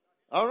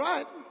All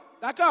right.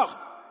 D'accord.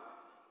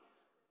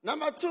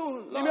 Number 2.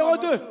 Numéro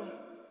 2.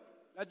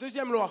 La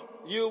deuxième loi.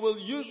 You will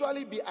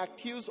usually be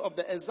accused of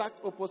the exact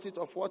opposite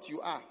of what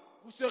you are.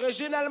 Vous serez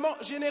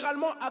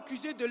généralement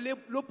accusé de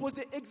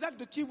l'opposé exact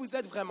de qui vous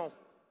êtes vraiment.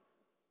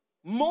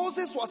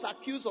 Moses was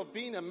accused of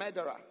being a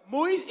murderer.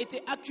 Moïse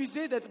était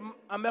accusé d'être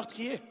un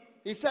meurtrier.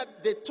 He said,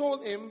 they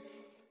told him,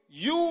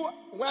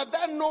 were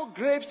there no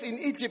graves in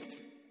Egypt?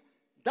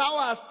 Thou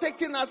hast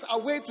taken us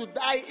away to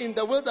die in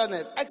the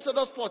wilderness.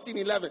 Exodus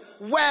 14:11.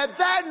 Were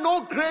there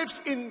no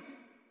graves in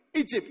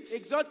Egypt?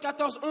 Exode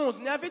 14:11.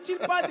 N'y avait-il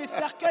pas des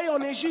cercueils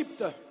en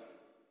Égypte?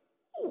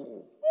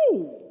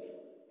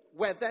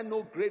 Were there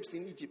no graves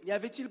in Egypt? N'y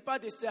avait-il pas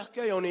des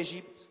cercueils en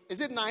Égypte?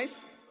 Is it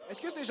nice? Est-ce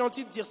que c'est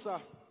gentil de dire ça?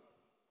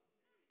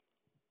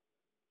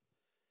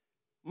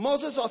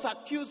 Moses was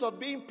accused of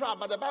being proud,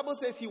 but the Bible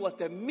says he was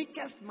the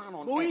meekest man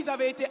on Moïse earth.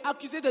 avait été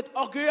accusé d'être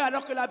orgueilleux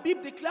alors que la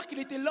Bible déclare qu'il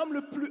était l'homme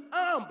le plus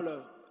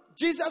humble.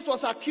 Jesus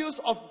was accused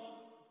of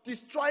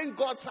destroying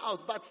God's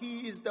house, but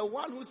he is the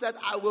one who said,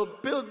 I will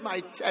build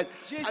my church,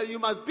 and you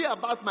must be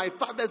about my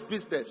father's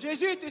business.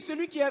 Jésus était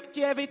celui qui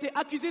avait été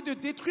accusé de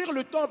détruire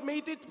le temple, mais il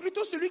était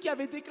plutôt celui qui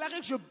avait déclaré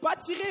que je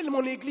bâtirai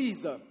mon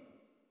église.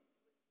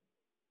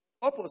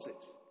 Opposite.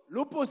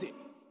 L'opposé.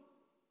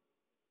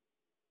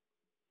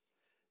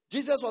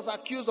 Jesus was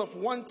accused of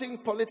wanting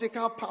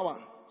political power.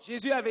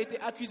 Jésus avait été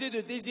accusé de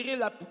désirer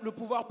le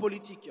pouvoir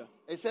politique.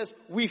 It says,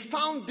 we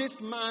found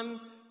this man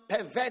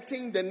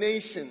perverting the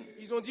nation.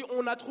 Ils ont dit,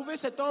 on a trouvé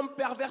cet homme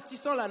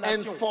pervertissant la And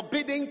nation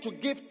forbidding to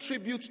give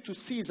tribute to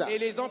Caesar. et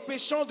les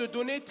empêchant de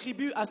donner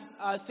tribut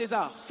à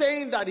César,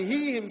 Saying that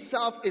he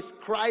himself is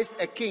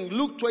Christ a king.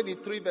 Luke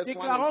 23 verse 1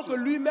 déclarant and que 2.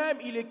 lui-même,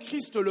 il est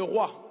Christ le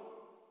roi.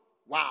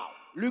 Wow.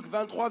 Luc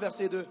 23,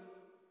 verset 2.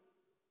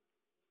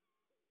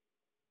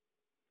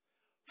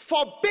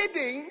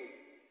 Forbidding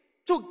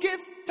to give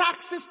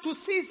taxes to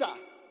Caesar.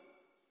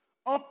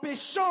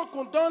 Empêchant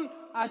qu'on donne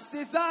à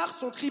César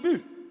son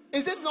tribut.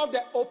 Is it not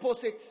the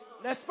opposite?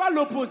 N'est-ce pas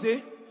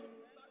l'opposé?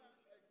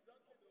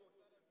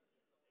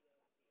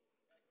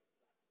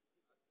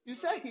 You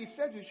said he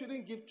said we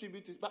shouldn't give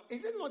tribute to, but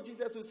is it not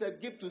Jesus who said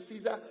give to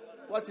Caesar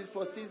what is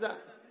for Caesar?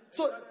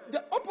 So the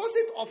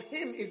opposite of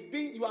him is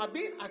you are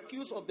being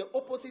accused of the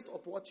opposite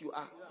of what you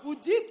are. Vous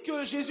dites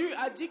que Jésus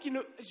a dit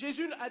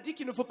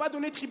qu'il ne faut pas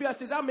donner tribut à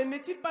César, mais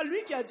n'est-il pas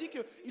lui qui a dit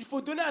qu'il faut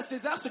donner à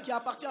César ce qui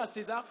appartient à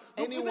César?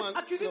 Donc vous êtes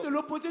accusé de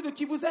l'opposé de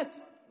qui vous êtes.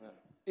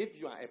 If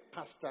you are a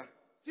pastor,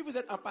 si vous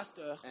êtes un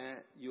pasteur,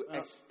 you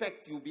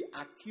expect you'll be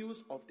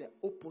accused of the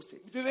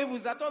opposite. Vous devez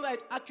vous attendre à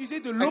être accusé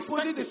de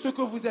l'opposé de ce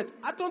que vous êtes.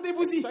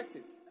 Attendez-vous-y. Expect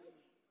it.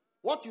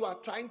 What you are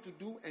trying to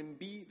do and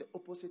be the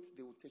opposite,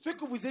 they will take. Ce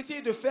que vous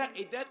essayez de faire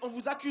et d'être, on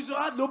vous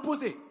accusera de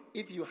l'opposé.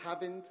 If you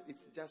haven't,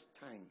 it's just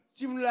time.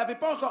 Si vous ne l'avez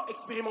pas encore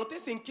expérimenté,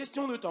 c'est une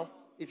question de temps.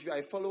 If you are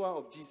a follower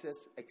of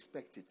Jesus,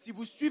 expect it. Si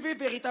vous suivez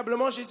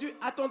véritablement Jésus,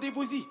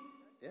 attendez-vous-y.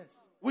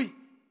 Yes. Oui.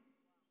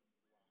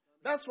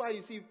 That's why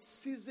you see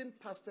seasoned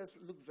pastors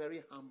look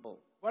very humble.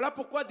 Voilà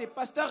pourquoi des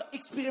pasteurs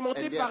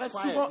expérimentés And they are paraissent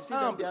quiet. souvent You see them,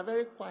 humbles they are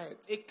very quiet.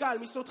 et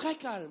calmes. Ils sont très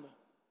calmes.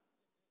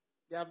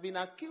 They have been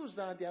accused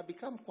and they have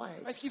become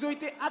quiet. Parce qu'ils ont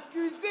été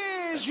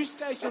accusés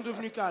jusqu'à ils sont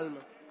devenus calmes.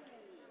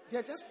 They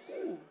are just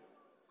cool.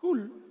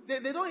 Cool.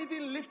 They don't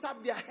even lift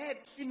up their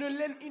heads. Ils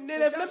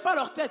n'élèvent même pas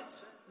leur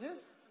tête.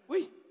 Yes.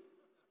 Oui.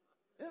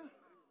 Yeah.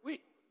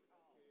 Oui.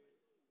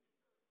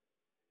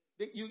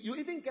 You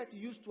even get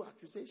used to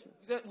accusation.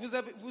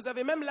 Vous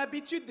avez même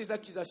l'habitude des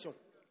accusations.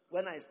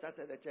 When I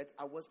started the church,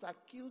 I was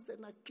accused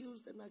and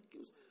accused and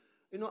accused.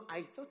 You know,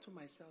 I thought to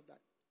myself that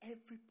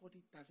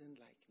everybody doesn't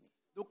like me.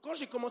 Donc quand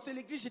j'ai commencé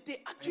l'église,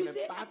 j'étais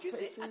accusé.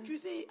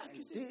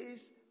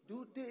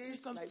 Do Tu es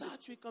this, comme like ça, this.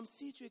 tu es comme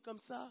ci, tu es comme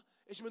ça.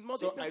 Et je me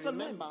demandais, So I personne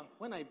m'aime. remember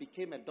when I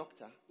became a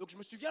doctor, Donc je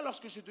me souviens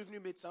lorsque je suis devenu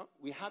médecin,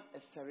 we had a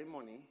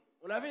ceremony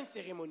on avait une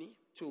cérémonie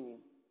to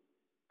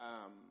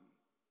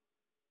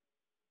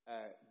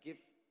give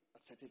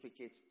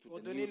certificates to pour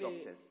the donner new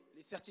doctors.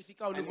 les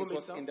certificats aux And nouveaux it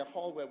was médecins. in the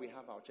hall where we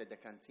have our church, the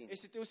canteen. Et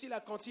c'était aussi la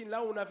cantine,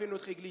 là où on avait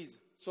notre église.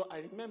 So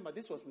I remember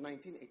this was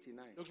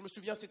 1989. Donc je me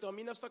souviens, c'était en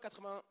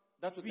 1988.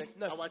 That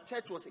was our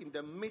church was in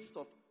the midst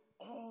of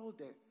all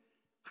the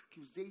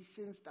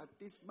accusations that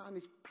this man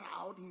is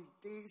proud, he's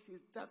this,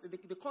 he's that. They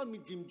called me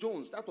Jim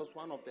Jones. That was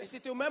one of the. Et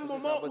c'était au même accusations.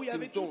 moment I was où il y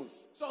avait Jim Jones.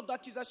 toutes sortes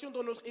d'accusations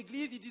dans notre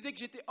église. Ils disaient que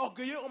j'étais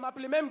orgueilleux. On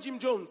m'appelait même Jim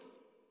Jones.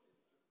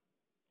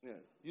 Yeah.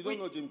 You don't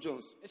know Jim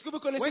Jones. Est-ce que vous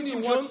connaissez When Jim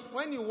you watch, Jones?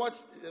 when you watch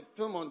a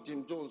film on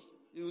Jim Jones,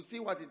 you will see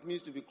what it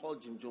means to be called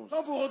Jim Jones.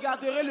 Quand vous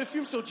regarderez le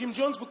film sur Jim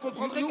Jones, vous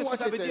comprendrez You qu'est-ce que watch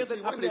ça veut it dire and see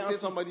d'être when appelé they say ainsi.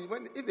 somebody,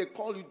 if they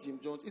call you Jim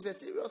Jones, it's a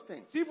serious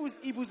thing. Si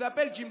ils vous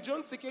appellent Jim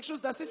Jones, c'est quelque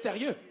chose d'assez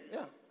sérieux.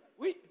 Yeah.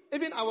 Oui.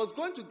 Even I was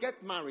going to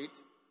get married,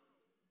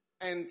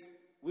 and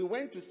we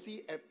went to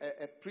see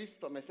a priest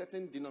from a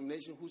certain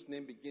denomination whose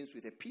name begins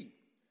with a P.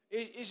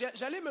 Et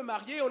j'allais me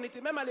marier. On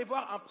était même allé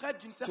voir un prêtre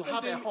d'une certaine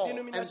have a hall.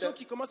 dénomination And the-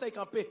 qui commence avec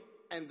un P.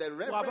 And the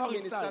avoir reverend une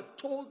minister salle.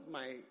 told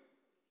my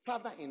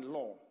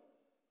father-in-law,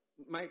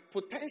 my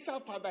potential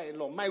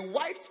father-in-law, my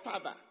wife's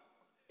father,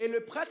 Et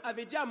le prêtre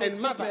avait dit à mon And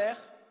mother, père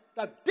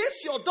that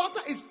this your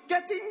daughter is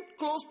getting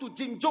close to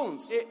Jim Jones.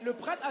 Et le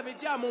prêtre avait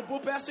dit à mon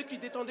beau-père, ceux qui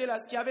détendaient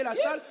qui avait la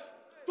Yes.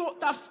 salle,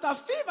 ta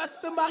fille va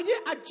se marier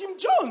à Jim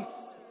Jones.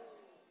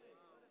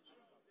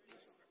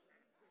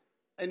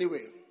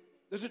 Anyway,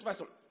 De toute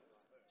façon.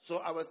 so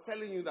I was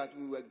telling you that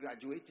we were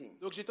graduating.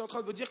 Donc j'étais en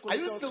train de vous dire qu'on Are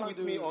était you en still train with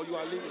de... me or you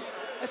are leaving?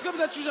 Est-ce que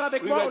vous êtes toujours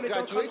avec We moi? were On était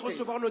en train de graduating.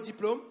 recevoir nos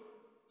diplômes.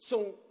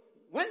 So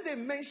when they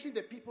mentioned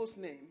the people's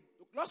name,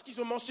 Donc, lorsqu'ils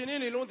ont mentionné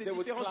les noms des They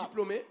would différents clap.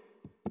 diplômés,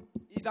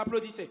 ils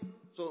applaudissaient.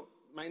 so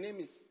my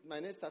name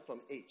starts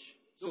from H.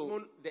 So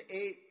Donc, the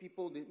A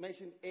people, they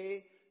mentioned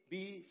A,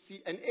 B,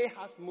 C, and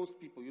A has most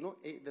people. You know,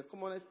 A, the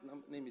commonest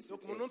name is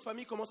Donc A. mon nom de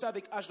famille commençait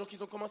avec H. Donc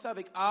ils ont commencé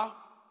avec A.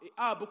 Et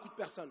A a beaucoup de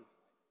personnes.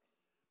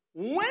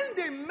 When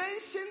they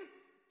mention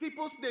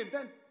people's name,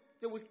 then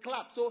they will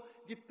clap. So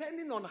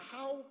depending on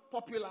how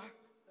popular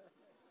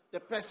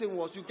the person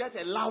was, you get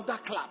a louder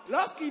clap.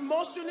 Lorsqu'ils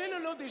mentionnaient le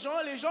nom des gens,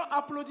 les gens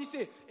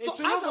applaudissaient. Et So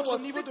selon as I votre was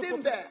niveau de sitting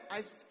popularité.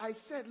 there, I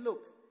said, look,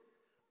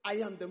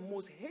 I am the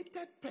most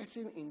hated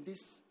person in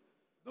this.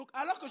 Donc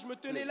alors que je me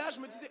tenais là, je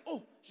me disais,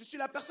 oh, je suis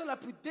la personne la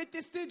plus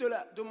détestée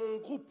de mon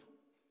groupe.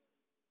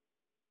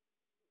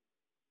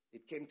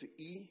 It came to E,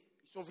 Ils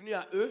sont venus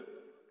à E,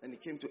 and it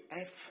came to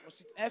F,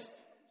 ensuite F,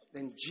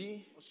 then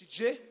G, ensuite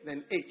G,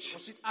 then H.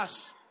 ensuite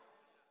H.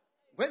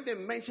 When they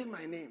mentioned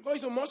my name, Quand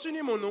ils ont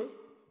mentionné mon nom,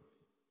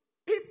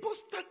 people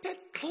started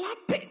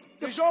clapping.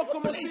 The les gens ont whole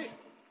commencé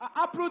place.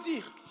 à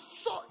applaudir.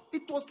 So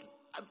it was,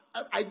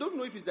 I don't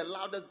know if it's the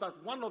loudest, but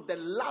one of the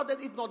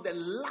loudest, if not the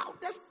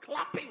loudest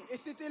clapping. Et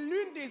c'était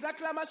l'une des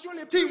acclamations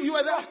les Tim, plus you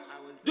were there?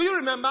 fortes. Do you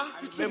remember?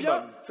 Tu te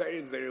souviens?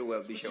 Very, very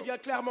well, Je me Bishop. souviens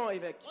clairement,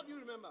 évêque. What do you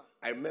remember?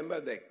 I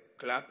remember the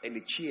clap and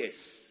the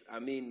cheers. I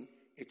mean,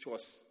 it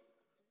was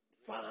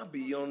far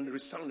beyond,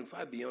 resounding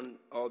far beyond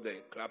all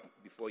the clap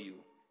before you.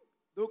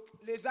 Donc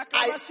les I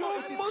acclamations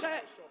étaient almost,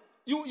 très...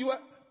 you were,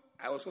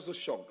 I was also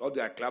shocked.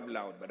 Although I clapped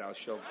loud, but I was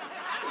shocked.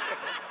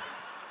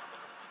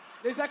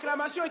 Les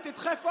acclamations étaient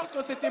très fortes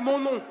quand c'était mon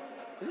nom.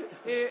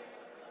 Et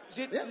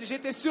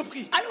j'étais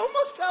surpris. I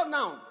almost fell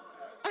down.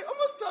 I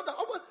almost fell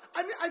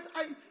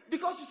down.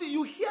 Because you see,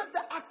 you hear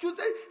the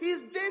accuser,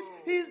 he's this,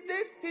 he's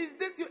this, he's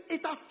this.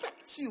 It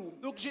affects you.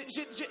 Donc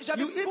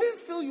You even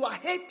feel you are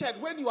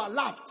hated when you are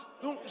laughed.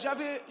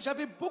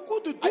 j'avais beaucoup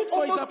de I doutes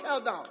quand ils almost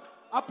fell down.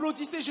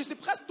 applaudissaient. Je suis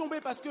presque tombé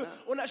parce que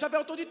j'avais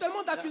entendu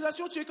tellement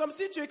d'accusations. Tu es comme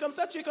ci, tu es comme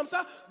ça, tu es comme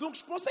ça. Donc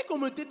je pensais qu'on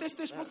me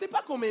détestait. Je pensais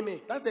pas qu'on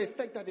m'aimait. That's the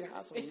effect that it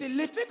has on Et you. c'est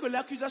l'effet que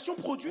l'accusation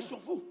produit sur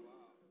vous.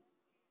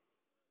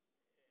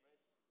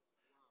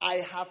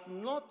 I have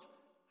not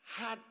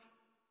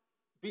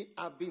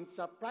I've been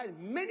surprised.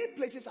 Many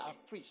places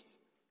I've preached,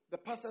 the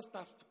pastor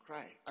starts to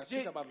cry. I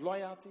preach about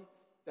loyalty.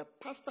 The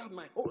pastor,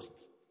 my host,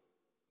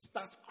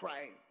 starts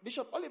crying.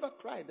 Bishop Oliver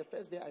cried the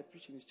first day I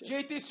preached in his church. J'ai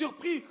été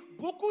surpris.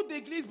 Beaucoup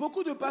d'églises,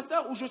 beaucoup de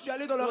pasteurs où je suis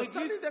allé dans leur Was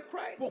église standing there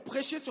crying. pour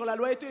prêcher sur la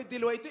loyauté et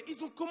déloyauté,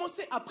 ils ont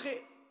commencé à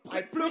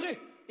I pleurer. preached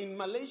in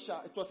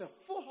Malaysia. It was a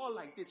full hall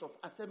like this of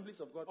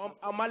Assemblies of God.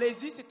 pastors. En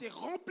Malaisie, c'était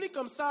rempli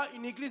comme ça,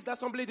 une église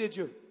d'assemblée des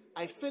dieux.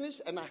 I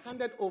finished and I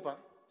handed over.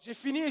 J'ai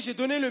fini et j'ai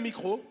donné le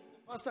micro.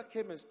 The pastor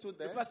came and stood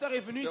there. Le pasteur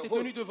est venu, il The s'est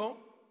host. tenu devant.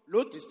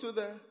 L'autre, He stood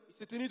there. il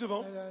s'est tenu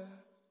devant.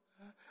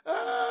 Ah.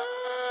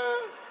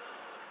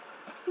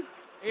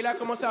 Et il a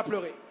commencé à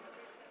pleurer.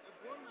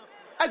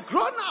 A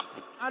grown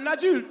up. Un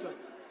adulte.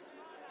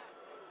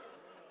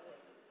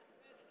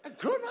 A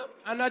grown up.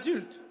 Un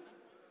adulte.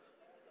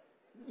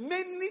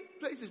 Many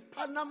places,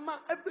 Panama,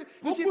 you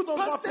Beaucoup see, d'endroits,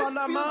 pastors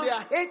Panama. feel they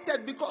are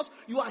hated because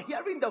you are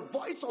hearing the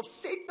voice of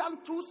Satan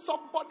through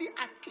somebody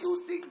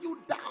accusing you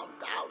down.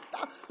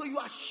 So you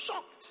are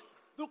shocked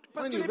Donc,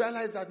 parce, when que you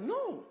realize that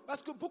no,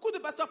 parce que beaucoup de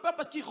pasteurs peur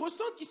parce qu'ils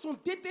ressentent qu'ils sont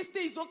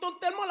détestés. Ils entendent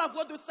tellement la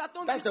voix de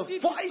Satan That's dire the ci,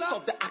 dire voice ça,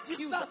 of the dire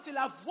accuser. ça. C'est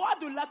la voix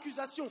de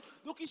l'accusation.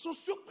 Donc ils sont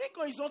surpris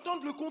quand ils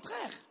entendent le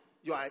contraire.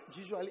 you are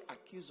usually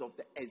accused of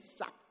the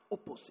exact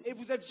opposite. Et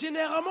vous êtes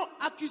généralement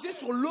accusé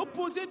sur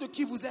l'opposé de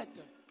qui vous êtes.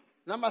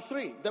 Number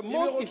 3, the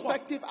Numéro most 3.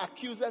 effective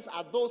accusers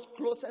are those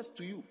closest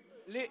to you.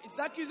 Les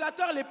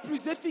accusateurs les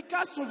plus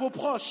efficaces sont vos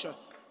proches.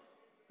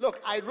 Look,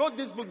 I wrote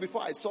this book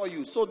before I saw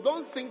you, so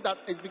don't think that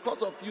it's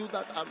because of you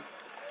that I'm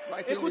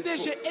writing Écoutez,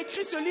 this book. j'ai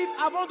écrit ce livre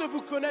avant de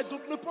vous connaître,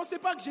 donc ne pensez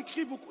pas que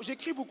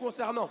j'écris vous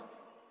concernant.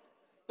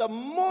 The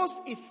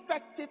most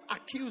effective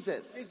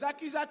accusers. Les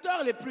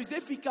accusateurs les plus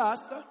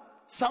efficaces,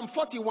 Psalm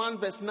 41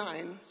 verse 9.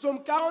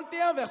 Psaume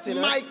 41, verset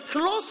 9. My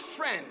close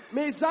friend,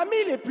 Mes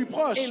amis les plus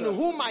proches, in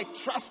whom I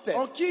trusted,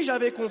 en qui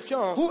j'avais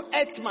confiance, who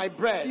ate my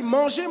bread, qui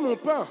mangeaient mon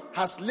pain,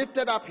 has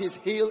lifted up his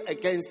heel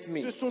against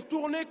me. se sont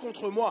tournés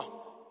contre moi.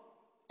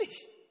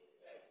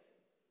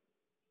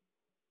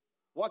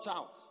 Watch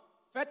out.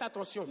 Faites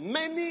attention.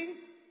 Many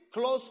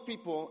close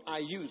people are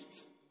used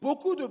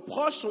Beaucoup de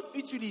proches sont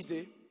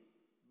utilisés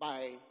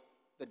by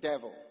the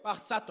devil. par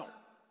Satan.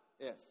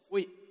 Yes.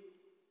 Oui.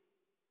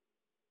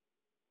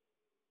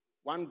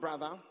 One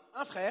brother,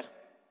 Un frère,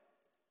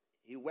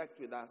 he worked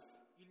with us.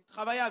 il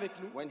travaillait avec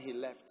nous. When he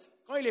left,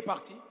 Quand il est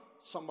parti,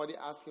 somebody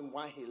asked him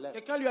why he left.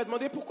 quelqu'un lui a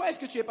demandé pourquoi est-ce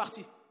que tu es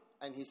parti.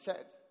 And he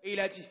said, Et il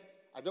a dit,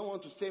 I don't want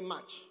to say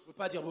much, je ne veux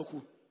pas dire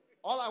beaucoup.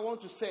 All I want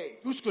to say,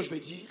 Tout ce que je vais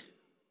dire,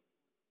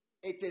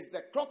 it is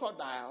the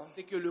crocodile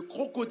c'est que le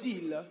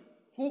crocodile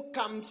who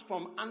comes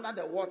from under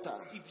the water,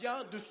 qui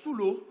vient de sous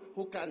l'eau,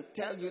 who can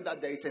tell you that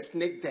there is a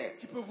snake there.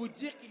 qui peut vous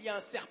dire qu'il y a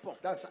un serpent.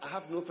 I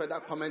have no further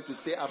comment to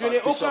say about Je n'ai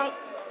aucun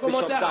Bishop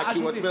commentaire à Dag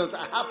ajouter. Heward-Mills.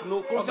 I have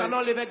no Concernant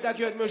comments. l'évêque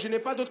d'Aguiot, mais je n'ai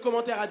pas d'autres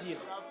commentaires à dire.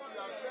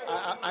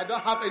 I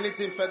don't have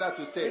anything further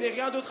to Je say. n'ai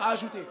rien d'autre à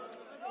ajouter.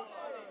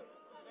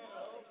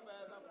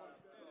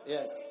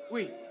 Yes.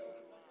 Oui,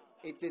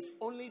 It is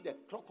only the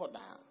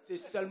crocodile c'est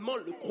seulement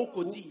le who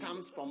crocodile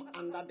comes from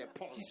under the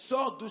pond qui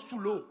sort de sous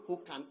l'eau, who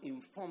can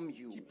inform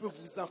you qui peut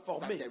vous that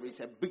informer there is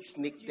a big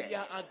snake qu'il y there.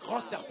 a un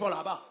grand serpent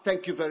là-bas.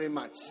 Thank you very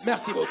much.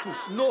 Merci beaucoup.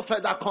 No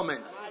further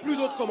comments. Plus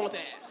d'autres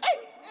commentaires.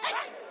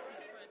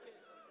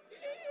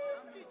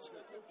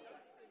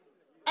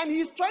 And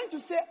he's trying to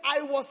say,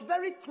 I was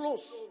very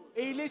close.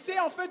 Et il essaie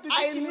en fait de dire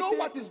I qu'il know était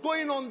what is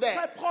going on there.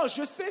 très proche.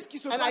 Je sais ce qui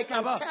se And I passe can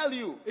là-bas. tell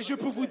you. Et je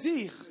peux vous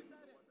dire.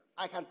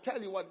 I can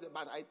tell you what,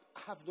 but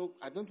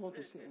I don't want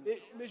to say anything.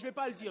 Mais je vais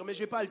pas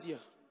le dire.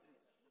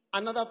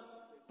 Another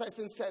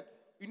person said,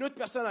 Une autre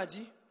personne a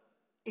dit,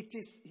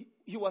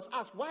 he was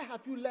asked, why have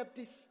you left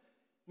this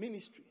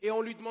ministry? et on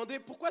lui demandait,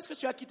 pourquoi est-ce que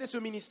tu as quitté ce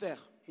ministère?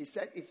 He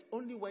said, it's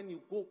only when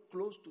you go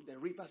close to the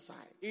riverside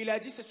Et il a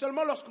dit, c'est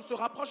seulement lorsqu'on se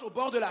rapproche au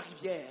bord de la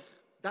rivière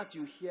that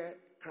you hear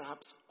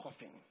crabs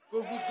coughing. que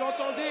vous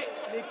entendez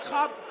les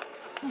crabes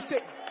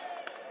pousser.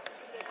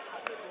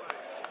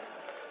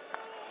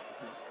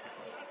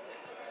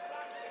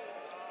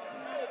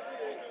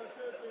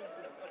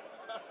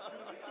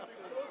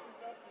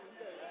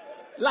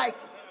 Like,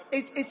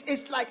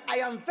 it's like I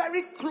am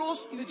very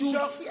close. You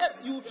Genre, hear,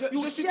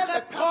 you je suis hear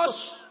très the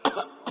crabs.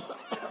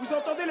 proche. Vous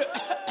entendez le...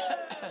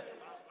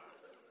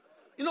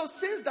 You know,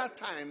 since that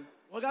time,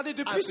 Regardez,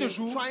 depuis I've ce been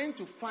jour, trying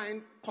to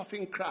find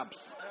coughing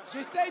crabs.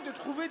 j'essaye de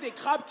trouver des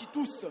crabes qui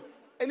toussent.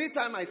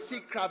 Anytime I see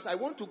crabs, I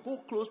want to go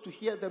close to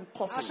hear them À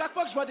coughing. chaque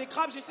fois que je vois des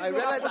crabes, j'essaie I de me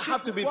realize I rapprocher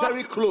have to be pour voir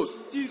very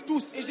close. s'ils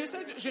toussent. Et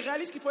je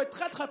réalise qu'il faut être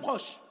très très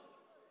proche.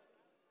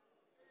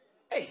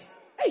 Hey.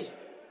 Hey!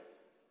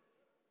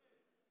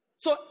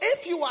 So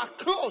if you are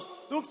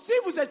close, Donc si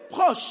vous êtes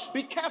proche,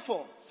 be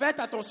careful. faites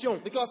attention.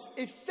 Because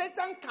if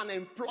Satan can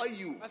employ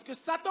you, Parce que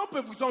Satan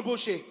peut vous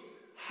embaucher.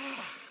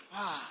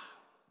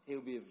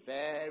 he'll be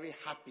very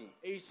happy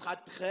Et il sera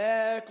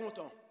très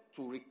content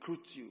to recruit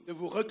you de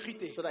vous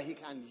recruter. so that he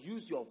can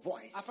use your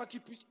voice Afin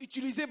qu'il puisse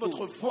utiliser to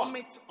votre voix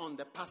vomit on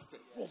the pastors.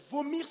 pour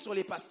vomir sur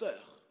les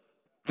pasteurs.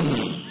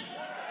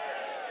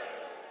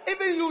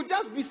 Even you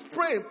just be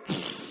spraying.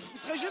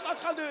 Vous serez juste en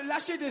train de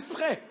lâcher des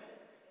sprays.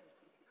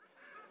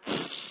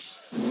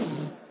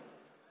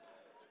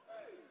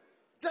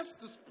 Just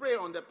to spray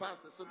on the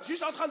pastor so that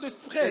Juste en train de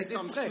spray, there's des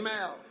some sprays.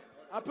 smell.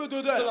 Un peu So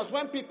d'odeur. that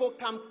when people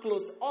come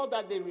close, all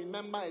that they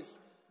remember is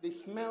they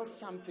smell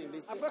something. They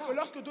say, Afin que "Ah."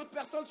 lorsque d'autres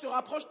personnes se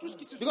rapprochent, tout ce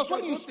qui se Because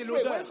when you c'est spray,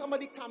 l'odeur. when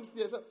somebody comes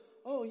there, say,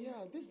 oh yeah,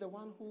 this is the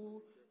one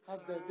who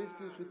has this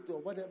with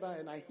or whatever,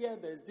 and I hear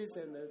there's this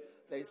and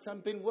there is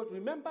something. What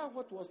remember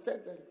what was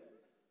said then?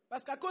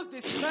 Parce qu'à cause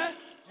des sprays,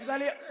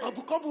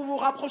 quand vous vous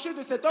rapprochez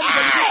de cet homme,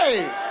 vous allez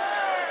dire, Hey!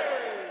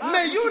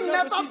 May je you me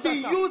souviens never aussi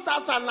be ça. used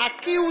as an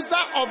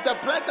accuser of the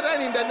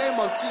brethren in the name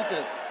of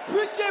Jesus.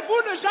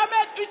 Puissiez-vous ne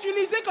jamais être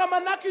utilisé comme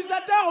un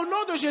accusateur au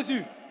nom de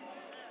Jésus.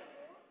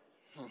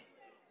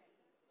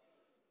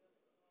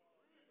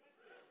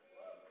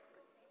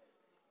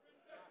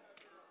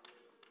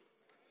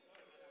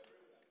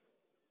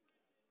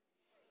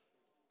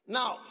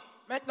 Now,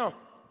 Maintenant,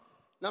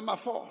 number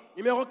 4.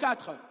 numéro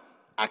 4.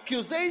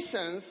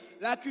 Accusations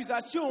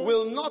L'accusation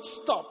will not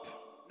stop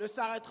ne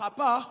s'arrêtera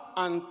pas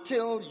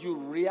until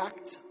you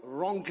react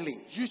wrongly.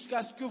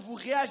 jusqu'à ce que vous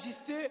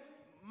réagissez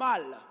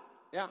mal.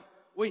 Yeah.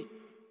 Oui.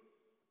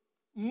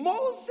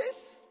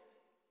 Moses,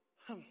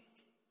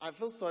 I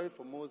feel sorry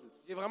for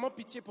Moses. J'ai vraiment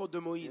pitié pour de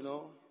Moïse. You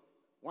know,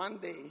 one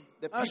day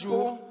the Un people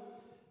jour.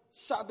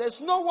 said,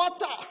 there's no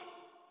water.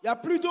 Il n'y a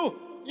plus d'eau.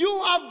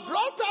 You have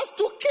brought us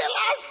to kill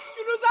us.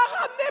 Tu nous as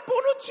ramenés pour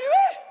nous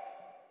tuer.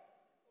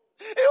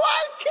 You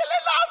are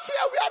killing us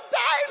here. We are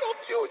dying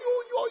of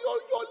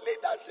your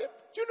leadership.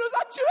 Tu nous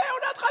as tués.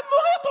 On est en train de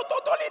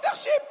mourir ton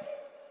leadership.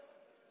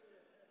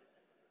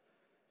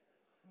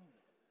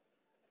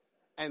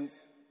 And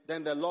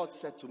then the Lord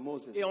said to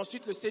Moses, Et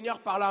ensuite, le Seigneur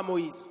parla à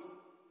Moïse.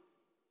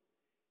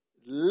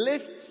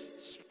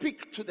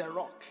 speak to the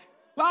rock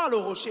Parle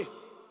au rocher.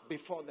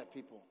 before the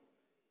people.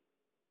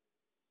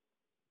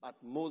 But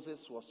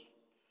Moses was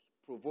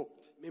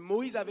provoked, Mais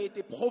Moïse avait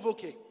été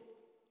provoqué.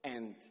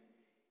 and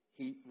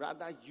he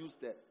rather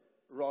used the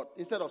rod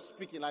instead of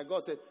speaking like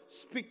God said,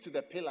 speak to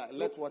the pillar,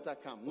 let water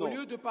come. Au lieu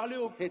No, de parler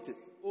hate it.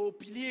 au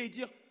pilier et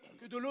dire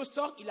que de l'eau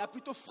sorte, il a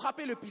plutôt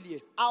frappé le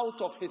pilier. Out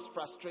of his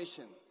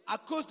frustration. À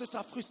cause de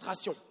sa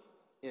frustration.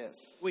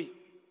 Yes. Oui.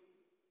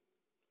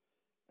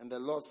 And the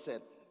Lord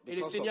said, Et le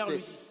because Seigneur of lui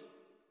this, dit,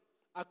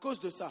 à cause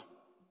de ça,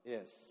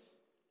 yes,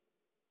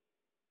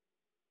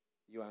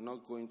 you are not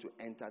going to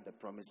enter the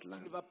promised tu ne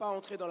land. vas pas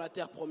entrer dans la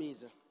terre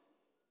promise.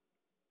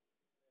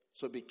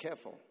 So be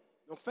careful.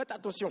 Donc faites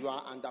attention You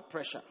are under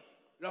pressure.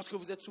 lorsque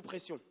vous êtes sous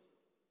pression.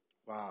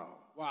 Wow.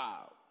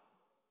 Waouh.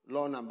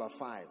 Law number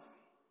 5.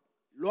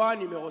 Loi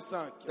numéro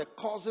 5. The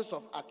causes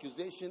of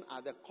accusation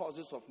are the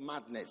causes of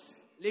madness.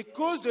 Les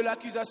causes de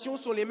l'accusation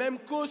sont les mêmes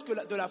causes que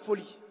de la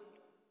folie.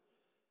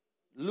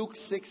 Luke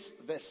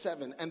 6 verse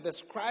 7. And the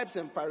scribes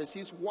and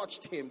Pharisees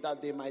watched him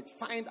that they might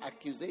find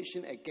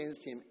accusation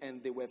against him,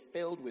 and they were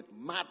filled with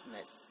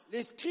madness.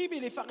 Les scribes et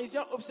les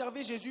pharisiens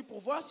observaient Jésus pour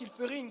voir s'il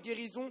ferait une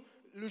guérison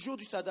le jour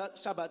du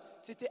Shabbat.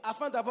 C'était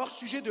afin d'avoir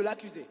sujet de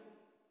l'accuser.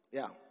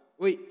 Yeah.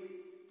 Oui.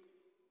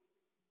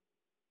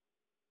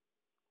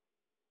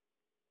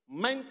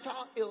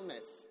 Mental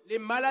illness. Les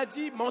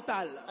maladies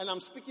mentales. And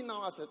I'm speaking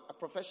now as a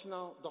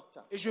professional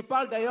doctor. Et je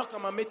parle d'ailleurs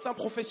comme un médecin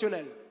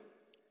professionnel.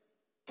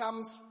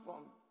 Comes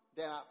from,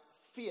 there are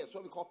fears,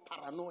 what we call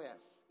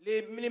paranoias.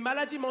 Les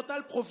maladies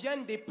mentales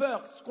proviennent des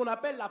peurs, ce qu'on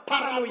appelle la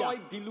paranoïa.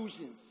 Paranoid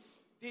delusions.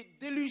 Des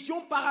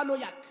délusions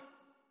paranoïaques.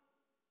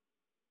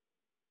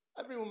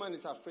 Every woman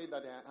is afraid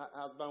that her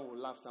husband will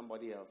love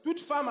somebody else. Toute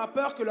femme a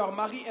peur que leur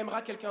mari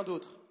aimera quelqu'un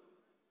d'autre.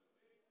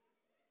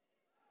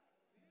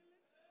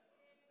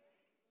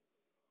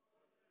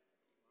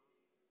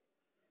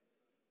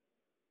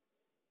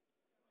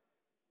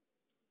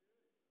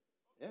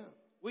 Yeah.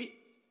 Oui.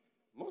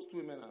 Most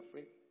women are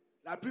afraid.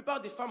 La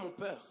plupart des femmes ont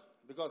peur.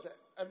 Because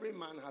every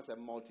man has a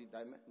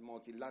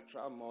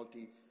multilateral,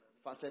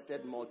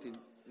 multifaceted,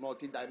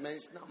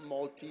 multidimensional,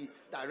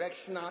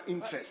 multidirectional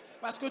interest.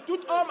 Parce que tout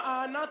homme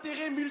a un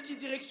intérêt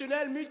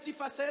multidirectionnel,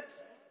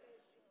 multifacette.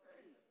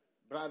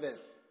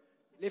 Brothers,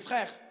 les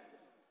frères,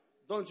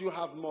 don't you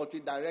have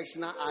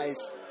multidirectional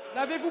eyes?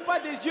 N'avez-vous pas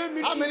des yeux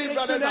How many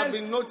brothers have multidirectionnels?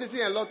 been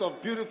noticing a lot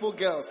of beautiful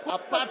girls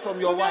apart from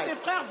your Combien des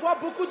wife? frères voient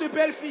beaucoup de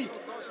belles filles?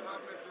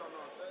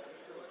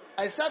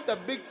 Except the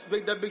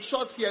big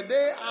shots here,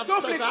 they have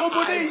Sauf les special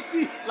gros bonnets eyes.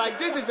 ici. Like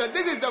this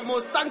is the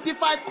most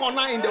sanctified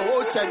corner in the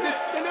whole church.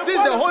 This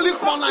is the holy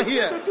corner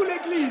here. De toute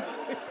l'église.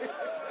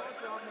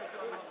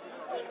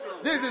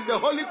 This is the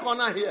holy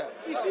corner here.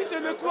 Ici c'est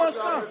le coin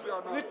saint,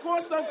 le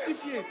coin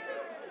sanctifié.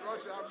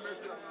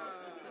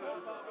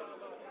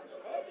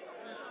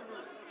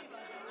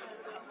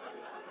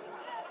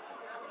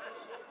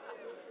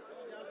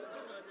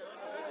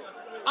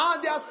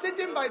 They are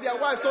sitting by their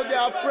wives, so they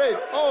are afraid.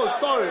 Oh,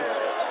 sorry.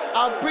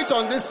 I'll preach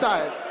on this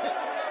side.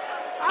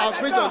 I'll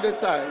preach on this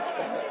side.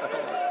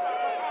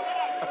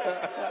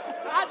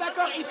 Ah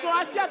d'accord, ils sont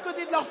assis à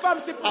côté de leur femme,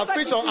 c'est pour ça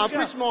qu'ils I'll disent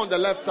preach rien. more on the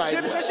left side.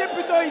 J'ai prêché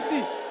plutôt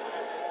ici.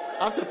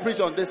 I have to preach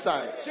on this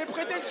side. J'ai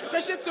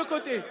prêché de ce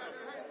côté.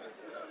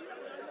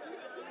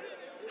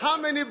 How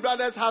many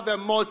brothers have a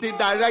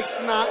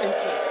multidirectional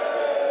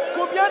interest?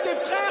 Combien de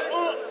frères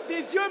ont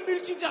des yeux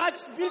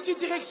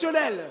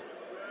multidirectionnels?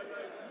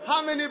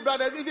 How many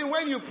brothers, even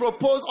when you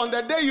propose, on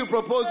the day you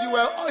propose, you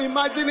were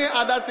imagining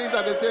other things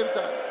at the same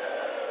time?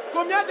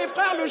 Combien de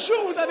frères, le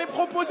jour où vous avez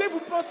proposé, vous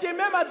pensiez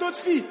même à d'autres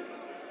filles?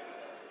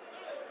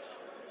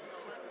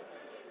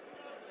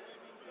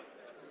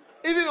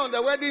 Even on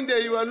the wedding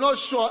day, you were not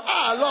sure.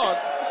 Lord.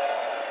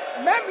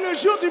 Même le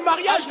jour du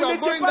mariage, As vous you are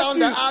n'étiez going pas down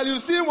the sûr. aisle, you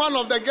see one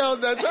of the girls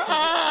that say,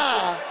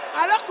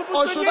 Alors que vous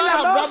or should teniez I la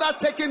have main, rather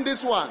taken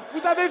this one?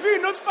 vous avez vu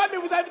une autre femme et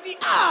vous avez dit,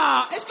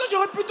 est-ce que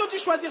j'aurais plutôt dû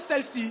choisir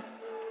celle-ci?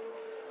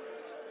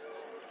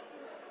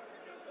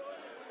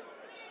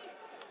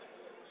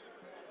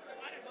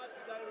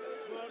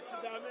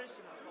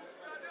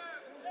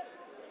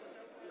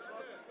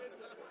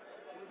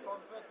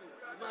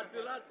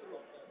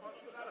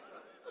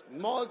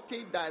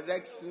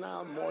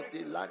 Multidirectional,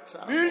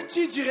 multilateral.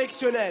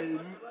 Multidirectionnel,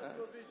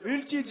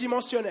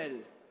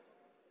 multidimensionnel.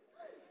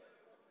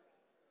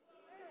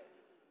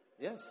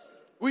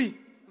 Yes. Oui.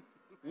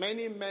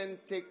 Many men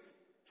take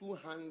 1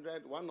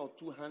 or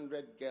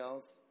 200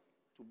 girls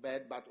to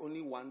bed, but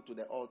only one to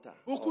the altar.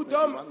 Beaucoup Or maybe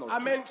d'hommes one or two.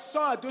 amènent 100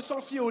 à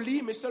 200 filles au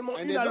lit, mais seulement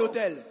And une they à don't.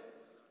 l'hôtel.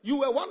 You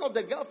were one of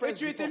the Et girlfriends.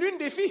 tu étais before. l'une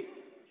des filles.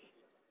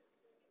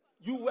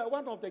 You were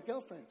one of the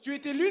girlfriends. Tu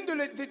étais l'une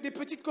des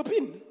petites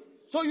copines.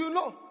 So you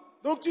know,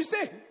 Donc tu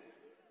sais,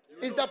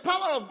 it's the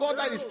power of God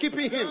that is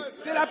keeping him.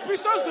 c'est la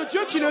puissance de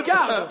Dieu qui le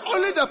garde.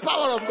 Only the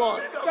power of God.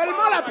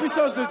 Tellement la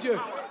puissance de Dieu.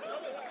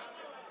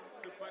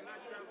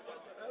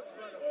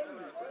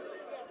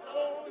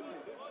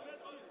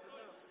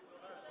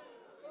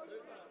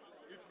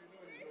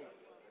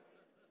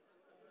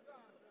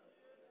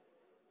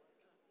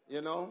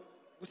 You know?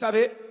 Vous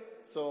savez,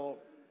 So,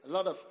 a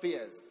lot of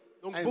fears.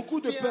 donc And beaucoup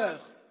de fear peur.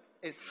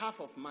 is half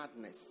of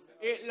madness.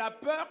 Et la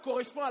peur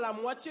correspond à la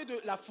moitié de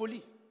la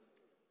folie.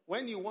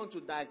 When you want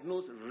to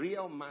diagnose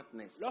real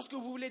madness, Lorsque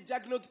vous voulez you need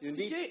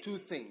diagnostiquer two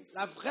things.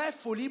 la vraie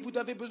folie, vous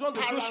avez besoin de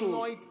deux choses.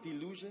 Paranoid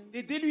delusions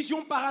Des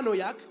délusions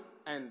paranoïaques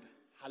and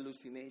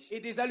hallucinations. et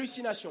des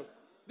hallucinations.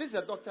 This is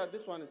a doctor.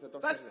 This one is a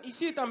doctor. Ça, here.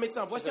 ici est un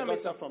médecin. It's Voici a un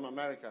médecin. doctor from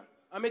America.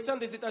 Un médecin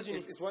des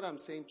États-Unis. Is what I'm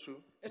saying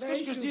true? Est-ce que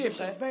ce que je dis est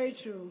vrai? Very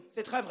true.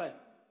 C'est très vrai.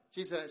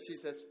 She's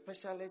a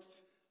specialist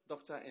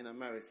doctor in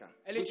America.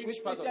 Elle est une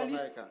Which part of spécialiste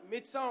America?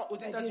 médecin aux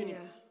États-Unis.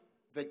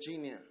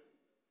 Virginia.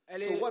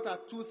 Elle So est what are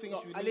two things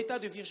you à need? l'État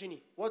de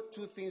Virginie. What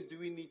two things do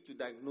we need to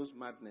diagnose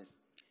madness?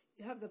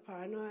 You have the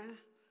paranoia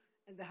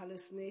and the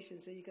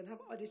hallucinations. So you can have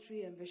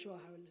auditory and visual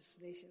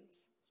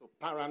hallucinations. So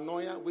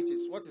paranoia, what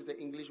is the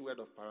English word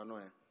of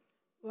paranoia?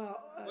 Well,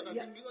 What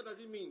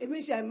does it mean? it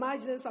means you're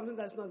imagining something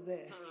that's not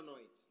there.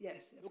 Paranoid.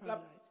 Yes, you're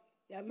paranoid.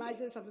 You're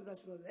imagining something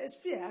that's not there. It's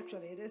fear,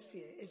 actually. It is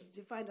fear. It's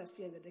defined as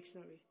fear in the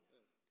dictionary.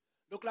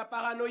 Donc la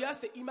paranoïa,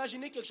 c'est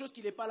imaginer quelque chose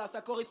qui n'est pas là.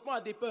 Ça correspond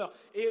à des peurs.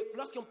 Et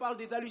lorsqu'on parle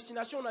des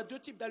hallucinations, on a deux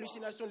types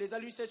d'hallucinations. Les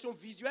hallucinations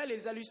visuelles et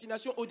les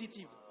hallucinations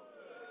auditives.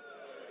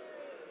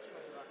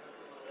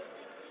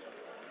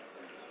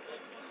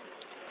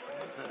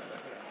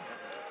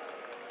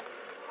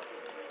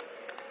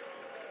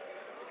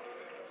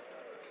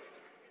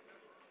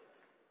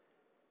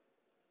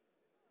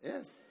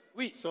 Yes.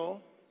 Oui.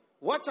 So,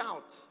 watch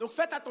out. Donc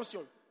faites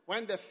attention.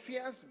 When the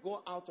fears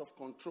go out of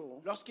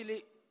control, Lorsque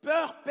les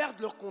peurs perdent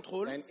leur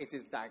contrôle then it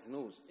is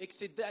diagnosed. et que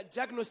c'est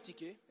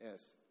diagnostiqué,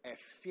 Yes. A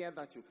fear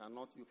that you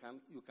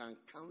can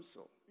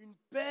counsel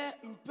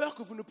une peur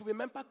que vous ne pouvez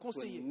même pas will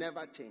conseiller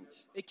never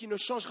change. et qui ne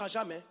changera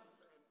jamais,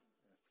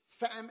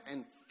 Firm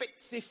and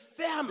fixed. c'est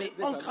ferme et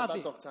There's another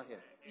engravé. doctor here.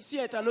 Ici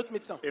est un autre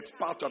médecin. It's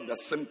part of the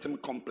symptom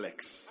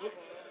complex.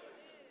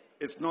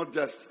 It's not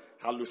just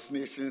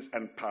hallucinations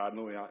and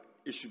paranoia.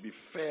 It should be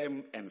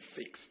firm and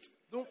fixed.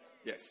 Donc,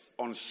 Yes,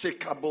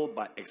 unshakable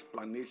by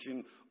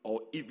explanation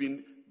or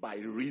even by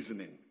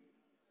reasoning.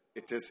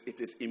 It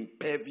is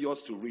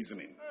impervious to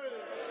reasoning.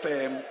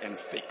 Firm and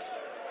fixed.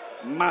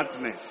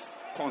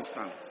 Madness,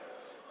 constant.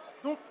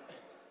 donc,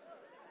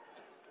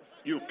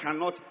 You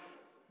cannot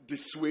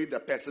dissuade the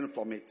person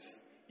from it.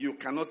 You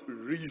cannot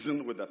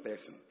reason with the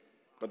person.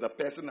 But the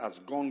person has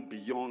gone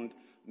beyond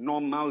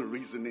normal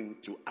reasoning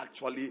to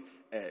actually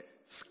a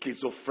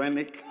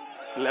schizophrenic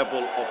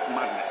level of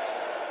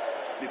madness.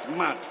 It's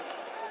mad.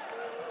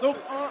 donc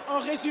en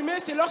résumé,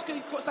 c'est lorsque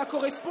ça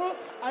correspond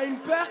à une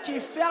peur qui est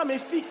ferme et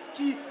fixe,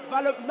 qui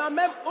va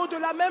même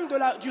au-delà même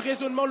du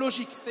raisonnement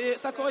logique.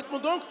 Ça correspond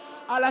donc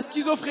à la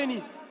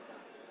schizophrénie.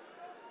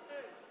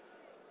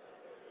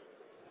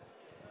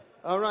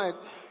 All right.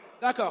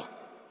 D'accord.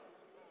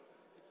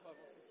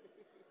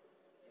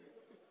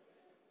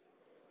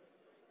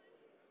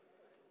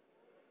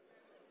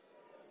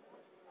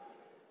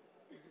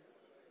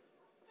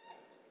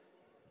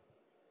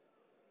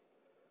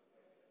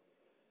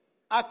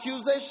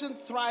 Accusations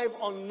thrive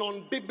on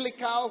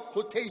non-biblical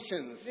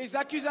quotations Les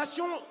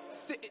accusations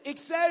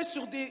excellent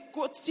sur des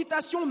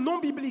citations non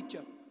bibliques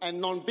and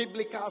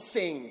non-biblical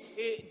sayings,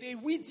 et des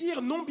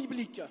oui-dire non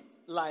bibliques.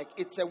 like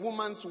it's a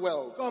woman's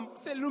world. Comme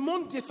c'est le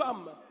monde des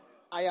femmes.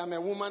 I am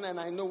a woman and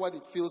I know what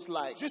it feels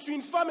like. Je suis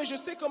une femme et je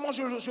sais comment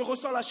je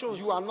ressens la chose.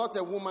 You are not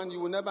a woman, you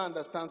will never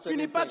understand Tu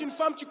n'es certain pas une things.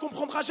 femme, tu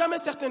comprendras jamais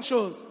certaines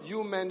choses.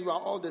 You men, you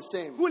are all the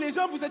same. Vous les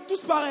hommes, vous êtes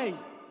tous pareils.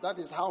 That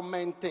is how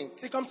men think.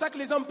 C'est comme ça que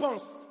les hommes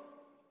pensent.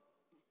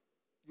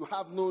 You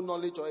have no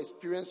knowledge or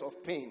experience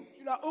of pain.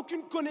 Tu n'as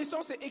aucune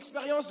connaissance et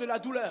expérience de la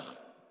douleur.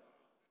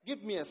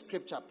 Give me a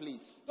scripture,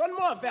 please.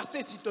 Donne-moi un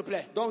verset, s'il te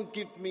plaît. Don't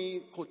give me Ne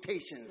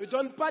quotations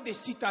donne pas des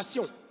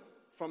citations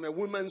from a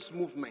woman's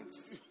movement.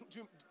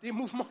 des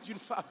mouvements d'une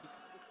femme.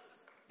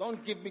 Don't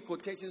give me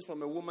quotations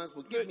from a woman's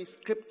book. Give me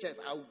scriptures.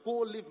 I'll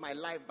go live my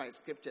life by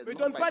scriptures. Ne not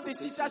donne by pas des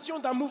quotations. citations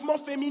d'un mouvement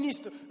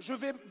féministe. Je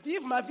vais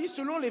vivre ma vie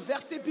selon les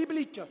versets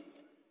bibliques.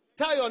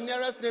 Tell your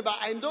nearest neighbor,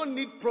 I don't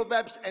need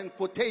proverbs and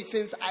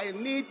quotations. I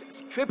need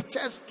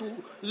scriptures to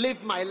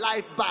live my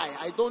life by.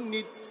 I don't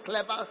need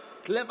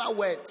clever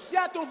words. Dis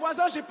à ton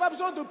voisin, j'ai pas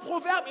besoin de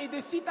proverbes et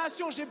des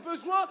citations. J'ai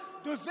besoin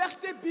de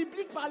versets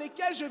bibliques par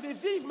lesquels je vais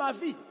vivre ma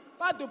vie.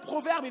 Pas de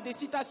proverbes et des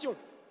citations.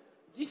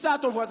 Dis ça à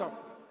ton voisin.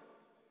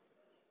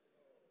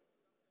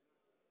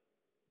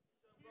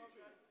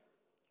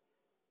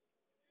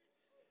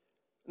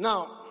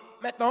 Now,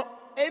 Maintenant,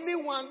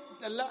 anyone,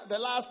 the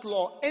last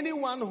law,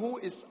 anyone who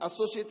is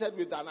associated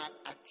with an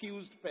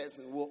accused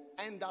person will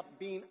end up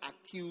being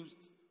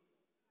accused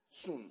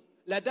soon.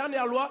 la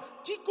dernière loi,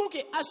 quiconque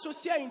est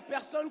associé à une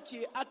personne qui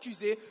est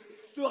accusée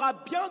sera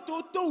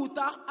bientôt, tôt ou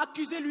tard,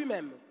 accusé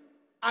lui-même.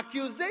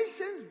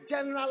 Accusations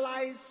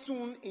generalize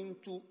soon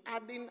into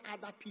adding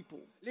other people.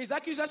 Les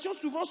accusations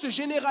souvent se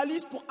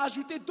généralisent pour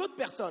ajouter d'autres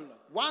personnes.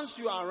 Once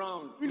you are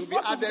around, Une you'll be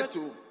fois que vous added êtes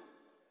to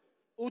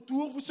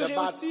autour, vous serez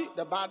aussi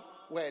the bad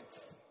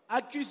words.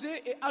 accusé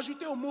et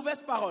ajouté aux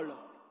mauvaises paroles.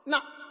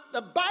 Now,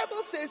 the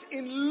Bible says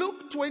in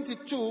Luke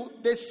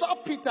 22, they saw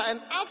Peter, and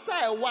after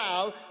a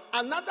while,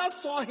 another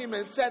saw him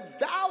and said,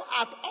 "Thou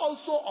art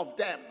also of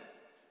them."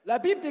 La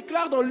Bible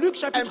déclare dans Luc And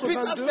chapitre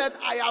Peter 22, said,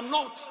 "I am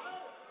not."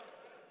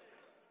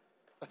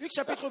 Luc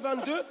chapitre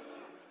 22,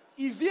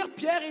 ils virent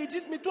Pierre et ils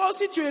disent, mais toi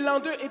aussi tu es l'un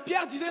d'eux. Et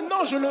Pierre disait,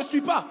 non, je ne le suis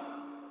pas.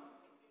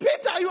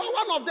 Peter, you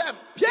are one of them.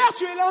 Pierre,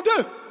 tu es l'un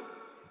d'eux.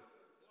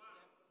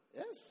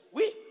 Yes.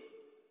 Oui.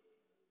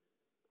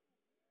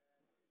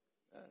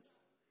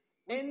 Yes.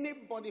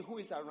 Anybody who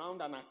is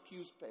around an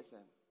accused person,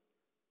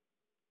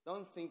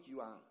 don't think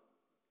you are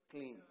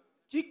clean.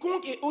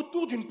 Quiconque est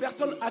autour d'une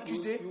personne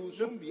accusée You will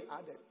soon be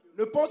added.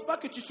 ne pense pas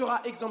que tu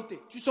seras exempté.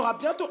 Tu seras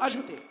bientôt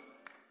ajouté.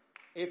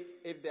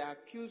 If they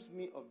accuse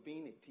me of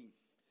being a thief,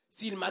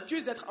 S'il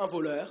m'accuse d'être un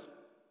voleur,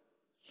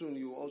 soon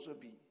you will also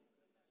be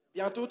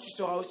Bientôt, tu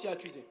seras aussi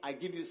accusé. I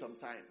give you some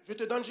time. Je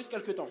te donne juste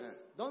quelques temps.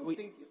 Yes. Don't Oui.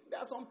 think there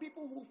are some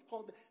people who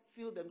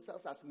feel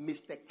themselves as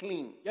Mr.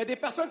 Clean. Il y a des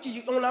personnes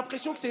qui ont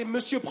l'impression que c'est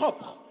monsieur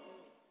propre.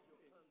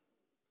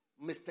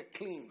 Mr.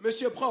 Clean.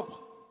 Monsieur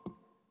propre.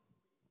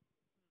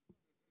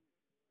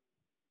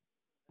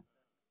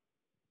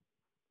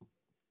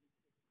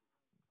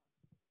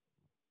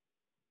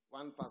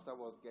 One pastor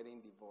was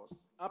getting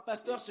divorced. Un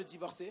pasteur se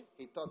divorçait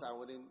He thought I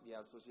wouldn't be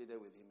associated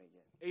with him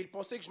again. et il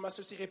pensait que je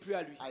m'associerais plus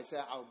à lui. I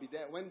said, I'll be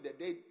there. When the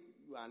day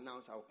you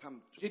announce, I'll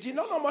come to J'ai dit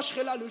non, moi je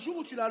serai là. Le jour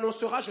où tu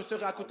l'annonceras, je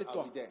serai à côté de I'll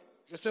toi. be there.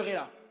 Je serai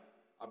là.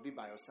 I'll be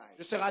by your side.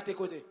 Je serai à tes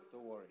côtés.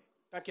 Don't worry.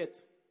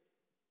 T'inquiète.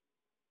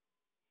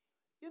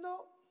 You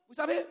know, Vous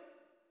savez,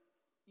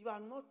 you are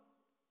not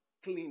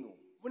clean,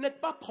 vous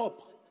n'êtes pas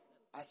propre.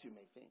 as you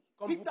may think.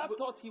 Comme Peter vous-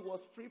 thought he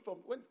was free from,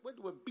 when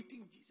they were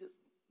beating Jesus,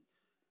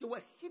 they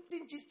were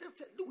hitting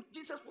Jesus. Look,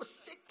 Jesus was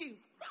shaking.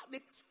 They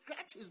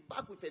scratched his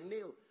back with a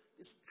nail.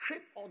 They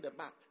scraped on the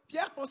back.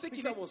 Pierre pensait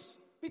qu'il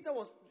Peter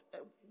was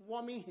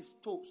warming his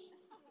toes.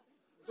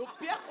 Donc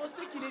Pierre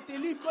pensait qu'il était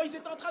libre quand ils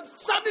étaient en train de...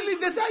 Suddenly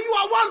they said, you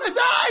are one. They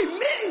said, hey,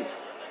 me.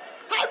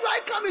 How do I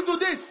come into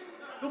this?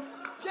 Donc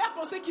Pierre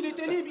pensait qu'il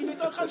était libre. Il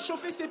était en train de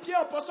chauffer ses pieds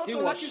en pensant He qu'on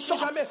was l'accuserait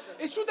shocked. jamais.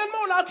 Et soudainement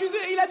on l'a accusé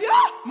et il a dit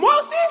ah, moi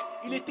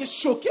aussi. Il était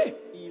choqué.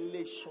 Il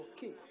est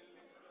choqué.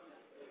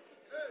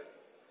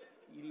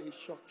 Il est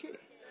choqué.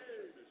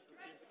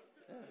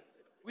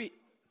 Oui.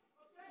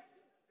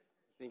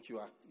 Think you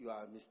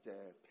are Mr.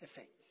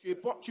 Perfect.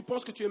 Tu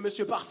penses que tu es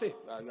monsieur parfait.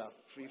 You are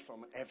free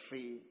from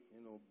every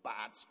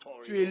bad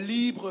story. Tu es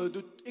libre,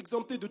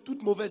 exempté de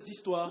toute mauvaise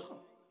histoire.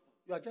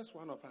 You are just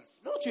one of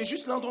us. Non, tu es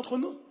juste l'un d'entre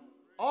nous.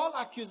 All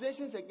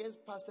accusations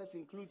against pastors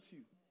includes you.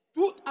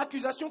 Toute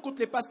accusation contre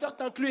les pasteurs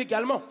t'inclut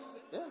également.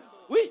 Yes.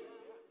 Oui.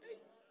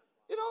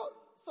 You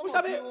know, Vous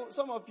savez-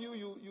 some of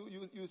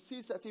you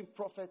see certain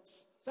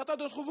prophets Certains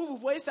d'entre vous, vous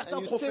voyez certains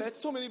and you say prophètes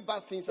so many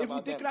bad things et vous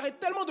about them. déclarez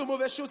tellement de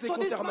mauvaises choses les So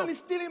this concernant. man is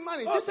stealing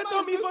money. Oh, This cet man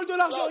homme, il vole de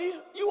l'argent.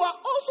 You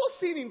are also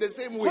seen in the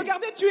same way.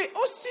 Regardez, tu es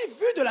aussi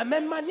vu de la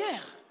même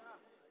manière.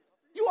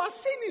 You are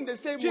seen in the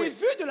same Tu es way.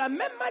 vu de la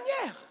même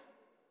manière.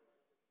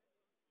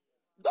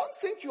 Don't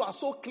think you are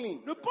so clean.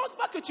 Ne pense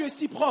pas que tu es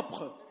si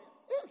propre.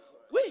 Yes.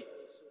 Oui,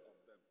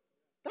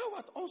 Thou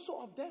art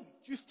also of them.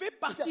 tu fais He said,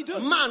 partie d'eux.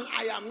 man,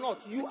 I am not.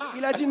 You are.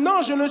 Il a dit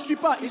non, je ne suis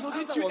pas. His Ils ont dit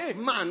answer tu was, es.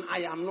 man,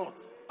 I am not.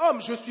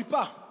 Homme, je suis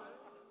pas.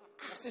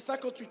 C'est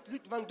 58,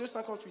 Luc 22,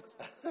 58.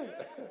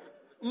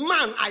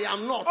 Man, I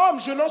am not. Homme,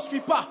 je n'en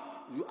suis pas.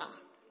 You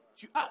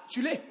are.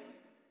 Tu l'es.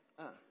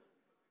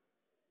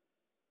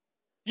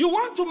 You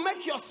want to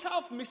make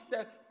yourself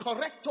Mr.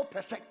 Correcto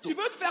Perfecto. Tu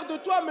veux te faire de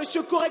toi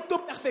monsieur correcto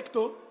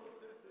perfecto,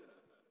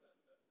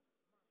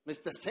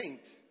 Mr. Saint.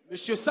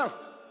 monsieur saint.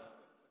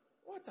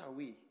 What are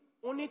we?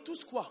 On est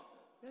tous quoi?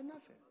 We're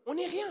nothing. On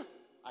n'est rien.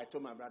 I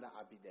told my brother,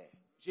 I'll be there.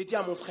 J'ai dit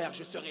à mon frère,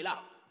 je serai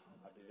là.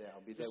 I'll be there.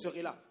 I'll be Je there. serai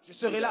with là. you. Je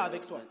serai là I'll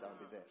avec toi.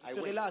 be there. Je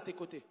serai là à tes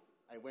côtés.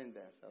 I went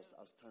there, so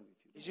I'll stand with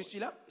you. Et je suis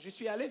là. Je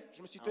suis allé.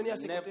 Je me suis tenu à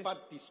I'll ses côtés. never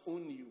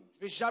disown you. Je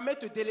vais jamais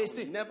te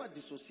délaisser. Never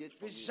dissociate Je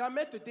from vais you.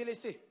 jamais te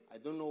délaisser. I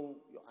don't know,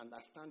 you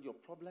understand your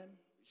problem.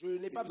 Je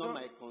n'ai It's pas not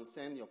besoin. my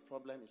concern. Your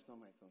problem is not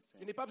my Je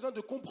concern. n'ai pas besoin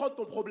de comprendre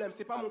ton problème.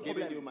 C'est pas mon I've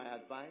given you problème. my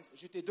advice.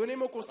 Je t'ai donné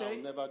mon I'll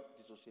conseil, never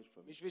dissociate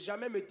from mais you. je vais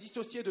jamais me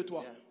dissocier de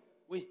toi. Yeah.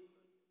 Oui.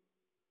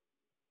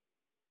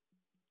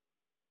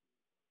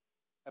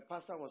 A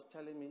pastor was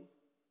telling me,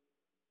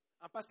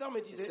 Un pasteur me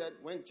he disait, said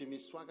when Jimmy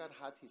Swaggart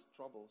had his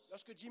troubles,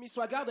 lorsque Jimmy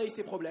Swaggart a eu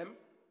ses problèmes,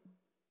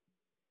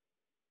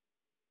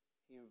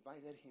 he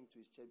invited him to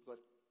his church because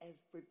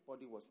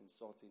everybody was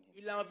insulting him.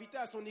 il l'a invité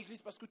à son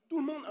église parce que tout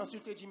le monde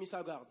insultait Jimmy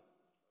Swaggart.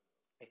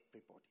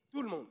 Everybody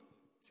Tout le monde.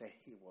 said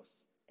he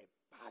was a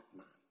bad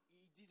man.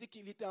 Il disait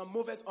qu'il était un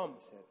mauvais homme.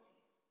 He said,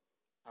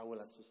 I will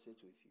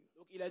associate with you.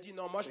 Donc il a dit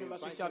non, moi je vais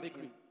m'associer avec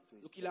lui.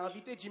 Donc il a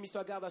invité Jimmy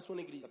Swaggart à son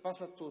église. The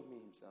pastor told me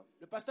himself,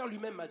 Le pasteur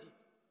lui-même m'a dit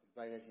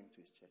invited him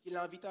to his church, qu'il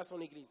l'a invité à son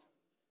église.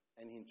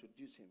 and he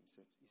introduced him.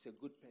 So he's a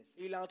good person.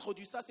 Et il a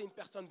introduit ça, c'est une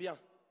personne bien.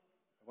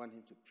 I want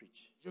him to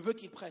preach. Je veux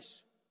qu'il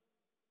prêche.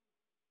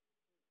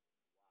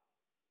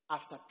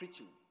 After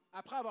preaching,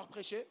 Après avoir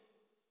prêché,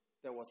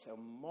 there was a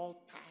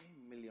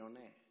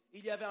multi-millionaire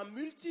il y avait un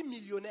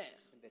multimillionnaire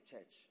in the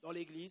church. dans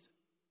l'église.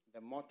 The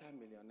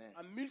multi-millionaire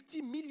Un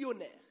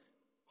multimillionnaire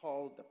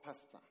called the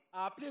pastor.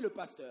 a appelé le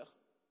pasteur.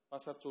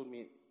 Pastor told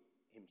me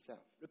himself.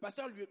 Le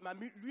pasteur m'a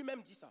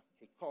lui-même dit ça.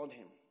 He called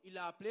him Il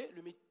a appelé,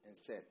 and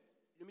said,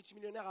 le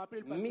multimillionnaire a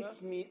appelé le pasteur.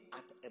 meet me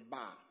at a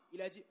bar,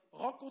 Il a dit,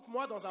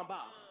 rencontre-moi dans un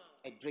bar.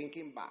 a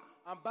drinking bar,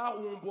 Un bar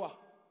où on boit.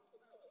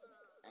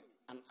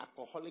 an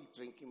alcoholic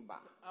drinking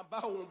bar. Un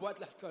bar où on boit de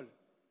l'alcool.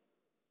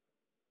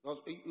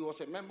 He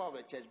was a member of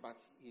the church, but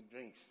he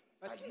drinks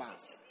Parce at que-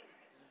 bars.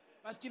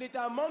 Parce qu'il était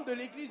un membre de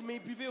l'église, mais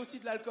il buvait aussi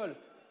de l'alcool.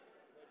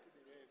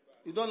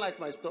 You don't like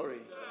my story.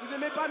 Vous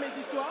aimez pas mes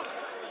histoires?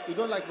 You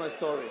don't like my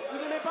story. Vous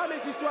aimez pas mes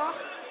histoires?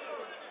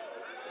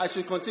 I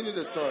should continue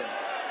the story.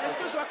 Est-ce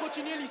que je dois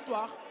continuer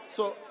l'histoire?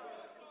 So,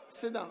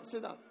 sit down,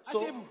 sit down. So,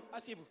 Asseyez-vous,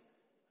 asseyez-vous.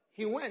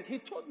 he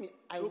told me,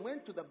 I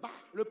went to the bar,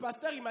 Le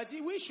pasteur, il m'a dit,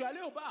 oui, je suis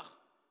allé au bar.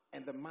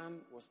 and the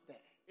man was there.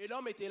 Et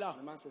l'homme était là.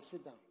 The man said,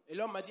 sit down. Et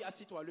l'homme m'a dit,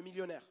 assis-toi, le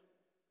millionnaire.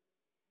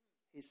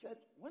 He said,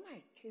 when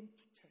I came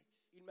to church,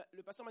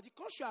 Le pasteur m'a dit,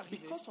 quand je suis arrivé,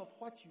 because of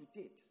what you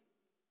did,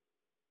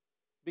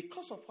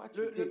 because of what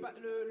le, you did,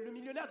 le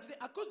millionnaire disait,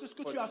 à cause de ce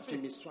que tu as fait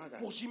Jimmy Swaggart,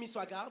 pour Jimmy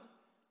Swaggart,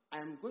 I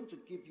am going to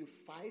give you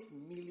 $5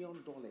 million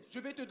je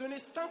vais te donner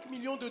 5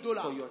 millions de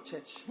dollars for your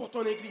church pour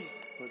ton église.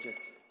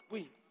 project.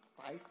 Oui,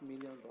 $5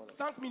 million.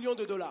 5 millions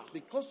de dollars.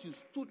 Because you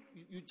stood,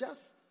 you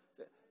just,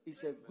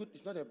 it's a good,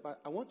 it's not a bad,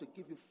 I want to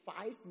give you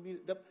 5 million.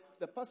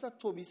 The pastor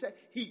told me, he said,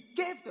 he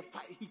gave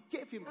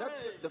him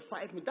the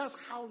 5 million. That's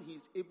how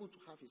he's able to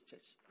have his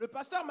church. Le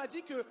pasteur m'a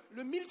dit que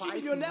le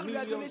multimillionnaire lui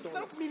a donné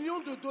 5 millions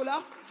de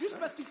dollars juste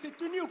parce qu'il s'est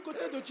tenu aux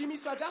côtés de Jimmy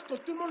Swaggart quand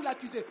tout le monde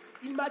l'accusait.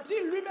 Il m'a dit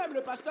lui-même,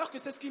 le pasteur, que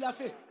c'est ce qu'il a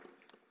fait.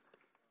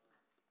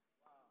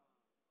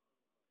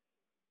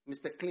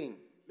 Mr. Clean,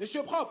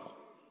 Monsieur propre,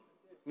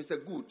 Mr.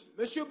 Good.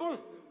 monsieur bon.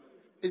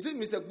 Is it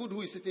Mr. Good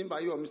who is sitting by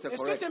you or Mr. Est-ce que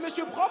Correct? c'est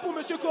monsieur propre ou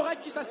monsieur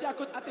correct qui s'assied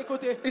à tes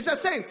côtés? It's a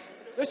saint.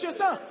 Monsieur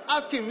saint.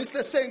 Ask him,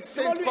 Mr. Saint,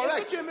 Saint Demande-lui, est-ce que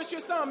correct. tu es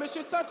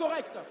monsieur saint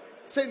correct?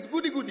 Saint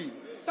goody goody.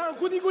 Saint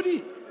goody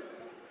goody.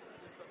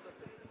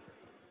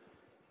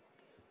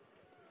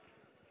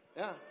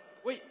 Yeah.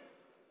 Oui.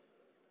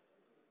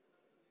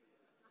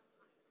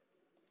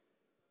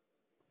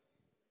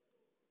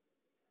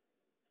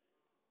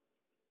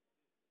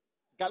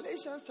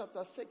 Galatians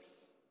chapter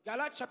 6,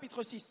 Galates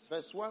chapitre 6,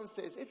 verse 1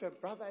 says, if a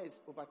brother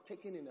is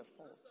overtaken in a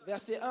fault,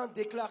 verset 1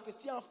 déclare que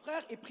si un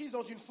frère est pris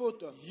dans une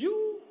faute, you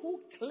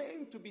who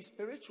claim to be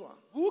spiritual,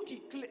 vous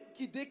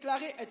qui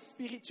déclarez être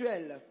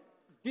spirituel,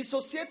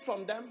 dissociate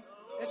from them,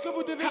 est-ce que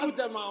vous devez cast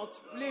them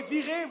out, les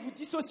virer, vous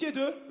dissocier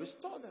d'eux?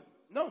 restore them.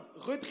 Non,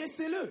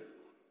 redressez-le.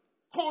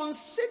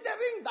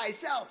 Considering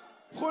thyself.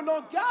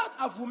 Prenons garde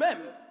à vous-même.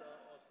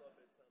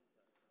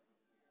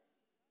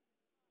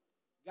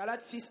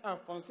 Galates 6.1.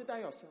 Consider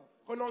yourself.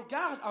 Prenons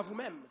garde à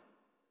vous-même.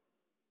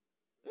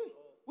 Hey,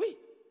 Oui.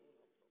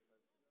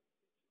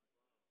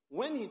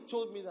 when he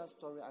told me that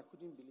story, I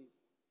couldn't believe.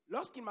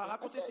 Lorsqu'il m'a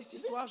raconté cette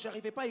histoire, je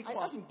n'arrivais pas à y I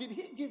croire. asked him, did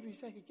he give you? He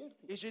said he gave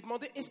me. Et j'ai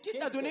demandé, est-ce qu'il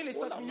t'a donné les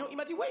 5 millions? Il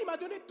m'a dit, oui, il m'a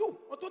donné tout,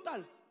 en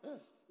total.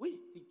 Yes. Oui.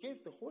 He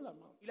gave the whole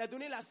amount. Il a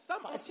donné la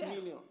somme 5 entière.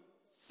 million.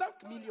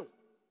 5 millions.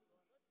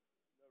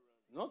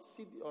 Not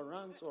CD or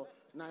rands or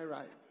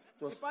naira. It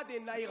Ce was n'est pas des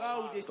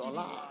naira ou des cedis.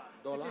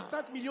 dollar. C'était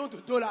 5 millions de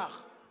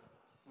dollars.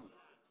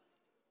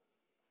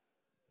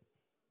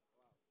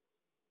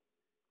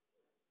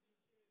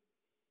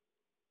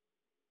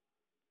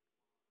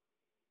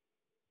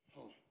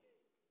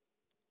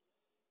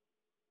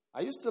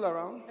 Are you still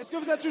around? Est-ce que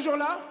vous êtes toujours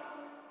là?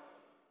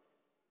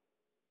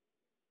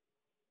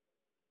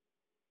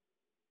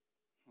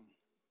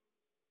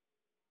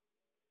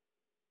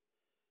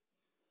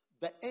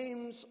 The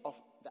aims of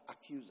the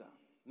accuser.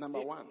 Number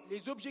Et one.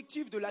 les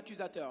objectifs de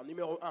l'accusateur,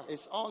 numéro 1.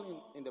 It's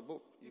all in the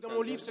book. C'est You dans can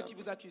mon get livre, it ceux up. qui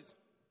vous accusent.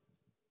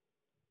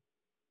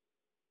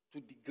 To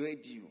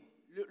degrade you.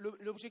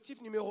 L'objectif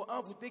numéro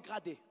 1, vous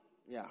dégradez.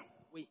 Yeah.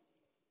 Oui,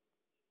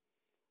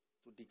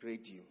 To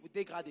degrade you. vous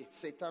dégradez.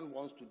 Satan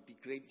wants to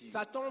degrade you.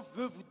 Satan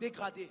veut vous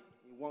dégrader.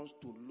 He wants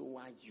to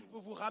lower you. Il veut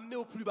vous ramener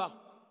au plus bas.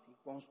 He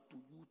wants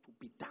you to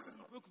be down.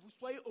 Il veut que vous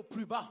soyez au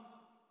plus bas.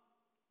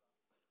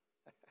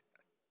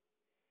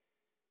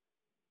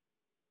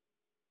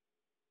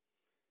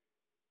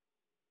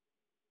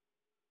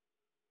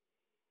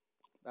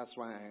 That's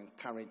why I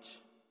encourage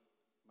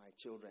my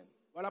children.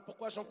 Voilà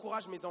pourquoi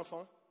j'encourage mes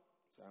enfants.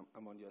 So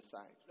I'm on your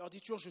side. Je leur dis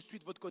toujours, je suis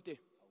de votre côté.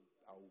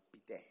 I will be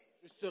there.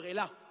 Je serai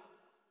là.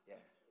 Yeah.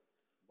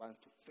 Wants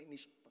to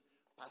finish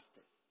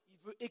pastors. Il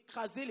veut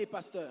écraser les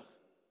pasteurs.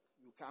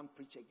 You can't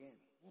preach again.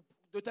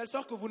 De telle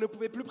sorte que vous ne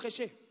pouvez plus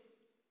prêcher.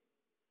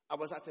 I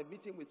was at a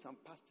meeting with some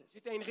pastors,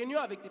 J'étais à une réunion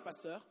avec des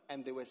pasteurs.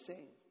 and they were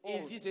saying, Et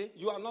ils disaient,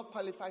 you are not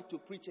qualified to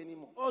preach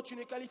anymore. oh, tu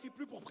ne qualifies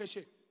plus pour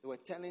prêcher. They were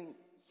telling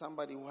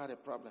somebody who had a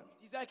problem.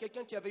 Ils disaient à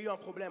quelqu'un qui avait eu un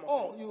problème.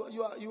 En Oh,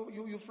 fait.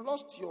 you've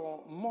lost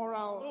your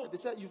moral. Oh. They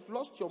said you've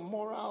lost your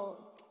moral.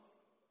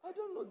 I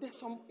don't know. There's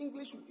some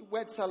English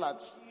word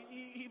salads.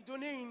 Il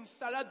donnait une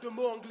salade de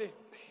mots anglais.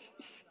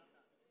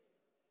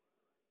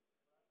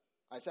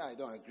 I said I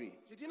don't agree.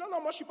 J'ai dit, non, moi,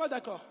 je ne suis pas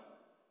d'accord.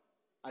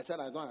 I said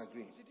I don't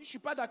agree. J'ai dit, je ne suis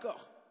pas d'accord.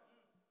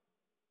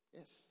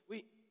 Yes.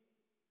 Oui.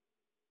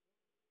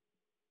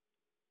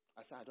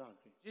 I said I don't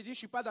agree. J'ai dit, je ne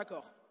suis pas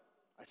d'accord.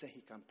 I said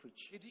he can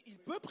preach. J'ai dit, il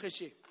peut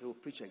prêcher. He will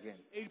preach again.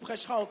 Et il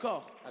prêchera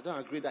encore. I don't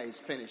agree that he's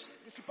finished.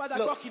 Je ne suis pas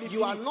d'accord Look, qu'il est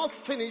you are fini. not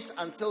finished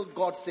until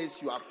God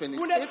says you are finished.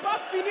 Vous n'êtes pas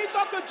fini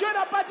tant que Dieu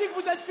n'a pas dit que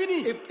vous êtes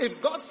fini.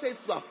 If God says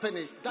you are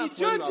finished, Si that's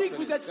Dieu when you are dit que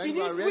vous êtes finished. Then fini,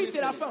 you are really oui,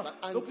 c'est la finished. fin.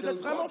 But Donc vous until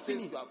êtes vraiment God says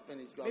fini. you are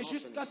finished, you are Mais not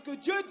jusqu'à finished. ce que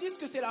Dieu dise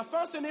que c'est la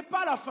fin, ce n'est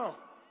pas la fin.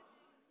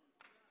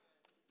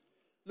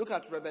 Look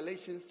at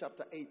Revelation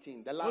chapter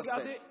 18, the last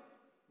Regardez. verse.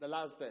 The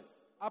last verse.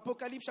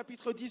 Apocalypse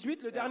chapitre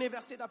 18, le dernier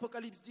verset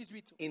d'Apocalypse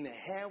 18. In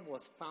her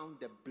was found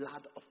the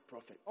blood of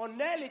prophets En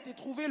elle était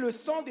trouvé le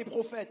sang des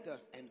prophètes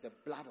and the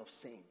blood of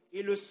saints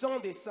et le sang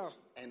des saints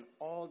and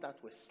all that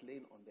were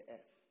slain on the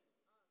earth.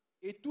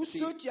 Et tous See,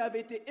 ceux qui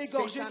avaient été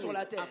égorgés Satan sur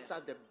la is terre.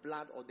 after the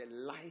blood or the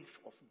life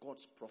of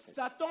God's prophets.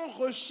 Satan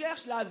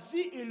recherche la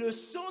vie et le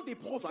sang des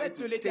Trying prophètes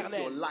to de take your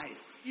l'Éternel.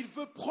 life Il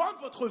veut prendre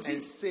votre and vie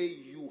say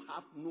you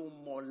have no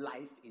more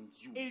life in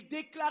you. et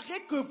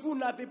déclarer que vous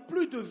n'avez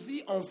plus de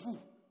vie en vous.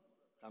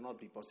 Cannot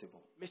be possible.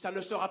 Mais ça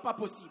ne sera pas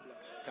possible.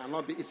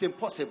 Cannot be. It's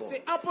impossible.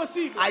 C'est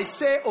impossible. I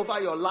say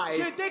over your life,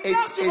 Je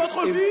déclare it sur is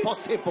votre vie,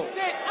 impossible.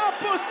 c'est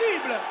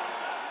impossible.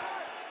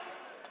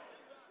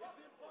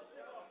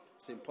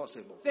 It's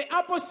impossible. C'est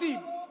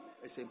impossible.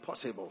 It's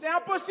impossible. C'est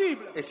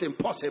impossible. It's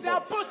impossible. C'est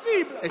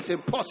impossible. It's C'est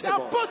impossible.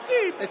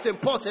 impossible. It's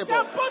impossible. C'est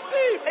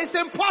impossible. It's C'est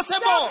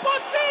impossible.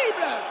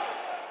 impossible.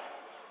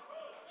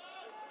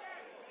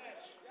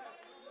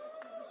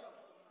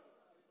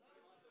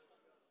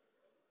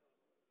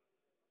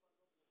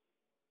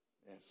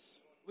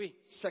 Yes. Oui.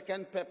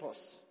 Second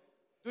purpose,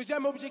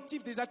 Deuxième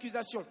objectif des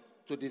accusations.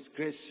 to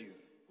disgrace you.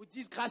 Vous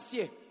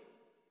disgracier.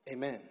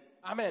 Amen.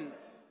 Amen.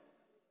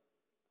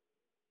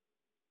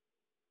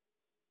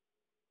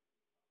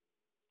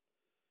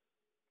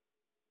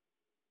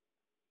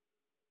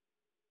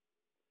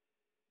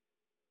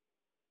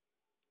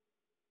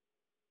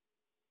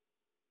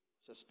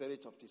 It's a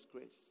spirit of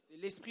disgrace. C'est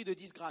l'esprit de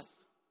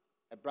disgrâce.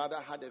 A brother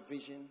had a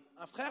vision.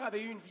 Un frère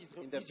avait eu une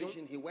In the vision.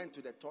 vision, he went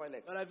to the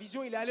toilet. Dans la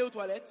vision, il est allé aux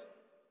toilettes.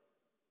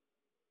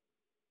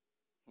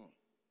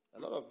 A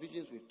lot of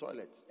visions with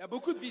toilets. Il y a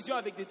beaucoup de visions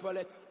avec des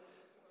toilettes.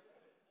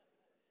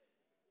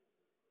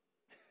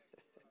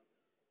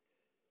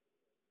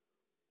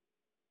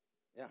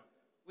 Yeah.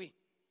 Oui.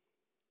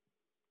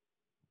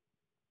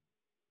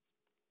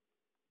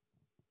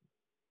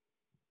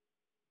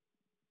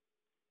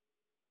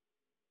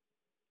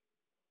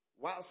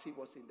 Whilst he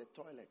was in the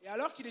toilet, Et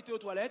alors qu'il était aux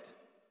toilettes,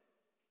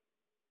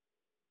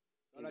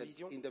 in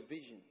the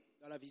vision,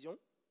 dans la vision,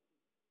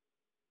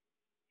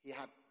 he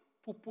had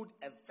poo-pooed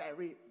a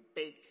very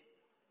big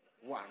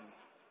one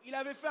il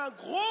avait fait un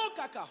gros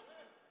caca.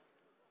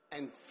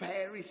 and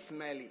very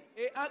smelly.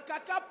 Et un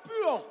caca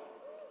puant.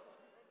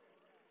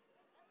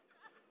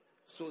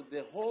 So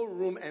the whole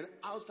room and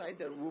outside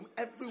the room,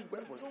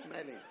 everywhere was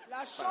smelling.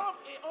 La chambre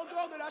et en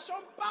dehors de la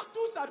chambre,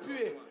 partout ça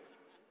puait.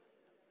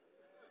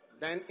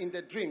 Then in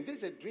the dream,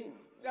 this is a dream.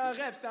 C'est un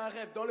rêve, c'est un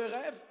rêve. Dans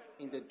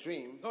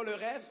le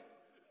rêve,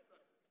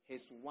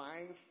 His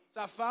wife,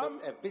 sa femme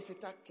a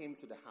visitor came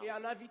to the et un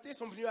house, invité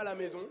sont venus à la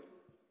maison.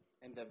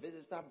 and the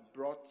visitor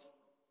brought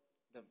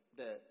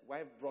the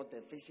wife brought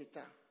the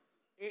visitor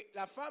Et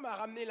la femme a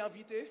ramené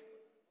l'invité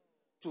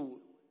to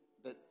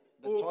the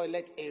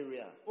toilet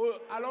area.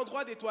 à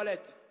l'endroit des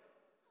toilettes.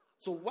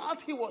 So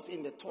whilst he was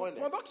in the toilet,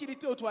 Pendant qu'il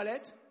était aux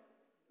toilettes,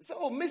 he said,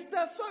 "Oh,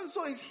 Mr. So and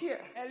so is here."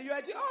 elle lui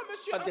a dit, oh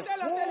monsieur, But un the tel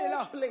est whole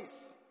là.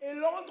 place Et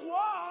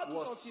l'endroit tout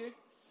was entier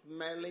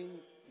smelling.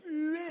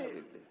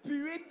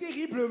 puait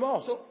terriblement.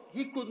 So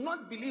he could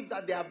not believe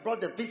that they had brought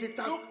the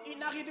visitor. Donc il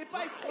n'arrivait pas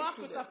à y croire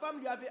que sa femme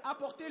lui avait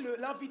apporté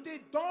l'invité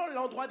dans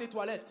l'endroit des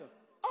toilettes.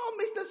 Oh,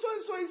 Mr. So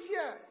and so is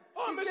here.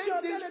 Oh He monsieur, says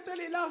un tel this. et tel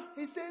est là.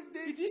 He says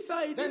this. Il dit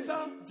ça, il dit Then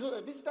ça. so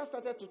the visitor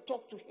started to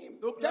talk to him.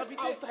 Donc, just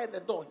l'invité- outside the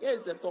door.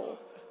 Here's the door.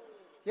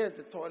 Here's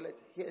the toilet.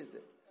 Here's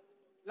the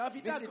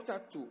visitor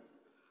to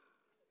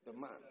the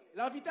man.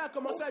 L'invité a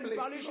commencé à lui place,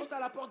 parler you know. juste à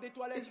la porte des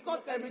toilettes. It's Il not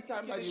commençait à lui every time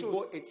expliquer that des you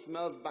choses. go, it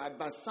smells bad,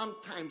 but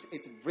sometimes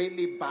it's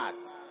really bad.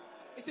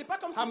 Et c'est pas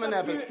comme si How many ça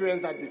have puait.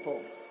 experienced that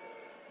before?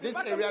 This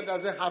pas comme area si-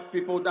 doesn't have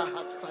people that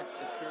have such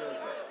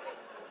experiences.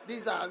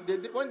 These are,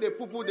 when they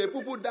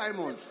poo-poo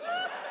diamonds.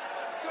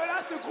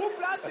 Ceux-là, ce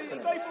groupe-là,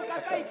 c'est quand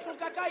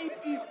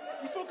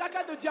ils font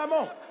caca de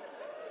diamant.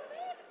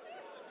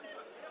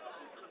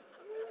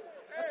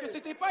 Parce que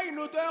c'était pas une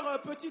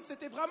odeur petite,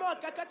 c'était vraiment un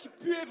caca qui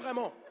puait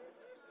vraiment.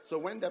 So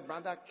when the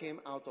brother came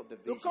out of the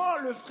Donc vision, quand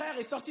le frère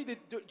est sorti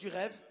du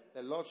rêve,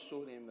 the Lord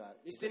showed him that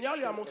Le it's Seigneur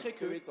lui a a montré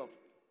que- spirit of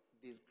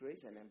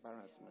disgrace and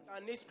embarrassment.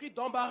 un esprit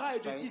d'embarras et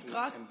de Trying to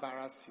disgrâce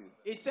embarrass you.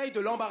 essaye de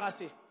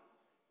l'embarrasser.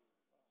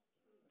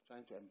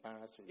 Trying to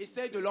embarrass you.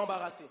 Essaye de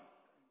l'embarrasser.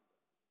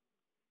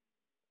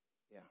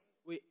 Yeah,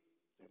 Oui,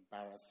 to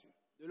embarrass you.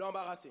 de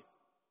l'embarrasser.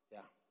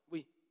 Yeah.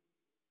 Oui.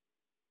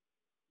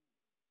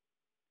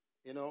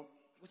 You know,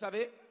 Vous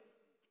savez,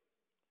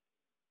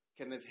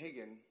 Kenneth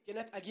Hagin,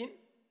 Kenneth Hagin,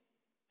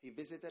 he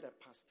visited a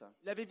pastor,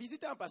 il avait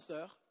visité un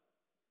pasteur.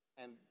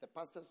 and the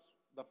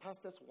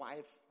pastor's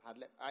wife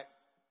had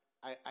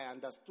I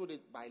understood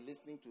it by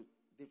listening to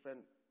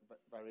different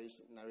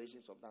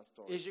narrations of that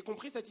story. Et j'ai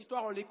compris cette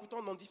histoire en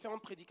l'écoutant dans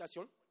différentes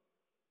prédications.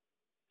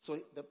 So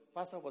the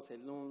pastor was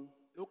alone,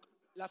 Donc,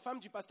 la femme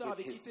du pasteur With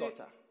avait his quitté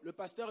daughter. le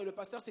pasteur et le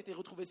pasteur s'était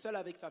retrouvé seul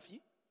avec sa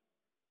fille.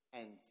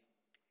 and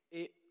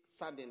Et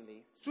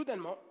suddenly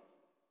soudainement,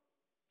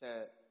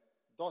 the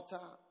daughter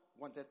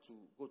wanted to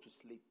go to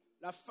sleep.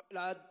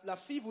 la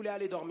fille voulait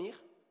aller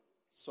dormir.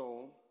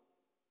 So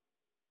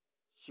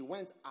she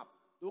went up.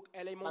 Donc,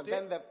 elle est And montée.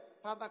 then the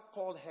father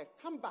called her,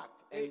 "Come back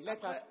and Et let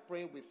après- us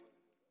pray with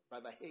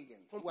Brother Hagin,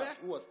 Son who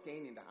père- was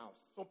staying in the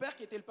house." Son père,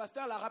 qui était le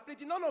pasteur, l'a rappelé,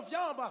 dit non,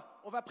 viens en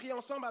bas. On va prier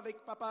ensemble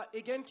avec papa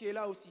Hagin qui est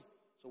là aussi.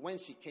 So when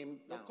she came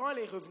Donc, down, quand elle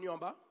est revenue en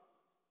bas,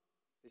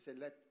 they said,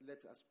 let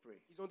us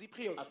pray. ils ont dit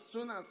prions. As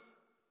soon as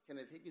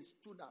Kenneth Hagin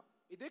stood up,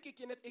 Et dès que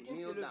Kenneth Hagin s'est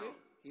kneeled levé down,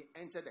 he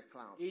entered the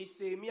cloud. et il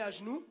s'est mis à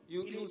genoux,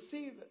 You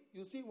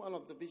see one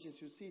of the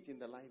visions, you see it in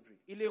the library.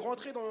 il est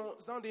rentré dans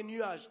un des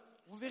nuages.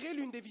 Vous verrez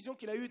l'une des visions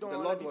qu'il a eues dans The la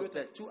Lord was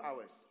there bibliothèque. 2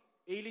 hours.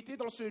 Et il était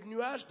dans ce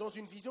nuage, dans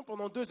une vision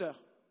pendant 2 heures.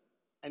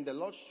 And the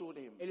Lord showed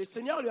him Et le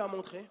Seigneur lui a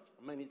montré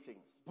many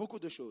things. beaucoup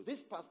de choses.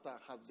 This pastor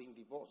has been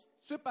divorced.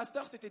 Ce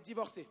pasteur s'était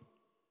divorcé.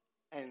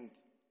 And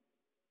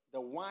the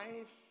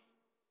wife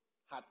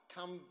had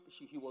come,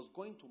 he was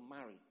going to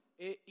marry.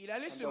 Et il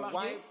allait And se the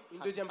marier wife une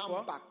had deuxième come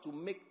fois. back to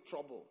make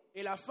trouble.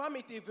 Et la femme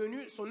était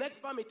venue, son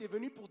ex-femme était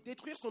venue pour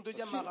détruire son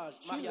deuxième She mariage.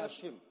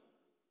 left him.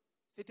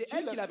 C'était she elle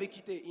qui left l'avait him.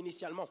 quitté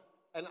initialement.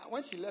 And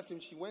when she left him,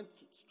 she went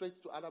straight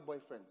to other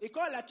boyfriends. Et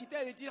quand elle l'a quitté,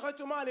 elle est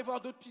directement allée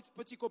voir d'autres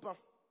petits copains.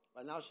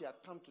 But now she had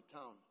come to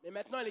town. Mais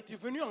maintenant, elle était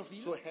venue en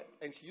ville.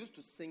 And she used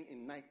to sing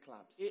in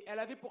nightclubs. Et elle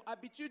avait pour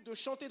habitude de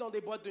chanter dans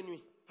des boîtes de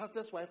nuit.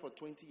 Pastor's wife for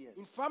 20 years.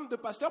 Une femme de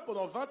pasteur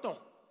pendant 20 ans.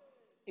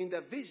 In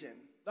the vision,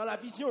 Dans la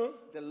vision,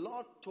 the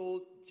Lord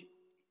told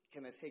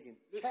Kenneth Hagin,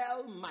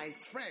 tell my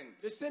friend.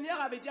 le Seigneur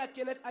avait dit à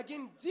Kenneth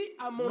Hagin, dis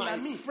à mon My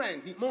ami,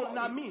 friend. He mon called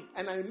ami. it.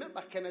 And I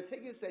remember Kenneth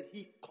Hagin said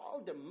he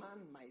called the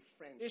man my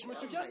friend. Et je me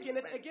Tell souviens, my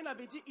Kenneth friend. Hagin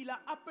avait dit, il a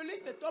appelé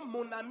cet homme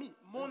mon ami,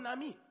 mon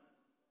ami.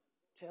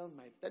 Tell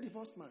the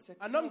divorced man said,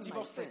 Un tell homme my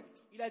divorcé. friend.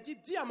 Il a dit,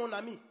 dis à mon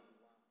ami,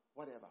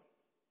 Whatever.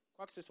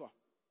 quoi que ce soit.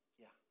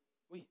 Yeah.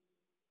 Oui.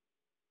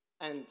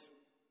 And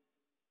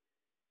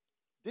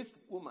this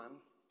woman,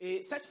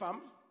 Et cette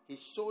femme, he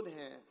showed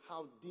her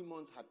how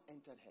demons had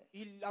entered her.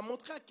 il a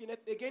montré à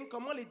Kenneth Hagin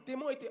comment les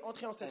démons étaient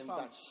entrés en cette And femme.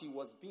 that she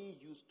was being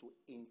used to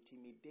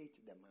intimidate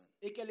the man.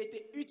 Et qu'elle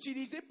était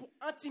utilisée pour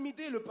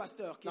intimider le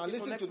pasteur, qui Now était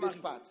son listen to this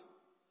ex-mari. part.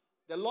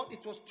 The Lord,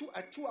 it was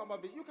a 2-hour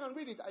vision. You can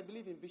read it, I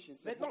believe, in visions.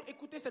 Maintenant,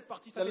 écoutez cette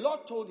partie. The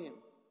Lord told him,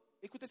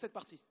 Écoutez cette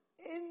partie.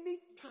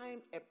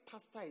 anytime a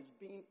pastor is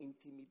being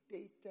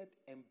intimidated,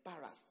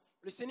 embarrassed,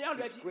 Le Seigneur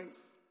lui a dit,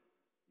 disgraced,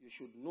 you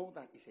should know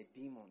that it's a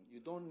demon. You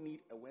don't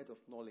need a word of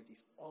knowledge.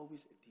 It's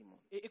always a demon.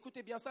 et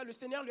écoutez bien ça, le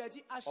Seigneur lui a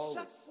dit, à Always.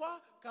 chaque fois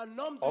qu'un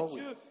homme de Always.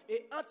 Dieu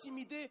est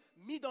intimidé,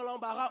 mis dans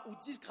l'embarras ou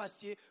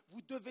disgracié,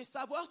 vous devez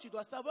savoir, tu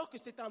dois savoir que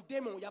c'est un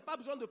démon. Il n'y a pas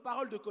besoin de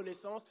paroles de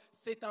connaissance,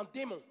 c'est un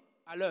démon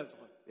à l'œuvre.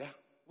 Yeah,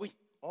 Oui,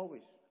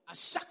 always. à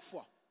chaque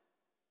fois,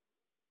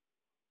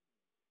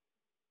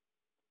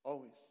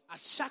 Always. à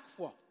chaque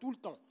fois, tout le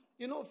temps.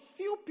 You know,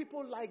 few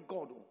people like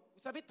God. Oh.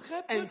 Vous savez,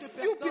 très peu And de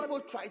few personnes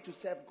people try to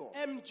serve God.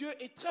 aiment Dieu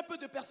et très peu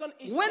de personnes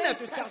When a essaient de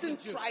person servir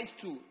Dieu. tries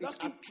to, it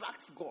Lorsqu'une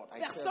attracts God. I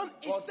tell personne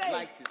you. God essaye,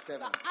 likes his ça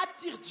servants.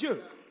 attire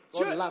Dieu.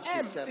 God Dieu loves his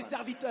aime ses servants.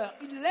 serviteurs.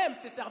 Il aime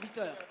ses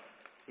serviteurs.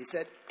 He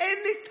said,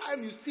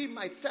 anytime you see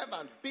my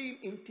servant being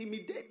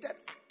intimidated,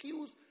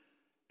 accused,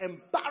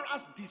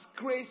 embarrassed,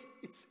 disgraced,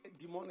 it's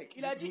demonic.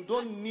 Il a dit- You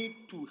don't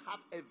need to have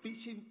a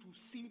vision to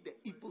see the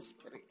evil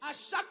spirit. À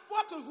chaque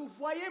fois que vous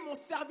voyez mon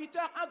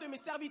serviteur, un de mes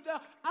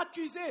serviteurs,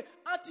 accusé,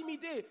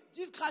 intimidé,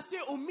 disgracié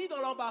ou mis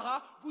dans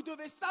l'embarras, vous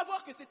devez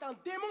savoir que c'est un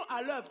démon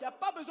à l'œuvre. Il n'y a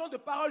pas besoin de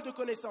paroles de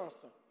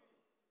connaissance.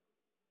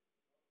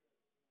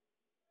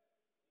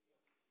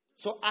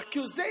 So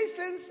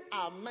accusations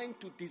are meant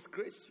to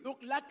disgrace you. Donc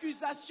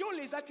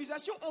les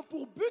accusations ont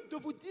pour but de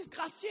vous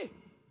disgracier.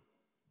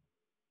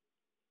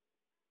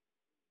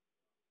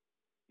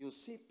 You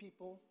see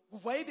people Vous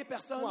voyez des who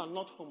personnes are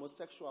not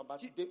homosexual,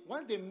 but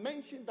when they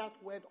mention that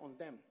word on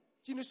them,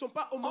 qui ne sont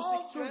pas also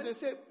homosexuels, they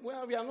say,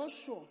 well, we are not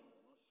sure.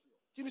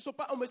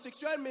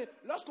 mais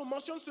lorsqu'on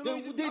mentionne ce nom,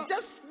 ils disent, They ah,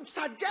 just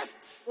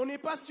suggest. on n'est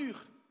pas sûr.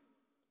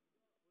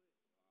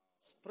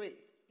 Spray.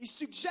 Ils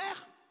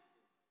suggèrent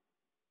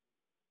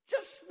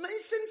Just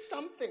mention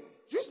something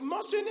juste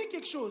mentionner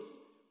quelque chose,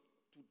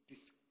 to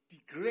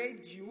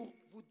degrade you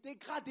vous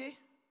dégrader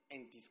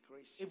and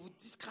disgrace et you. vous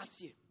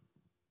disgracier.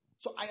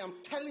 So I am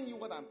telling you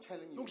what I'm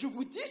telling you. Donc je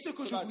vous dis ce que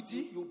So je that vous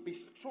dis you'll be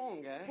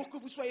strong, pour que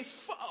vous soyez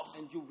forts.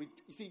 and you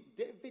see,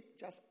 David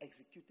just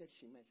executed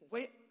Shimei. He said, Vous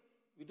voyez,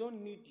 you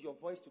don't need your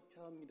voice to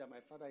tell me that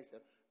my father is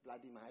a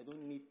bloody man. I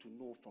don't need to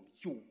know from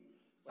you.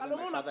 Whether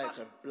my Salomon n'a father pas- is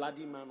a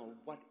bloody man or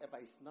whatever,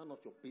 it's none of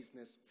your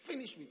business.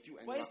 Finish with you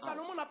and vous voyez, you're out.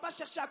 Salomon n'a pas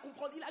cherché à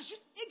comprendre. Il a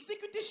juste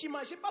exécuté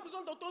Shimei. Je n'ai pas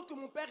besoin d'entendre que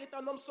mon père est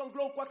un homme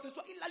sanglant ou quoi que ce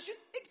soit. Il l'a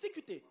juste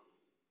exécuté.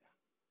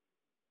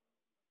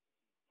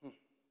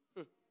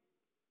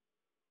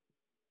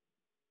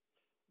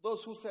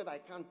 Those who said I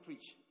can't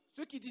preach,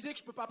 Ceux qui disaient que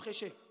je ne peux pas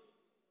prêcher,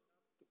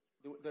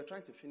 they're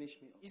trying to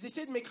finish me off. ils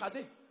essaient de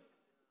m'écraser.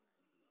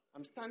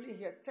 I'm standing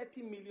here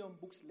 30 million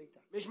books later.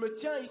 Mais je me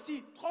tiens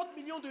ici 30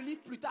 millions de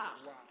livres plus tard.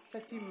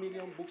 30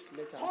 million books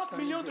later. I'm 30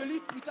 standing millions de here.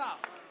 livres plus tard.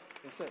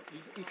 They said,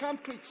 you can't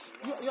preach.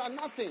 You are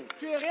nothing.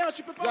 Tu es rien,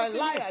 tu ne peux You are pas a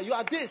enseigner. liar. You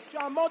are this. Tu es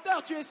un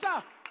menteur, tu es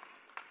ça.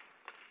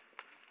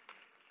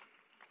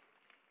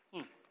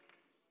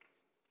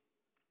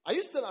 Are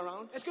you still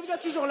around? Est-ce que vous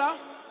êtes toujours là?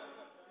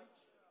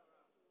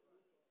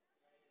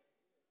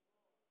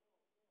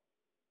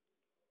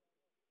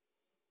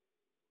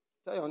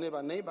 Tell your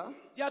neighbor.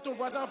 Dis à ton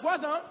voisin,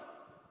 voisin,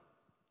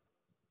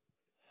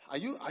 Are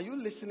you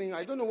listening?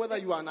 I don't know whether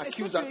you are an Est-ce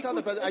que accuser. tu Tell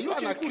the écoutes? person, are Est-ce you que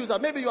tu an écoutes? accuser?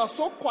 Maybe you are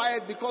so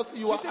quiet because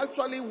you are sais-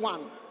 actually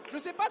one. je ne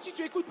sais pas si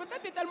tu écoutes.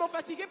 Peut-être tu es tellement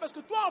fatigué parce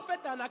que toi, en fait,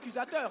 tu es un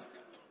accusateur.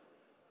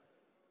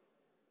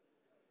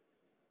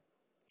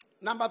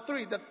 Number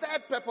 3, the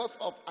third purpose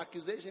of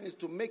accusation is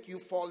to make you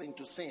fall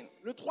into sin.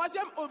 Le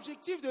troisième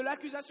objectif de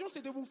l'accusation,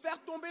 c'est de vous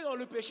faire tomber dans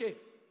le péché.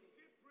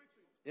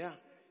 Yeah.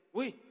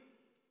 Oui.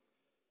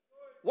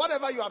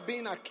 Whatever you are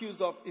being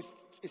accused of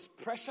is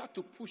pressure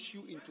to push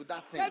you into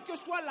that thing. Quelle que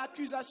soit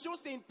l'accusation,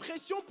 c'est une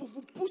pression pour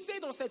vous pousser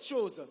dans cette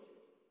chose.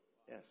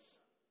 Yes.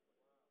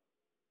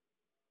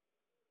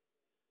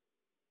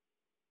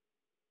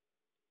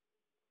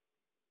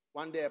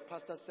 One day a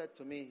pastor said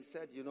to me, he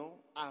said,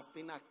 I've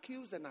been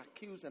accused and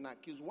accused and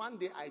accused. One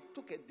day I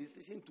took a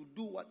decision to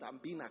do what I'm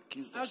being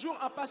accused Un of. jour,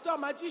 un pasteur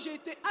m'a dit, j'ai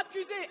été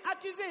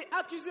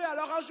accusé.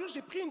 Alors un jour,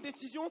 j'ai pris une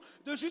décision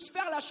de juste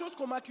faire la chose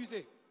qu'on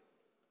m'accusait.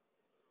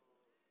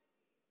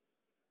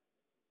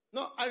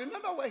 No, I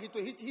remember where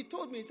he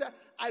told me, he said,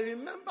 I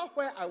remember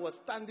where I was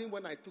standing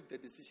when I took the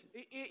decision.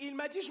 Et il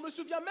m'a dit, je me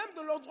souviens même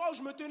de l'endroit où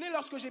je me tenais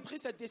lorsque j'ai pris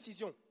cette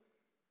décision.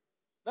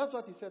 That's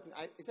what he said to me.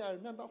 He said, I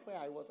remember where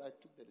I was, I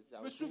took the decision.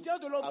 Je me souviens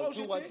de l'endroit où I'll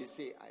do what they j'étais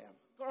say I am.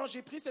 quand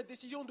j'ai pris cette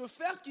décision de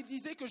faire ce qu'il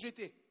disait que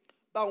j'étais.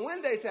 But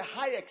when there is a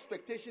high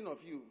expectation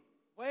of you,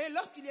 Vous voyez,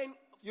 lorsqu'il y a une,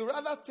 you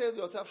rather tell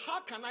yourself,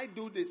 how can I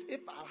do this?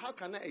 How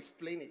can I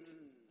explain it?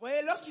 vous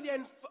voyez, lorsqu'il y a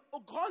une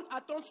grande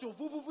attente sur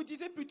vous, vous vous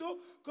disez plutôt,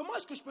 comment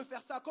est-ce que je peux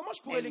faire ça? Comment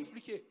je pourrais And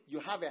l'expliquer? you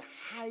have a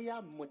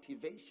higher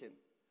motivation.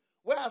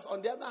 Whereas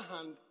on the other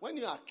hand, when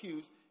you are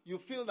accused, you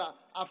feel that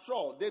after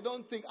all, they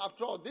don't think,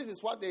 after all, this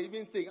is what they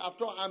even think.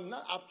 After all, I'm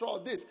not, after all,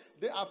 this.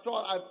 After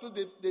all, I feel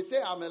they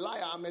say I'm a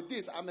liar, I'm a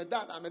this, I'm a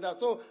that, I'm a that.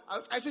 So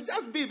I should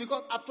just be,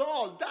 because after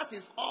all, that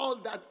is all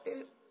that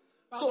is.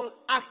 So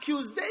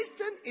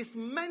accusation is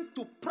meant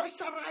to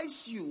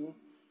pressurize you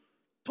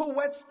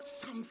towards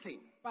something.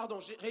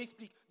 Pardon, je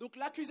réexplique. Donc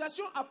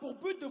l'accusation a pour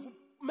but de vous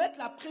mettre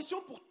la pression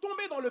pour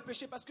tomber dans le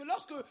péché. Parce que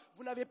lorsque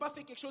vous n'avez pas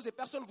fait quelque chose et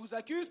personne vous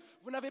accuse,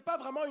 vous n'avez pas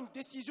vraiment une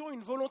décision, une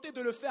volonté de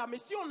le faire. Mais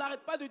si on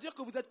n'arrête pas de dire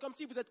que vous êtes comme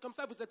ci, vous êtes comme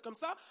ça, vous êtes comme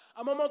ça,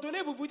 à un moment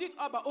donné, vous vous dites,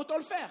 ah bah autant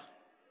le faire.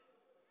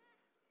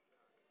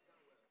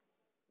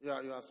 You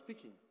are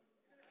speaking.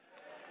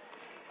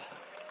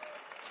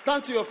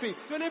 Stand to your feet.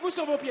 Tenez-vous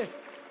sur vos pieds.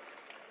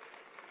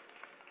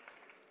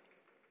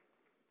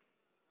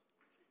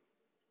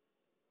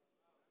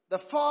 The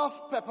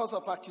fourth purpose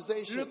of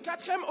accusation Le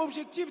quatrième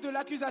objectif de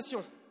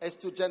l'accusation, is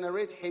to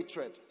generate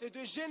hatred. c'est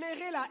de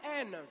générer la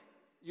haine.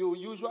 You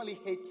usually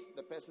hate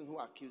the person who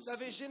accuses Vous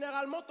avez you.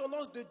 généralement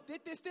tendance de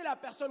détester la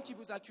personne qui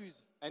vous accuse.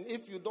 And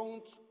if you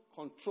don't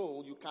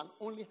control, you can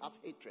only have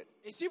hatred.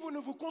 Et si vous ne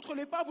vous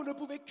contrôlez pas, vous ne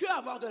pouvez que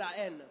avoir de la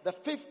haine. The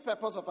fifth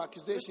purpose of Le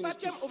accusation is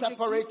to cinquième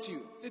separate objectif,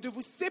 you. c'est de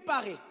vous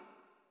séparer.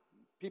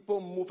 People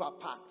move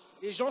apart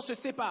Les gens se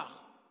séparent.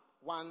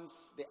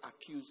 once the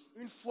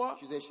Une fois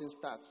accusation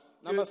starts.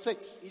 Number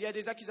 6. il y a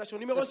des accusations.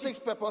 Numéro The 6.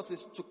 sixth purpose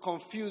is to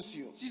confuse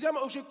you. Sixième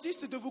objectif,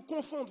 c'est de vous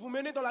confondre, vous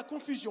mener dans la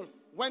confusion.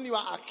 When you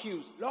are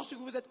accused, Lorsque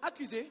vous êtes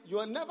accusé, you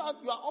are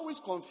always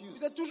confused.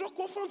 vous êtes toujours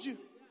confondu,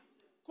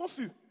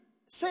 confus.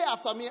 Say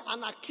after me,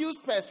 an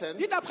accused person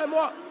Dites après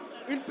moi,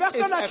 une is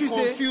personne a accusée.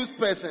 confused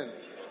person.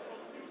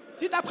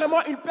 Dites après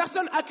moi, une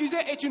personne accusée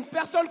est une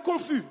personne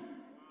confuse.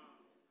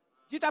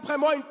 Dites après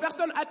moi, une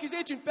personne accusée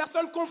est une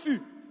personne confuse.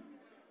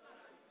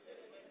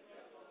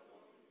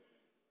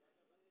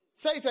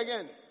 Say it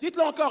again.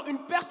 Dites-le encore,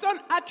 une personne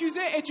accusée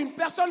est une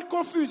personne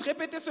confuse.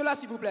 Répétez cela,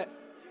 s'il vous plaît.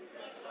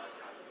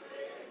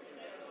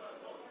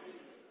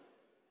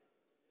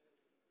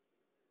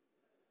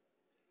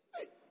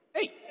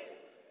 Hey.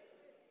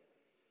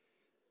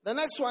 The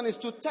next one is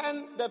to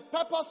turn the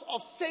purpose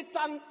of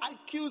Satan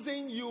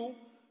accusing you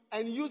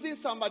and using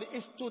somebody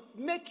is to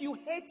make you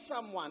hate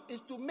someone,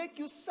 is to make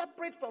you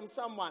separate from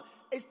someone,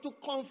 is to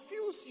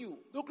confuse you,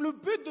 Donc le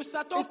but de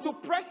Satan, is to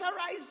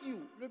pressurize you.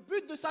 le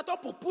but de Satan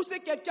pour pousser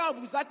quelqu'un à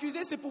vous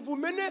accuser, c'est pour vous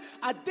mener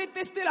à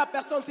détester la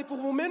personne, c'est pour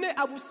vous mener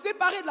à vous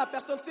séparer de la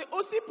personne, c'est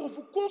aussi pour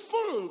vous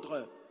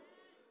confondre.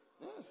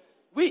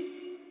 Yes.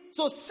 Oui.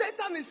 So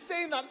Satan is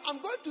saying that I'm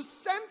going to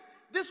send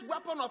this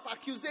weapon of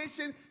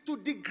accusation to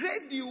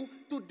degrade you,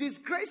 to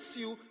disgrace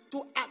you,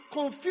 to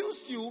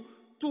confuse you,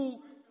 to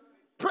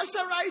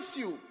pressurize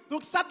you.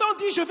 Donc Satan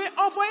dit, je vais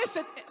envoyer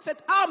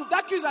cette arme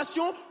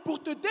d'accusation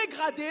pour te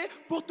dégrader,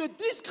 pour te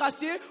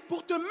disgracier,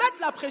 pour te mettre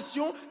la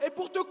pression et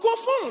pour te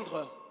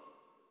confondre.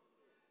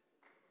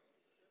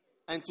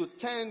 And to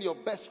turn your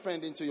best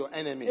friend into your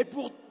enemy. Et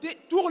pour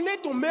tourner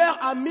ton meilleur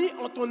ami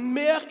en ton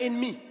meilleur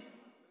ennemi.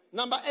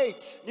 Number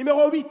 8.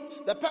 Numéro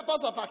 8. The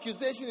purpose of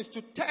accusation is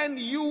to turn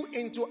you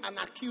into an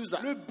accuser.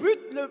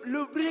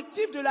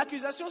 L'objectif de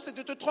l'accusation, c'est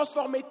de te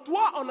transformer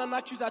toi en un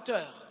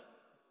accusateur.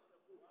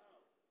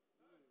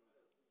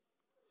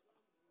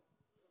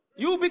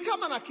 You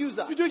become an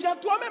accuser. Tu deviens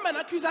toi-même un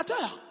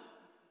accusateur.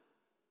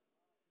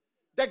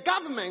 The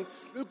government,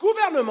 Le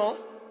gouvernement,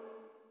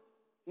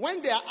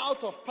 when they are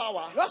out of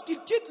power, lorsqu'il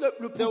quitte le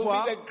they will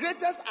pouvoir, be the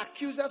greatest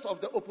accusers of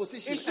the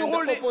opposition. Ils And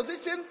seront the les-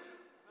 opposition,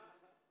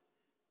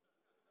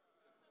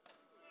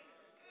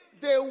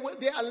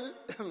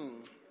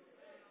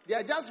 they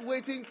are just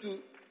waiting to,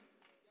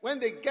 when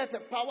they get the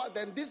power,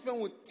 then this man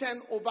will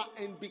turn over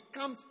and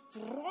become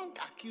strong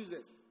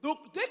accusers. donc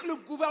dès que le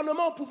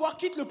gouvernement au pouvoir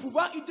quitte le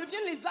pouvoir, ils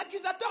deviennent les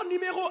accusateurs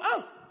numéro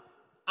 1.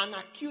 An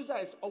accuser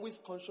is always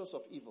conscious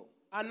of evil.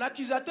 Un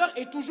accusateur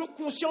est toujours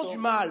conscient du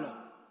mal.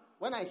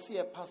 When I see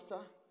a pastor,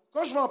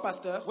 Quand je vois un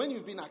pasteur, when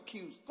you've been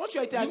accused, quand tu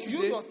as été you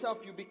accusé,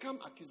 yourself, you become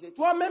accusative.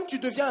 toi-même, tu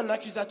deviens un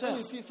accusateur. When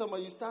you see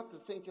someone, you start to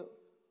think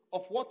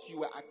of what you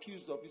were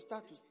accused of. You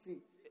start to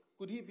think,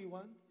 could he be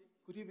one?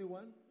 Could he be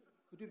one?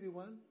 Could he be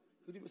one?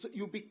 Could he be? So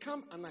you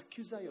become an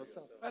accuser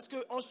yourself. Parce que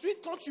ensuite,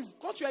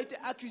 quand tu as été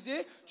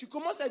accusé, tu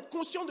commences à être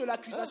conscient de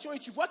l'accusation et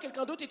tu vois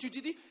quelqu'un d'autre et tu te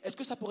dis, est-ce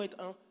que ça pourrait être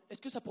un? Est-ce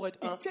que ça pourrait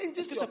être un? It changes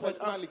Est-ce que your ça pourrait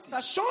être un? personality. Ça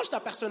change ta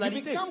You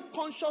personnalité. become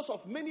conscious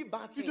of many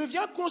bad Tu things,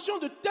 deviens conscient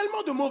de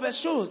tellement de mauvaises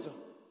choses.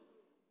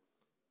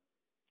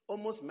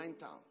 almost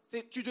mental.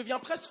 Tu deviens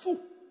presque fou.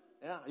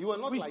 Yeah, you were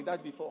not Oui. like that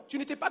before. Tu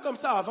n'étais pas comme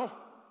ça avant.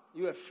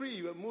 You were free.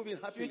 You were moving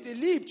Tu happily. étais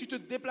libre, tu te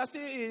déplaçais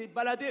et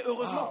baladais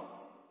heureusement.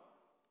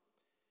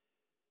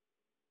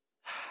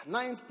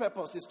 Ninth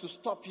purpose is to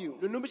stop you.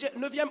 Le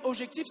 9e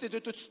objectif, c'est de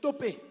te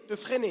stopper, de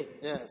freiner.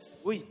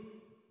 Yes. Oui.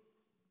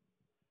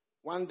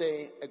 One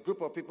day, a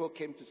group of people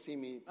came to see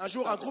me Un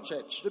jour, un at the groupe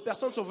church de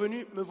personnes sont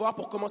venues me voir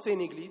pour commencer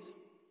une église,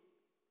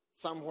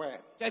 somewhere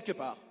quelque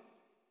part,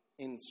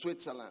 in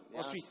Switzerland. en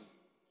Yes. Suisse.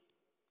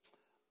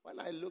 When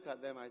I look at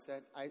them, I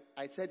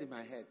said in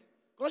my head,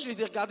 Quand je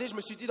les ai regardés, je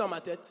me suis dit dans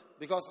ma tête,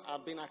 because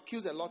I've been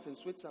accused a lot in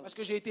Switzerland. parce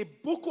que j'ai été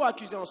beaucoup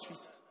accusé en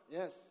Suisse.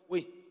 Yes.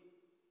 Oui.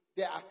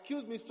 They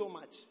accused me so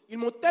much. Ils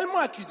m'ont tellement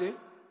accusé.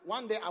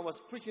 One day I was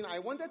preaching. I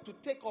wanted to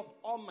take off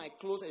all my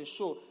clothes and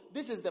show,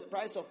 this is the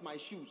price of my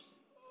shoes.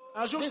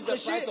 Un jour, This je is the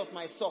prêchais. price of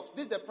my socks.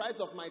 This is the price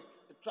of my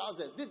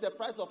trousers. This is the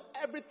price of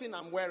everything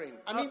I'm wearing.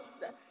 I mean,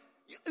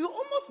 you're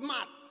almost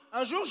mad.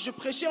 Un jour, je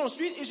prêchais en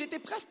Suisse et j'étais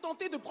presque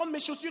tenté de prendre mes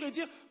chaussures et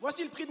dire,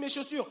 voici le prix de mes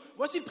chaussures,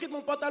 voici le prix de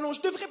mon pantalon.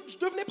 Je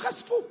devenais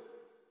presque fou.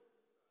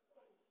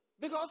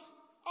 Because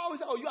I always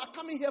say, oh, you are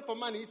coming here for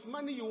money. It's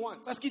money you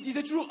want. Parce qu'ils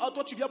disaient toujours, oh,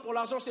 toi tu viens pour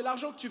l'argent, c'est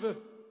l'argent que tu veux.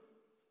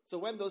 So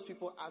when those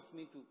people asked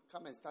me to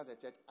come and start a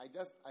church, I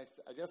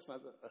just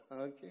must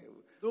okay,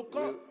 Donc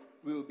quand,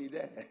 we will be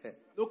there.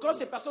 donc quand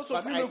ces personnes sont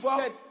But venues I me voir,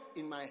 said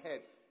in my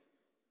head,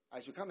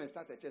 I should come and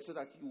start a church so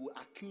that you will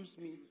accuse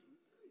me.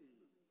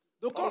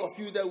 donc All quand, of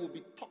you that will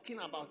be talking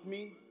about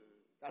me,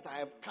 that I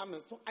have come.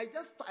 And so I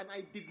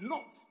did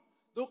not.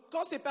 donc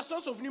quand ces personnes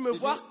sont venues me You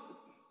voir, see,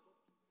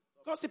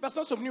 quand ces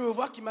personnes sont venues me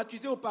voir qui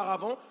m'accusaient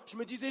auparavant, je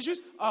me disais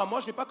juste, ah, moi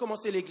je vais pas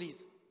commencer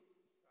l'église.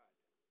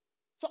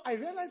 so I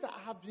realized that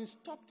I have been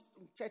stopped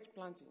in church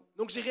planting.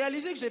 Donc j'ai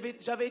réalisé que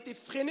j'avais été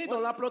freiné dans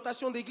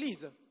l'implantation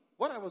d'église.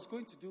 What I was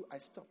going to do, I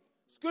stopped.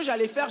 Ce que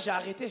j'allais faire, j'ai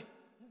arrêté.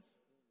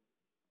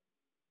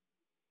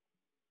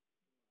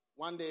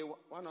 One day,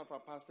 one of our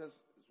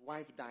pastors'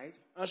 wife died,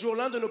 Un jour,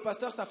 l'un de nos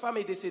pasteurs, sa femme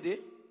est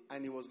décédée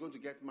and he was going to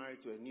get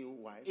married to a new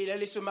wife. et il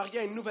allait se marier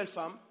à une nouvelle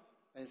femme.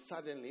 And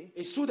suddenly,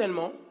 Et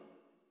soudainement,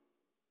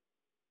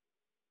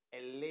 a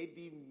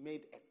lady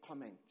made a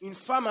comment. une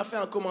femme a fait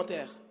un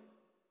commentaire.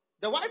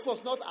 The wife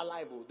was not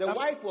alive. The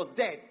wife was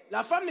dead.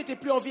 La femme n'était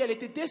plus en vie, elle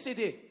était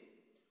décédée.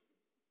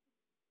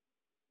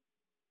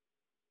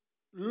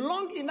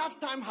 Long enough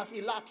time has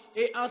elapsed.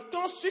 Et un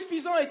temps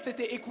suffisant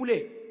s'était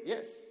écoulé.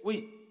 Yes.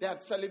 Oui, They had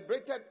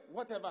celebrated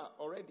whatever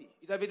already.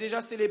 ils avaient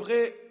déjà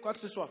célébré quoi que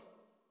ce soit.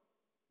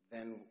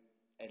 Then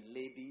a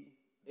lady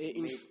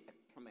Et made a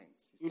comment.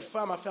 She une said,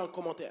 femme a fait un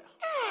commentaire.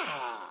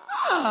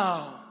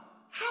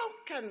 how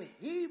can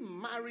he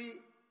marry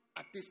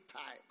at this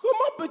time?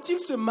 Comment peut-il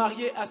se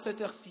marier à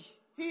cette heure-ci?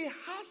 He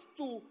has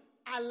to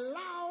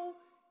allow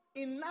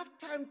enough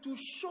time to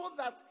show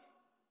that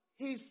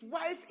his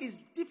wife is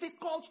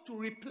difficult to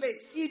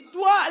replace. Il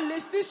doit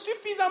laisser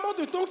suffisamment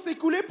de temps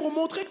s'écouler pour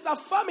montrer que sa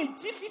femme est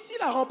difficile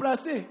à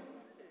remplacer.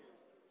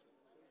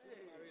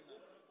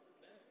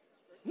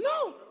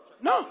 No.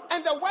 Non.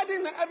 And the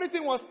wedding and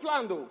everything was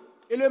planned though.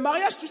 Et le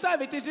mariage, tout ça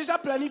avait été déjà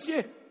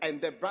planifié. And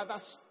the brother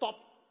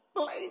stopped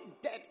playing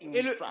dead in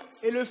Et his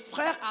tracks. le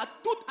frère a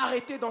tout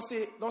arrêté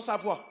dans sa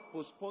voie.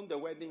 Postponed the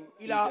wedding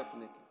Il a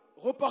indefinitely.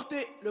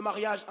 reporté le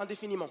mariage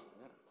indéfiniment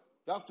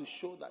You have to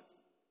show that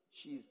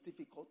she is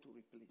difficult to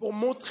replace. pour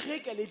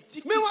montrer qu'elle est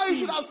difficile. Meanwhile, you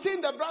should have seen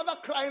the brother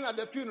crying at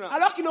the funeral.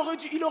 Alors qu'il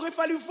aurait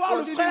fallu voir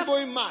le Was even frère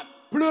going mad.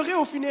 pleurer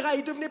au funérailles.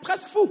 Il devenait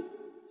presque fou.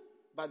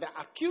 But the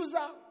accuser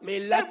Mais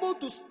is able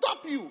to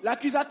stop you.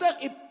 L'accusateur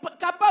est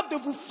capable de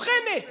vous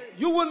freiner.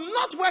 You will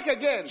not work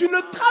again. Tu ne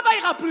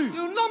travailleras plus.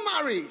 You will not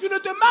marry. Tu ne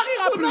te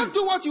marieras You will not plus.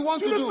 do what you want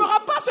Tu to ne do. feras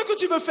pas ce que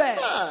tu veux faire.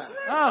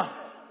 Ah. Hein?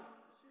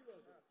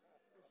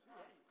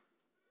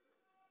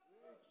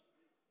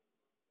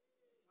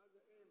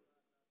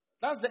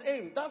 That's the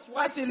aim. That's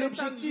why Ça, c'est Satan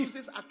l'objectif.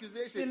 uses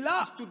accusation. C'est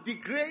là- It's to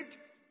degrade,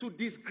 to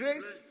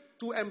disgrace,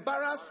 to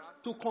embarrass,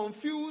 to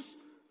confuse,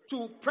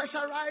 to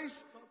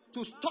pressurize,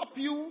 to stop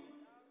you.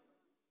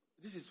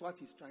 This is what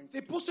he's trying to do.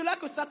 C'est pour cela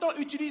que Satan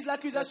utilise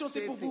l'accusation.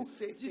 Say C'est pour vous things,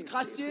 say things,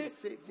 disgracier,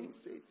 say things,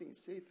 say things,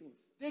 say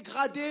things.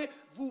 dégrader,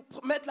 vous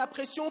mettre la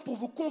pression pour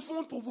vous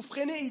confondre, pour vous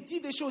freiner. Il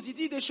dit des choses, il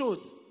dit des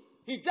choses.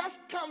 He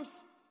just comes.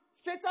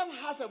 Satan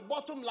has a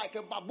bottom like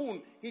a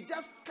baboon. He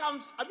just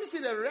comes. Have you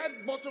seen the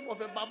red bottom of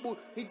a baboon?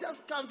 He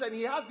just comes and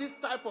he has this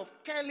type of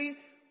curly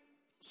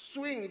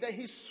swing. Then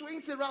he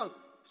swings around.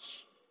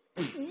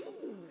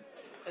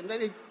 And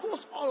then it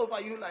goes all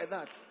over you like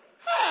that.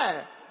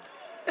 Hey!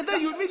 And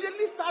then you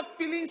immediately start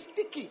feeling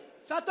sticky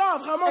Satan a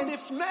vraiment and des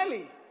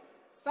smelly.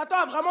 Satan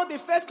a vraiment des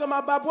fesses comme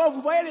un babouin.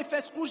 Vous voyez les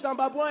fesses rouges d'un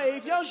babouin et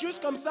il vient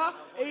juste comme ça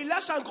et il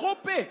lâche un gros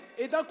P.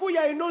 Et d'un coup, il y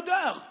a une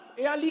odeur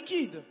et un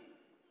liquide.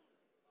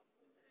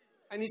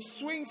 And he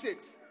swings it.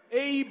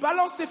 Et il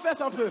balance ses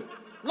fesses un peu.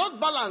 Not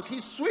balance, he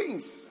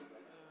swings.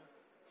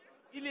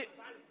 Il est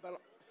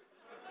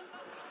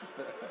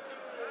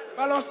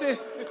balancé.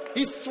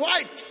 He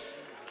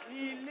swipes.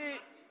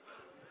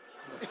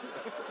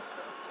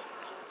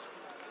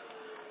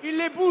 Il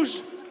les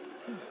bouge.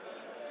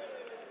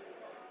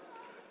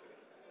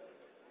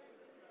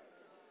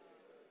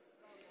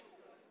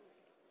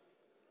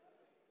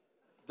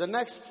 The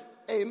next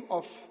aim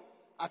of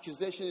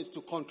accusation is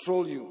to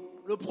control you.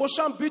 Le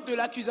prochain but de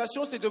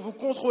l'accusation, c'est de vous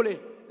contrôler.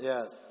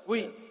 Yes.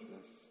 Oui.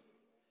 Yes.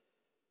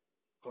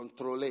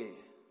 Contrôler.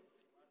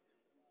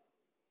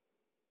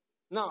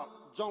 Now,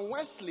 John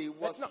Wesley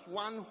was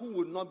one who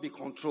would not be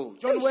controlled.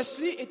 John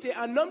Wesley était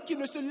un homme qui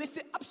ne se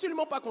laissait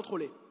absolument pas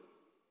contrôler.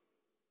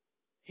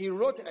 He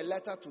wrote a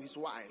letter to his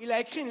wife. Il a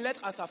écrit une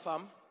lettre à sa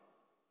femme.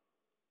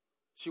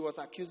 She was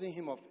accusing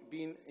him of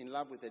being in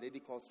love with a lady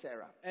called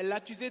Sarah. Elle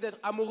l'accusait d'être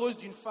amoureux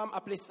d'une femme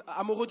appelée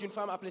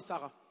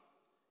Sarah.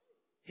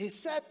 He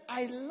said,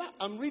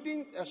 I'm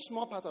reading a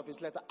small part of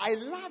his letter. I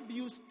love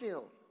you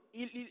still.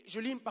 Je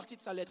lis une partie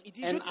de sa lettre. Il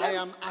dit, And I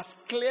am as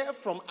clear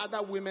from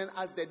other women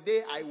as the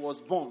day I was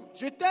born.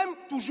 Je t'aime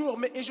toujours,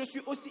 et je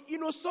suis aussi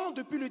innocent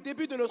depuis le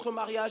début de notre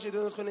mariage et de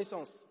notre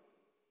naissance.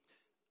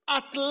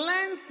 At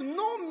length,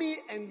 know me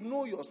and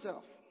know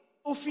yourself.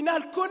 Au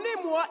final,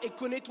 connais-moi et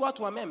connais-toi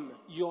toi-même.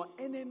 Your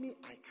enemy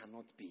I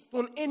cannot be.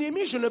 Ton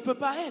ennemi, je ne peux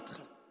pas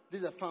être. This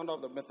is the founder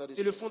of the Methodist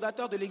C'est le Church.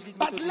 fondateur de l'église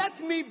But méthodiste.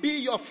 let me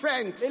be your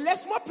friend. Et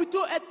laisse-moi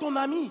plutôt être ton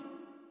ami.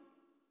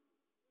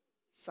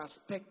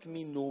 Suspect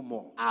me no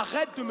more.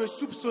 Arrête de me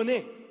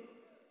soupçonner.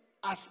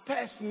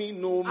 Asperse me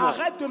no more.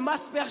 Arrête de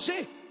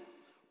m'asperger.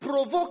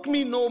 Provoke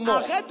me no more.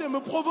 Arrête de me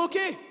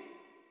provoquer.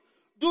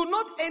 Do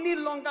not any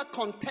longer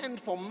contend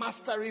for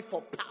mastery,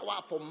 for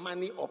power, for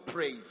money or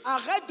praise.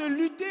 Arrête de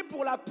lutter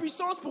pour la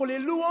puissance, pour les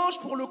louanges,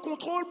 pour le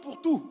contrôle,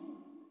 pour tout.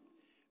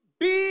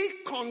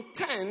 Be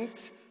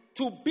content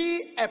to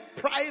be a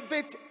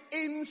private,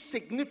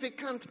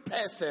 insignificant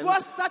person,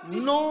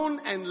 known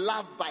and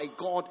loved by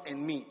God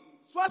and me.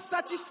 Sois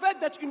satisfait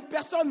d'être une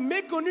personne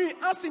méconnue et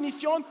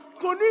insignifiante,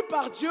 connue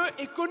par Dieu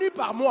et connue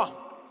par moi.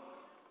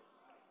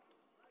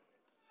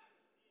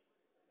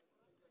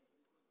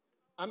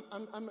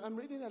 I'm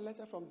reading a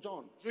letter from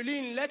John. Je lis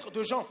une lettre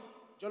de John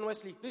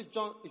Wesley. This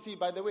John, you see,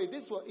 by the way,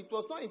 it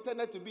was not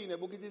intended to be in a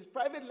book. It is a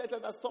private letter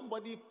that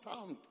somebody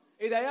found.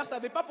 Et d'ailleurs, ça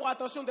n'avait pas pour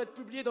attention d'être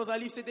publié dans un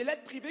livre. C'est des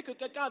lettres privées que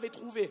quelqu'un avait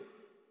trouvées.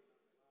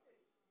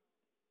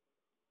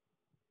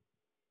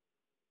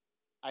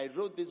 I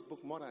wrote this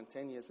book more than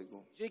 10 years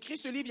ago. J'ai écrit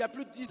ce livre il y a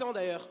plus de 10 ans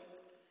d'ailleurs.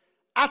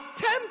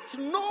 Attempt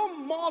no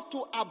more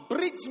to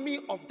abridge me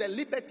of the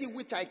liberty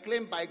which I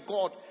claim by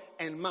God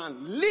and man.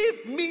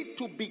 Leave me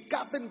to be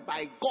governed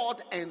by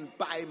God and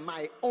by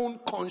my own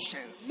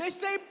conscience.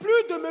 N'essaye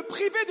plus de me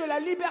priver de la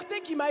liberté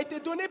qui m'a été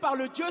donnée par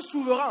le Dieu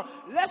souverain.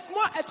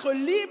 Laisse-moi être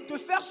libre de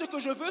faire ce que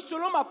je veux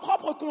selon ma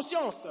propre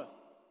conscience.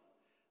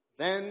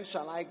 Then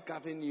shall I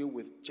govern you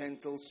with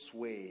gentle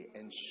sway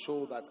and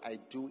show that I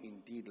do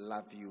indeed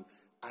love you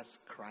as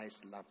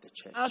Christ loved the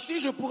church. Ainsi,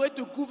 je pourrai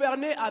te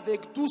gouverner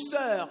avec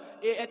douceur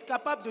et être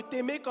capable de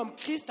t'aimer comme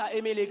Christ a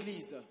aimé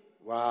l'Église.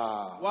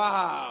 Wow.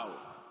 Waouh!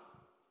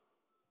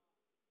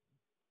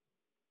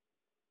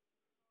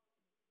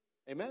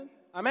 Amen.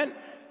 Amen.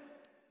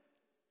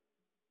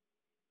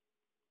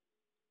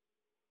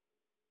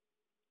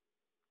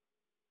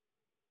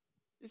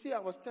 You see, I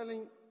was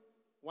telling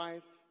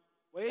wife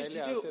Oui, je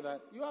earlier, disais I said that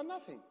you are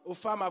nothing. aux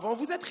femmes avant,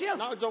 vous êtes rien.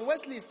 Now John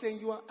Wesley is saying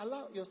you are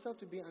allow yourself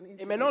to be an Et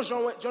insignificant.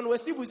 maintenant, John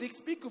Wesley vous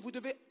explique que vous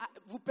devez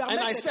vous And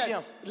permettre I d'être said,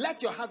 rien.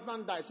 let your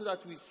husband die so that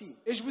we see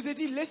Et je vous ai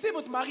dit, laissez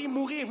votre mari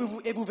mourir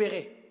et vous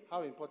verrez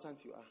how important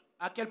you are.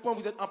 à quel point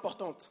vous êtes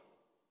importante.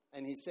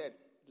 And he said,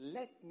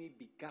 let me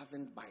be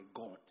governed by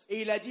God.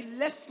 Et il a dit,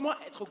 laisse-moi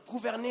être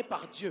gouverné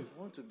par Dieu. I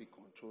want to be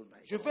controlled by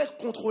Je God. veux être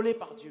contrôlé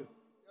par Dieu.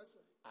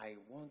 I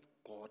want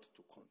God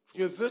to control.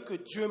 Je veux que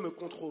Dieu me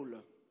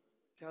contrôle.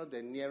 Tell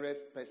the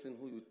nearest person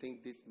who you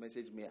think this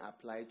message may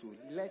apply to,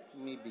 let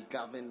me be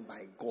governed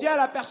by God. Dis à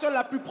la personne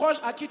la plus proche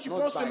à qui tu Not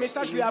penses ce by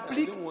message any- lui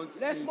applique, I don't want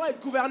laisse-moi you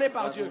être gouverné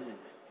par govern Dieu. me.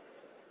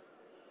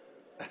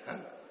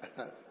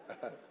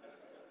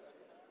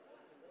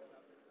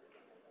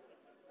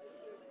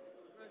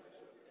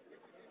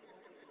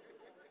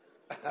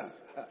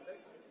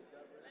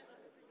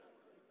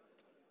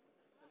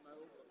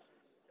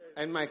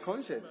 And my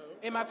conscience.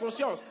 Et ma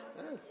conscience.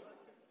 Yes.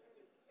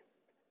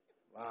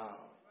 Wow.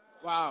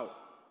 Waouh.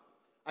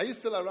 Are you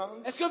still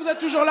around? Est-ce que vous êtes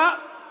toujours là?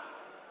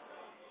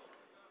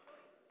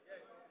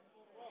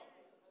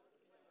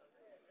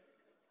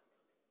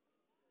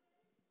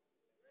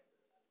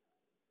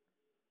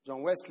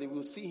 John Wesley,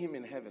 we'll see him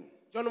in heaven.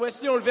 John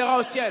Wesley, on le verra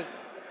au ciel.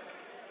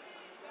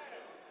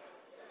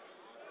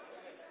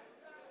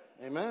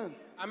 Amen.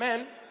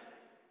 Amen.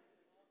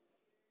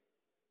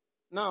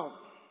 Now,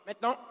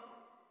 Maintenant,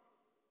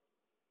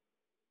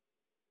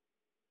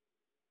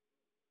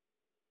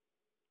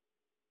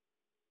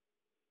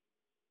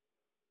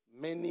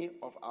 many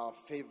of our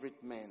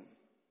favorite men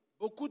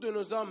beaucoup de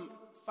nos hommes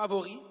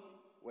favoris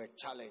were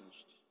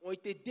challenged. ont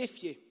été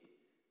défiés.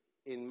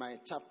 In my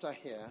chapter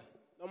here,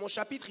 Dans mon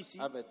chapitre ici,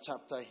 I have a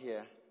chapter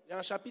here, il y a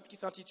un chapitre qui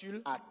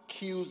s'intitule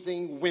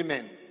Accusing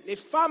Women. Les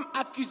femmes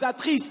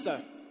accusatrices.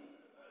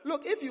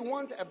 Look, if you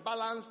want a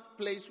balanced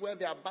place where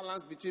there are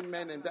balance between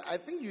men and I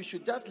think you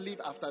should just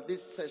leave after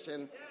this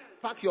session,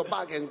 pack your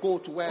bag and go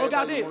to wherever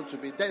Regardez, you want to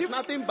be. There's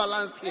nothing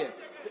balanced here.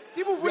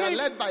 Si vous We are voulez,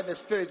 led by the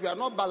Spirit. We are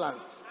not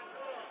balanced.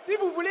 si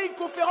vous voulez une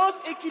conférence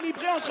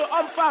équilibrée entre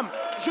hommes-femmes,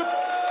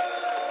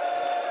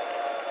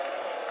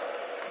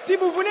 si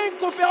vous voulez une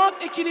conférence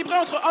équilibrée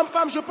entre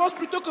hommes-femmes, je pense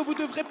plutôt que vous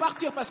devrez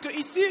partir parce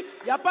qu'ici,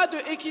 il n'y a pas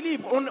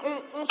d'équilibre. On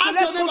se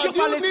Ask your laisse neighbor, conduire do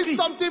par you need l'esprit.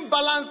 something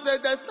balanced?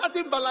 There's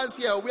nothing balanced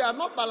here. We are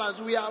not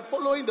balanced. We are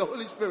following the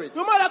Holy Spirit.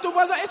 Demande à ton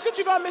voisin, est-ce que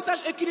tu veux un message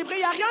équilibré? Il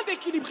n'y a rien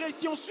d'équilibré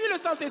ici, on suit le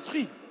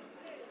Saint-Esprit.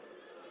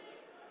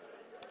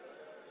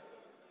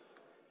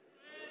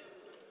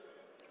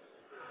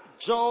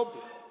 Job,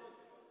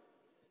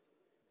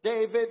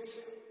 David.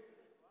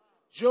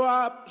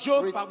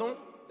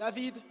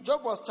 David.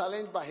 Job was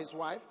challenged by his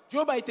wife.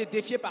 Job a été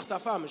défié par sa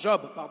femme,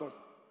 Job.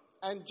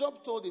 And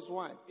Job told his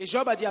wife, Et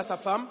Job a dit à sa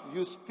femme,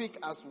 you speak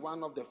as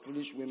one of the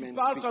foolish women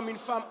parle speaks. comme une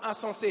femme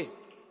insensée.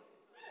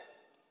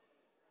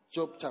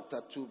 Job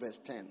chapter 2 verse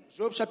 10.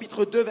 Job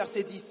chapitre 2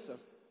 verset 10.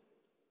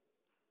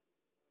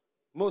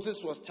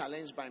 Moses was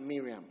challenged by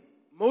Miriam.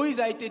 Moïse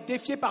a été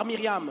défié par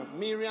Myriam.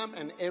 Miriam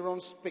and Aaron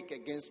speak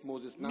against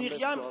Moses. Numbers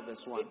Myriam 12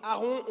 verse 1. et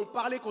Aaron ont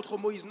parlé contre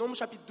Moïse. Nombre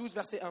chapitre 12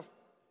 verset 1.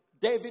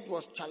 David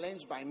was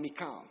challenged by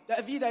Michal.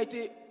 David a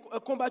été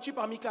combattu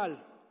par Michal.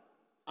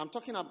 I'm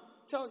talking about,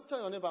 tell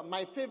your neighbor,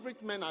 my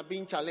favorite men are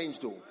being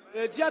challenged though.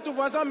 Dis à ton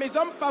voisin, mes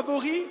hommes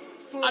favoris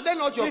sont Are they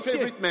not your défiés.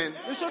 favorite men?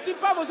 Ne sont-ils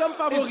pas vos hommes Is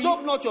favoris?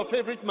 Job not your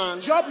favorite man?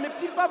 Job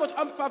n'est-il pas votre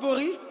homme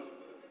favori?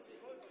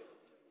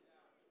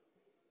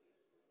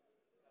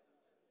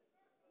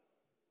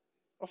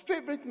 A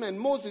favorite man,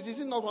 Moses, is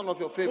he not one of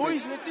your Moïse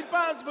favorites? n'est-il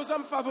pas un de vos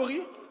hommes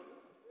favoris?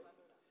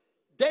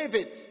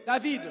 David,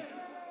 David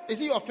is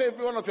he your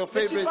favorite, one of your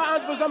n'est-il favorites? pas un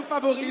de vos hommes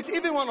favoris? He's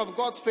even one of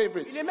God's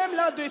favorites. Il est même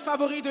l'un des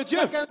favoris de Dieu.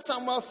 2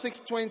 Samuel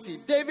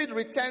 6:20. David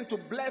returned to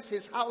bless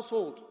his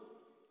household.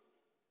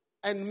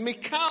 And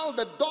Michal,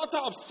 the daughter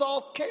of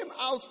Saul, came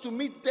out to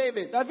meet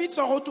David David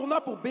s'en retourna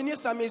pour bénir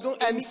sa maison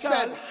et and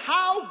said, Michal,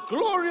 how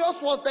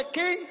glorious was the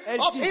king Elle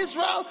of dit-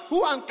 Israel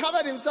who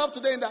uncovered himself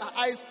today in the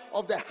eyes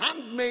of the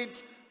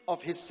handmaids of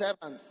his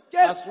servants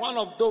Quel- as one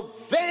of the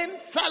vain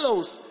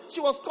fellows. She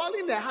was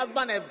calling her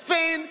husband a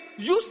vain,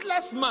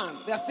 useless man.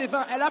 verset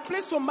 20, elle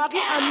appelait son mari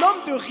un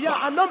homme de rien,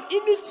 un homme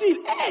inutile.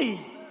 Hey!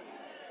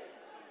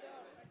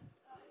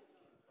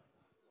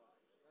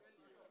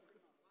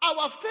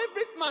 Our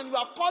favorite man, you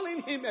are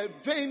calling him a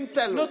vain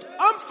fellow. Notre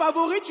homme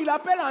favori, tu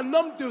l'appelles un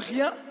homme de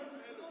rien.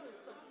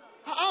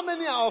 How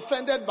many are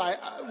offended by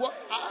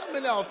how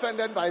many are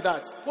offended by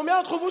that?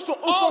 Combien d'entre vous sont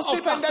All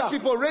offensés par offended ça?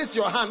 people, raise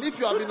your hand if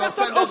you have Toute been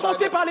personne offended by offensée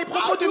that. par les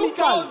propos How de do you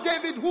call Michal?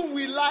 David whom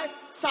we like?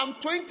 Psalm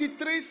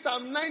 23,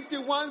 Psalm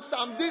 91,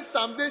 Psalm this,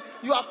 Psalm this.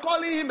 You are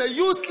calling him a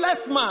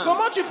useless man.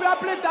 Comment tu peux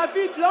appeler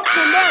David l'homme que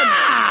même?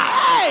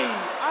 Hey!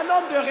 Un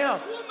homme de rien.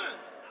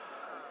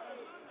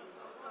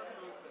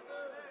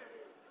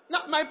 Now,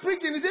 my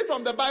preaching, is it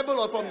from the Bible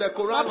or from the La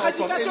Quran or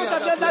from prédication, any ça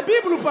vient other de la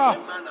place? Bible ou pas?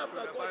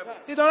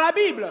 C'est dans la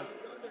Bible.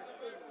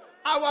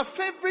 Our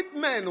favorite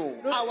men,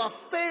 our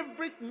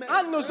favorite men.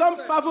 Un de nos hommes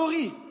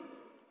favoris.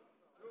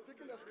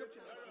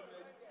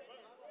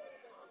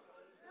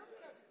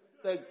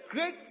 The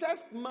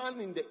greatest man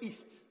in the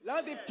East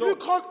L'un des plus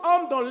grands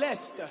hommes dans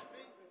l'Est.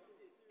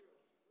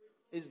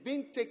 is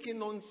being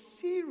taken on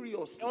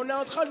seriously. Et on est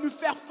en train de lui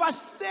faire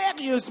face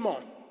sérieusement.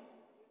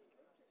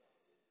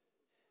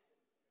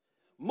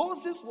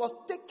 Moses was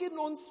taken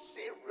on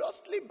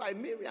seriously by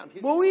Miriam.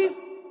 His Moïse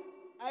sister.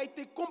 a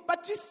été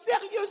combattu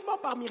sérieusement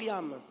par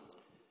Myriam.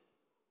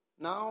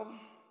 Now,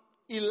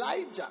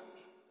 Elijah,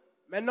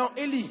 Maintenant,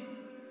 Élie.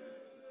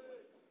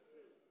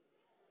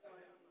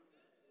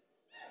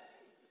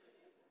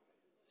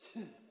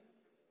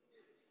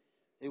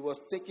 he was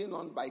taken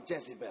on by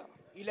Jezebel.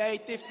 Il a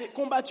été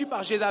combattu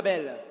par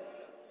Jézabel.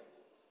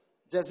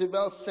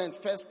 Jezebel sent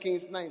 1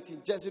 Kings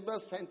 19. Jezebel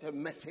sent a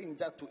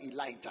messenger to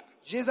Elijah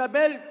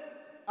Jézabel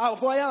a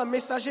envoyé un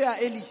messager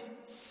à Élie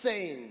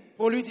saying,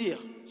 pour lui dire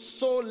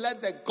so let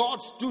the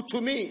gods do to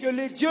me, que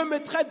les dieux me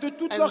traitent de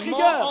toute leur and more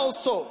rigueur.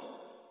 also,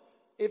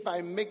 if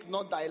I make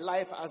not thy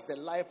life as the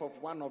life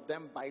of one of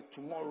them by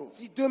tomorrow.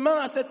 Si demain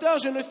à cette heure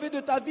je ne fais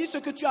de ta vie ce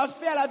que tu as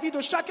fait à la vie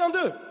de chacun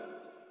d'eux.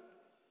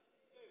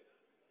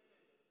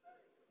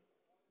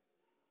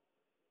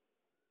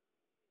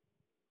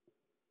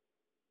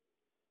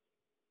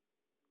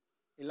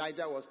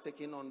 Elijah was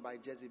taken on by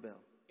Jezebel.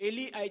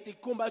 Élie a été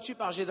combattu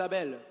par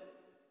Jézabel.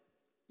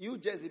 You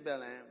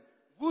Jezebel,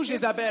 Vous,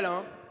 Jézabel,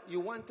 hein, you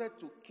wanted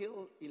to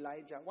kill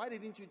Elijah, why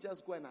didn't you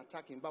just go and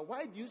attack him? But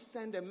why do you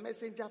send a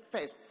messenger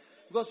first?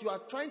 Because you are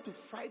trying to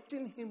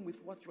frighten him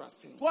with what you are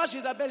saying. Toi,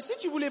 Jézabel, si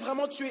tu voulais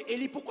vraiment tuer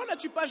Élie, pourquoi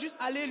n'as-tu pas juste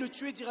allé le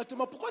tuer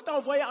directement? Pourquoi t'as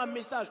envoyé un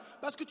message?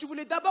 Parce que tu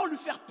voulais d'abord lui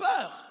faire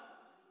peur.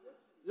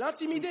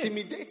 L'intimider.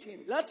 Intimidate him.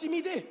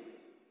 L'intimider.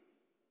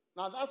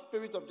 Now that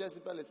spirit of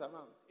Jezebel is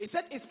around. Et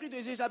cet esprit de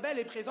Jézabel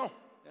est présent.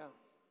 Yeah.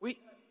 Oui.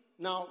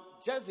 Now,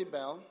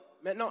 Jezebel,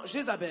 Maintenant,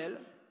 Jézabel,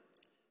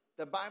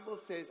 the Bible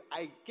says,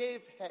 I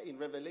gave her in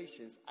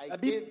Revelations, I La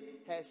Bible- gave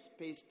her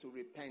space to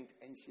repent,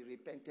 and she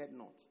repented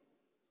not.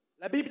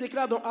 la Bible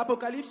déclare dans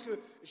Apocalypse que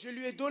je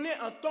lui ai donné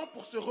un temps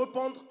pour se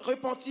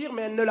repentir,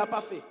 mais elle ne l'a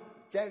pas fait.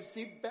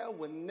 Jezebel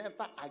will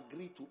never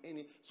agree to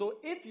any. So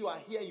if you are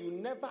here, you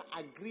never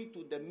agree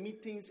to the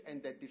meetings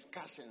and the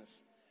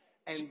discussions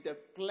and the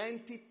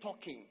plenty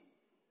talking,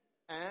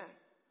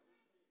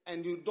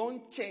 and you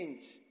don't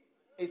change.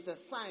 It's a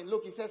sign.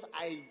 Look, it says,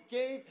 I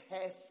gave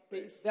her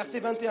space Verset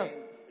to 21.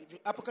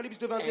 repent, Apocalypse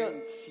 2, 21.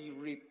 and she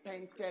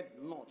repented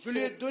not. Je lui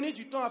ai donné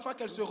du temps afin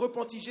qu'elle se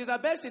repentit.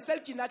 Jézabel, c'est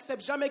celle qui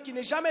n'accepte jamais, qui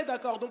n'est jamais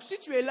d'accord. Donc si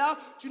tu es là,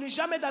 tu n'es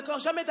jamais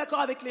d'accord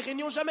avec les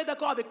réunions, jamais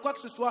d'accord avec quoi que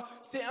ce soit.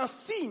 C'est un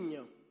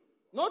signe.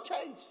 No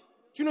change.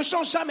 Tu ne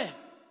changes jamais.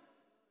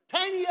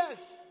 10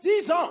 years,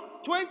 10 ans,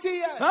 20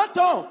 years, 20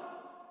 ans,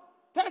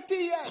 30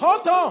 years.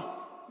 30 ans.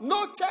 No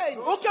change.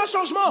 Aucun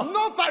changement.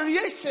 No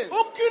variation.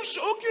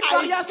 Aucune I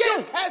variation.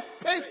 gave her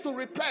space to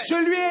repent. Je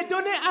lui ai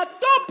donné un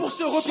temps pour se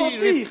She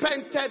repentir.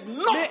 repented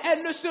not. Mais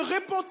elle ne se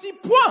repentit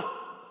point.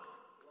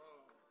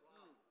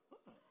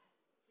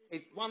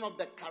 It's one of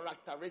the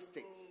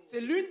characteristics. C'est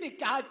l'une des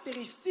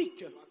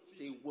caractéristiques.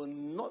 She will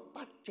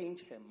never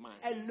change her mind.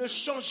 Elle ne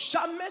change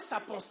jamais sa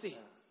pensée.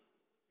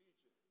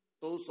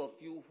 Those of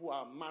you who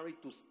are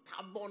married to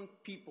stubborn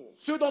people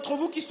Ceux d'entre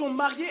vous qui sont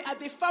mariés à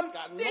des femmes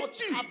cannot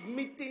têtues. have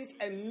meetings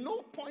and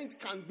no point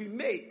can be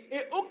made. Et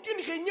aucune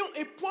réunion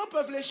et point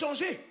peuvent les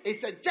changer.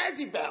 It's a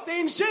Jezebel. C'est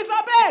une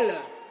Jézabel.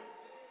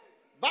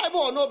 Bible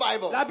or no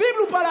Bible? La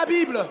Bible ou pas la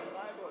Bible?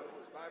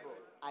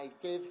 I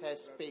gave her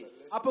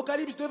space.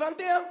 Apocalypse 2,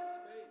 21.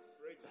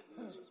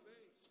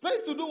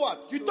 Space to do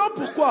what? Du temps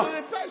pourquoi? To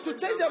repent, to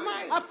change her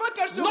mind. Afin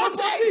qu'elle se No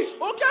repentisse.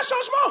 change. Aucun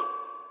changement.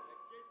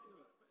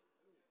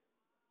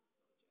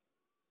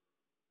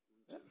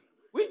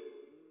 Oui.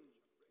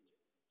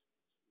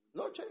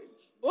 No change.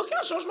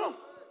 Aucun changement.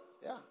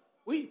 Yeah.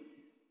 Oui.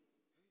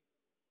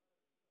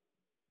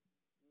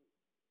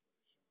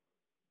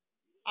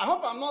 I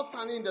hope I'm not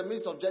standing in the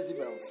midst of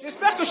Jezebels.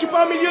 J'espère que je ne suis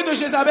pas au milieu de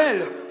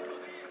Jézabel.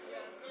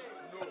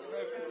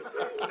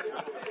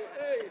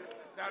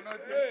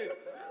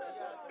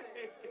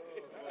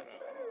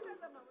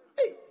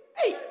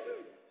 Hey.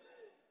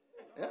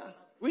 Yeah.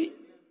 Oui.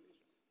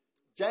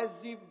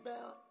 Jezebel,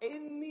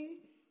 any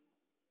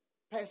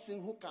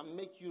person who can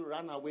make you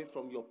run away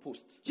from your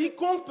post.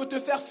 Quiconque peut te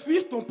faire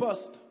fuir ton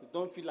poste. You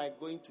don't feel like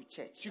going to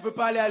church. Tu ne veux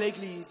pas aller à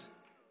l'église.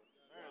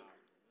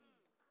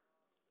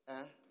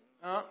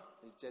 Hein?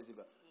 It's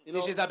Jezebel. You C'est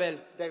know, Jézabel.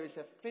 there is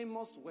a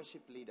famous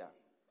worship leader.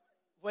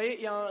 Vous voyez,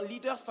 il y a un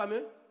leader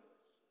fameux,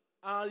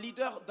 un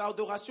leader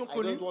d'adoration I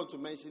connu, don't want to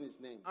mention his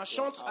name. un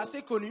chantre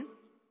assez connu.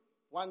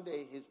 One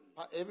day,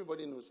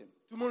 everybody knows him.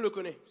 Tout le monde le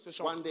connaît, ce One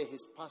chantre. day,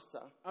 his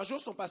pastor, Un jour,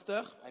 son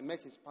pasteur, I met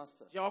his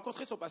pastor. j'ai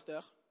rencontré son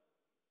pasteur.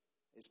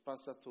 His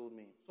pastor told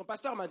me, Son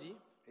pasteur m'a dit,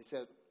 he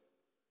said,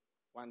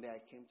 one day I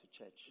came to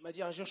church il m'a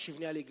dit un jour, je suis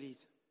venu à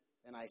l'église.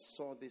 and I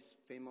saw this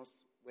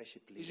famous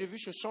worship Et j'ai leader. vu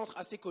ce chantre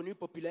assez connu,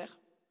 populaire.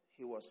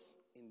 He was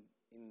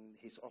in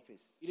his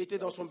office. Il était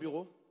dans son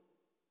bureau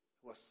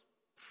He was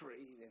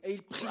praying and et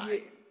il crying.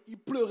 priait, il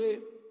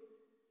pleurait.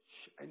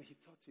 And he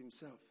thought to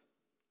himself,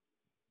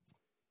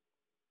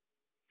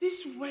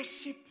 this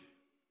worship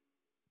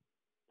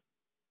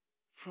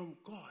from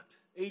God.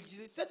 Et il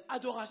disait, cette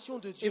adoration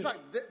de In Dieu. fact,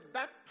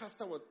 that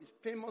pastor is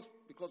famous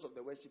because of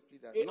the worship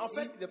leader. Et en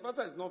fait, the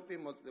pastor is not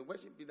famous. The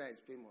worship leader is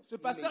famous. Ce He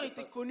pasteur made the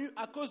était pastor. connu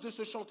à cause de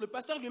ce chantre. Le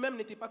pasteur lui-même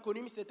n'était pas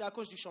connu, mais c'était à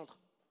cause du chantre.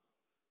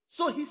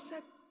 So he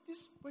said,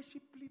 this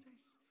worship leader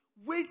is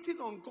waiting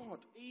on God,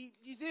 Et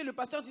le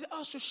pasteur disait,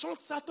 ah, ce chantre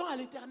s'attend à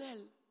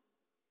l'éternel.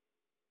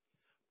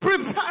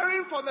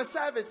 preparing for the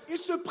service. Il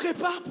se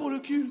prépare pour le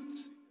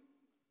culte.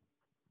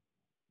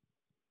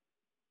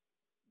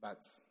 But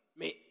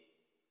Mais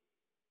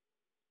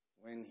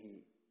when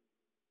he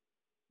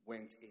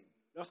went in,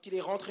 lorsqu'il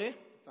est rentré,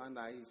 he found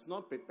out he's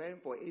not preparing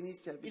for any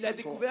service il a at all.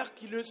 découvert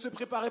qu'il ne se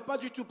préparait pas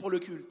du tout pour le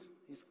culte.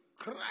 He's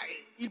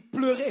crying. Il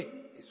pleurait.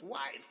 His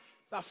wife,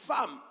 Sa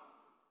femme.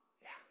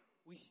 yeah,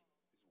 Oui,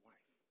 his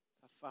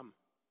wife, sa femme.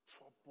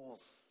 troubles.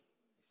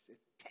 It's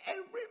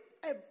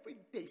every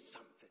day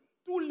something.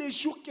 Tous les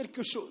jours,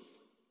 quelque chose.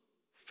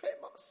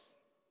 Famous.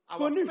 Our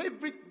Connu.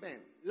 favorite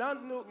man. L'un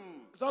de nos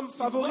hommes He's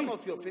favoris. one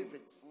of your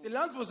favorites. C'est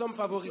l'un de vos hommes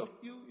favoris.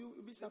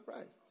 You'll be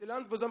surprised. C'est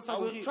l'un de vos hommes I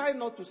will favoris. try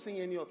not to sing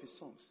any of his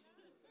songs.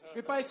 Je ne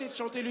vais pas essayer de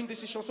chanter l'une de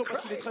ses chansons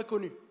parce qu'il est très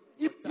connu.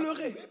 Il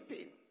pleurait.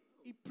 Weeping.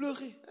 Il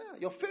pleurait. Yeah,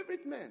 your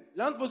favorite man,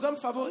 L'un de vos hommes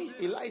favoris.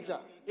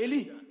 Elijah.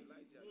 Élie.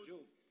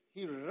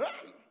 He ran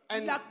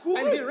And, Il a couru.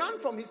 and he ran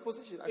from his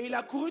position. Et il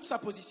a couru de sa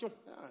position.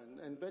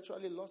 Yeah, and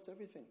virtually lost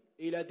everything.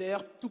 Et il a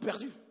d'ailleurs tout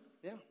perdu.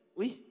 Yeah.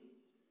 Oui.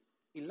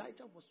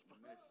 Elijah was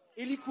running.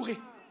 Élie courait.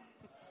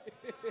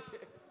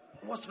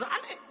 Was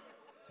running.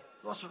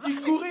 Was Il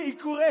running. courait, il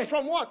courait.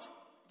 From what?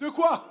 De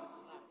quoi?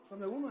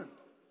 From a woman.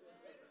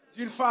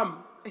 D'une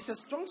femme. It's a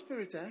strong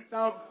spirit, eh? C'est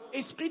un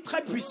esprit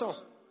très puissant.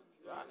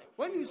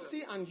 When you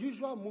see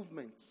unusual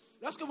movements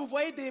Lorsque vous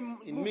voyez des in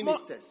mouvements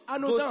ministers, goes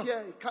anodins,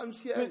 here, he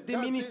comes here, des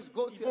does ministres, this,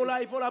 goes ils here. vont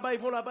là, ils vont là-bas, ils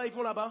vont là-bas, ils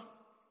vont là-bas,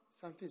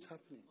 Something's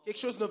happening. quelque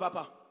chose ne va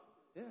pas.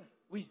 Yeah.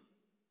 Oui.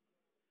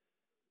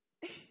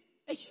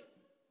 Hey.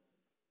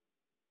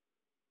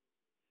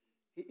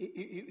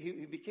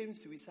 He became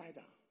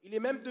suicidal. Il est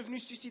même devenu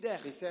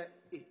suicidaire. He said,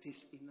 "It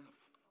is enough.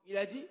 Il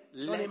a dit,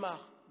 j'en ai Let marre.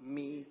 me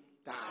die.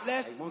 I want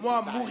Laisse-moi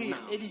to die mourir,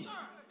 now." Élie.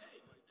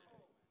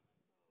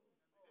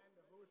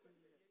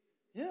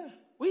 Yeah.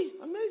 Oui,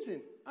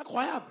 Amazing.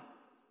 incroyable.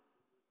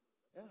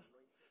 Yeah.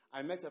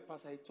 I met a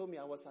pastor. He told me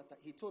I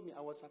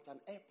was at an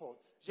airport.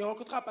 J'ai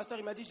rencontré un pasteur,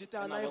 il m'a dit j'étais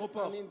à un And I was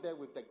aéroport. standing there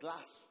with the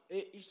glass.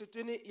 Et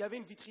il y avait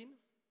une vitrine.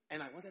 And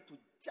I wanted to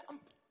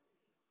jump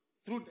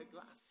through the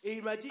glass. Et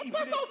il m'a dit,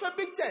 Pastor of a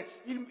big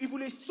church. il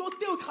voulait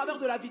sauter au travers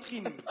de la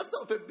vitrine.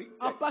 Pastor of a big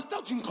Un church.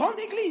 pasteur d'une grande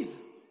église.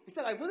 He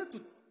said I wanted to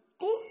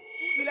go.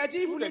 Il a dit,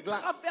 il voulait the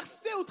glass.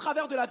 traverser au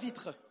travers de la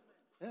vitre.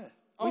 Yeah.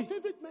 Our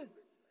favorite men.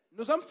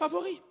 Nos hommes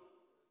favoris.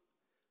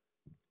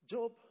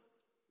 Job,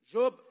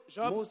 Job,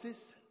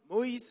 Moses,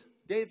 Moïse,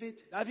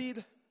 David,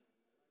 David,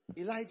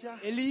 Elijah.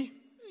 Élie,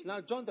 Now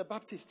John the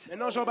Baptist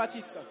maintenant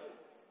Jean-Baptiste.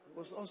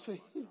 was also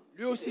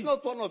Lui aussi. he's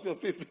not one of your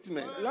favorite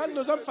men. L'un de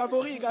nos hommes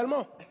favoris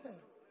également.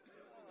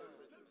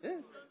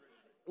 Yes.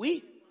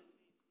 Oui,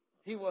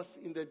 He was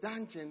in the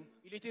dungeon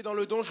il était dans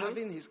le donjon,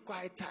 having his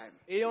quiet time.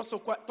 ayant son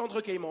temps de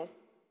recueillement.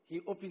 He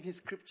opened his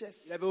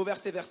scriptures. Il avait ouvert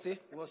ses versets.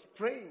 He was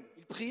praying.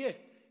 Il priait.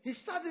 He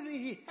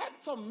heard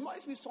some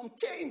noise with some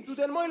chains.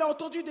 Soudainement, il a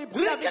entendu des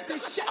bruits avec des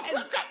chaînes.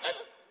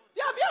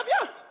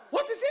 Viens.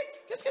 What is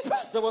it? Qu'est-ce qui se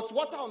passe? There was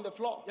water on the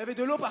floor. Il y avait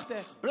de l'eau par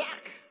terre.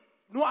 Black.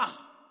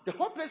 Noir. The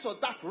whole place was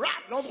dark.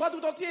 Rats. L'endroit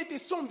tout entier était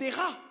sombre, des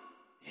rats.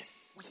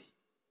 Yes.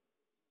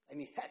 And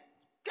he heard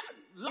God,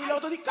 Il a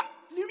entendu lights.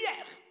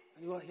 lumière.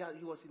 And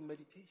he was in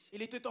meditation.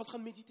 Il était en train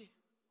de méditer.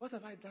 What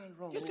have I done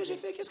wrong? Qu'est-ce que j'ai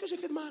fait? Qu'est-ce que j'ai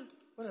fait de mal?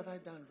 What have I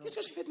done wrong? Qu'est-ce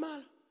que j'ai fait de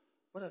mal?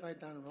 What have I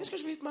done wrong? Qu'est-ce que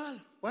j'ai fait de mal?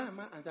 Why am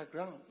I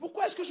underground?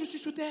 Pourquoi est-ce que je suis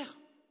sous terre?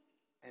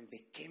 And they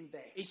came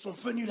there Et ils sont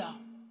venus là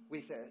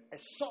with a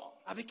saw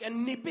avec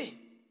une épée.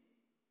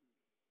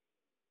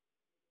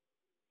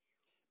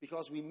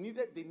 because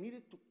they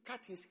needed to cut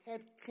his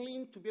head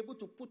clean to be able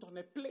to put on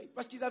a plate.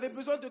 Parce qu'ils avaient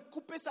besoin de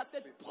couper sa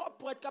tête propre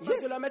pour être capable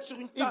Yes. de la mettre sur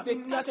une If they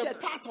une cut a assiette.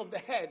 part of the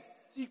head,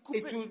 S'ils it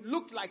coupaient, would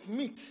look like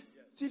meat.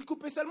 s'ils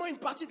coupaient seulement une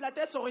partie de la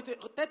tête, ça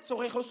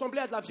aurait ressemblé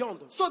à de la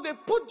viande. So they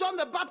put John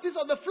the Baptist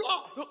on the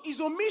floor. Donc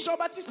ils ont mis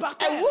Jean-Baptiste par A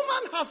terre.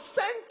 woman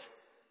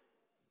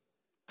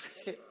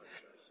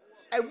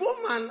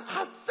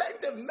has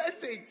sent a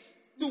message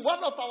to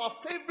one of our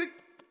favorite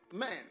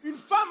men. Une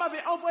femme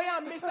avait envoyé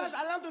un message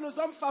à l'un de nos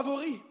hommes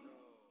favoris.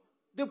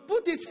 They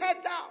put his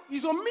head down.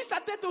 Ils ont mis sa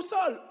tête au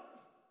sol.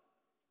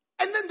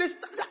 And then he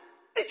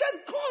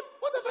said, God,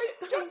 what have I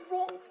done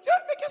wrong? Dieu,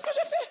 mais qu'est-ce que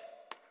j'ai fait?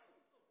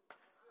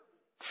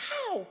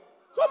 How?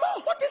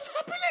 Comment? What is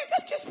happening?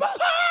 Qu'est-ce qui se passe?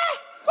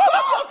 You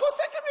have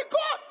forsaken me,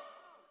 God.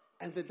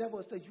 And the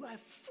devil said, you are a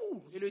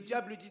fool. Et le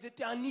diable lui disait,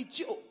 t'es un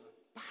idiot.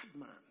 Bad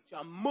man. Tu es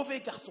un mauvais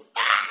garçon.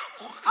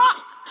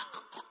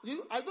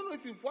 I don't know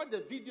if you've watched the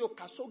video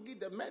Khashoggi,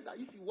 the murder,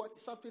 if you watch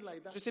something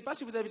like that. Je ne sais pas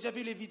si vous avez déjà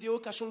vu les vidéos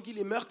Khashoggi,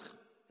 les meurtres.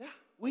 Yeah.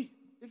 Oui.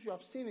 If you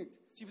have seen it.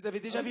 Si vous avez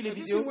déjà vu les Have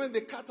you vidéos, seen when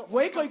they cut off? vous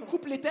voyez quand ils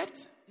coupent les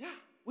têtes? Yeah.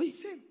 Oui,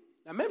 Same.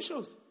 la même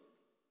chose.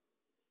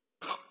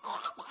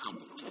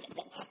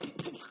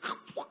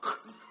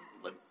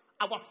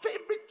 Our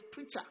favorite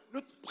preacher,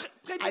 Notre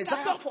Isaiah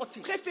prédicateur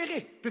 40.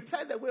 préféré,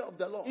 prepare the way of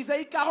the Lord.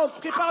 Isaïe 40,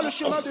 prépare le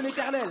chemin de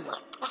l'Éternel.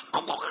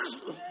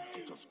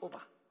 It was over.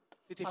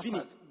 C'était fini.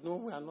 Pastors, no,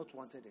 we are not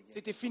wanted again.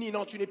 C'était fini,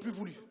 non, tu n'es plus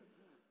voulu.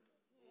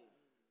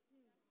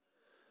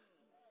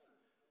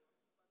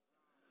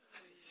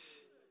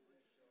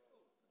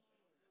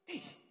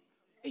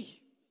 Hey,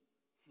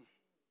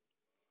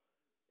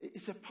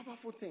 It's a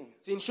powerful thing.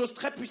 c'est une chose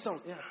très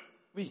puissante. Yeah.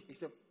 Oui,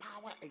 It's a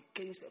power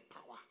against a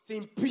power. c'est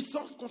une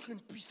puissance contre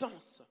une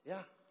puissance.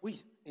 Yeah.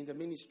 Oui, In the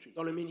ministry.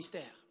 dans le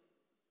ministère.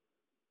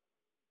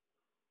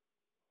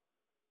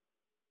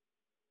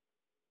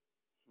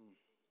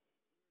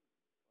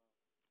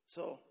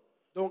 So,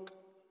 Donc,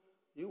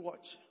 you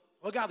watch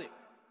regardez,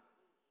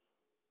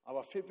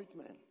 our favorite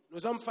man.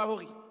 nos hommes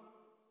favoris.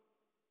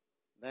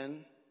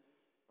 Then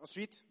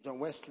Ensuite, John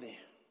Wesley.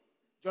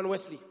 John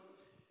Wesley.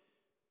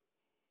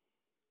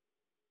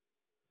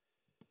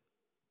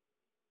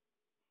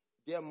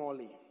 Dear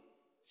Molly.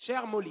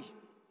 Cher Molly,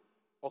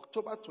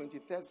 October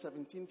 23rd,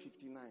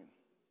 1759.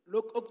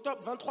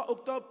 Octobre, 23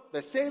 octobre,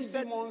 The same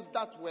 17, demons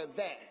that were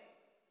there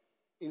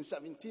in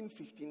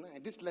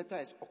 1759. This letter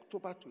is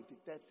October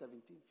 23rd,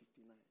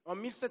 1759. en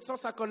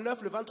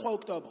 1759, le 23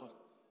 octobre.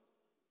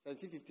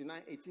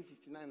 1759,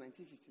 1859,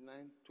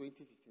 1959,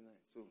 2059.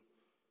 So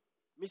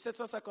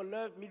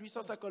 1759,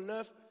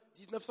 1859,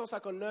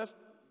 1959,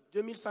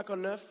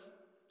 2059.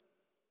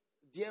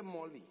 Dear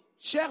Molly,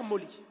 Chère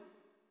Molly,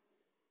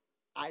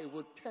 I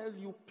will tell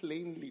you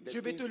plainly the je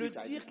vais te things le which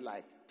I dire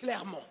dislike.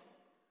 clairement.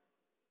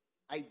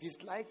 I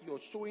dislike your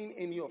showing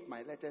any of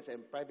my letters and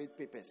private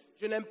papers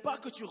Je n'aime pas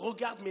que tu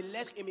regardes mes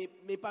lettres et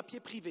mes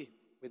papiers privés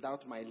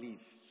without my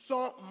leave.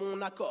 sans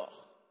mon accord.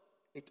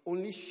 It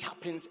only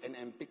sharpens and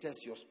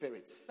embitters your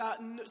spirit. Ça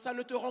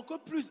ne te rend que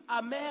plus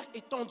amer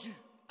et tendu.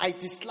 I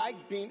dislike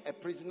being a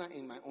prisoner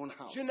in my own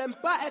house. Je n'aime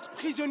pas être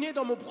prisonnier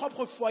dans mon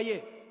propre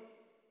foyer.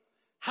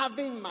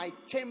 Having my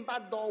chamber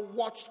door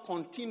watched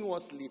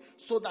continuously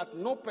so that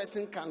no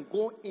person can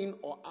go in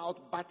or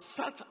out but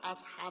such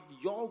as have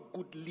your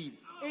good leave.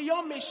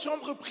 Ayant mes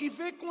chambres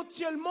privées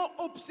continuellement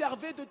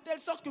observées de telle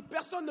sorte que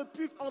personne ne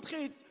puisse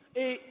entrer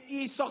et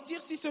y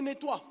sortir si ce n'est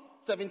toi.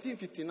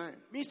 1759.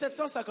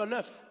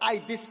 1759. I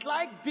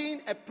dislike being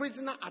a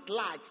prisoner at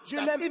large. Je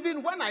That n'aime-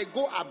 even when I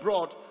go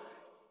abroad,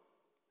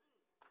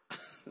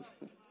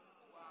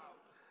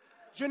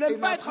 Je n'aime in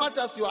pas as être much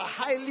as you are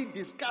highly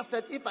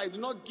disgusted if I do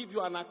not give you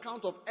an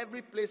account of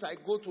every place I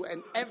go to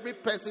and every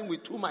person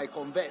with whom I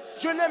converse.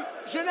 Je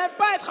n'aime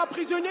pas être un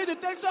prisonnier de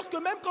telle sorte que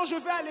même quand je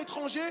vais à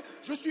l'étranger,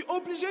 je suis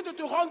obligé de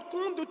te rendre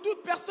compte de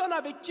toute personne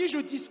avec qui je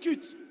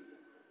discute.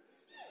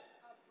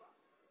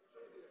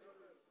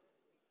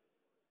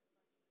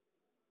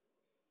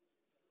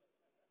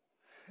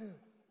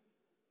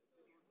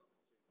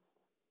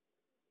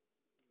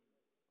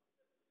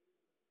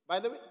 By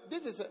the way,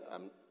 this is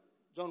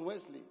John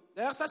Wesley.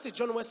 D'ailleurs, ça c'est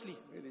John Wesley,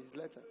 Read his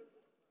letter.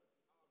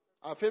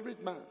 Our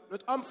favorite man.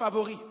 notre homme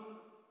favori.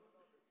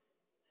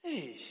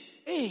 Hey,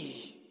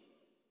 Hey,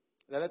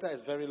 the letter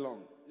is very long.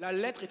 la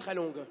lettre est très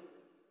longue.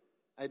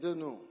 I don't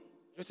know.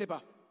 Je sais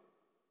pas.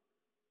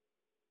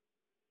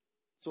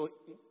 So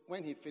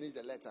when he finished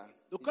the letter,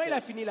 Donc he quand il a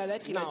said, fini la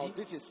lettre, il a now dit,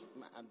 this is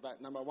my advice.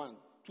 Number one,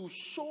 to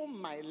show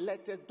my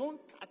letters, don't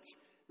touch,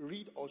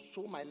 read, or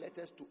show my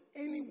letters to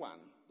anyone.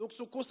 donc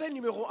son conseil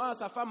numéro 1 à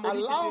sa femme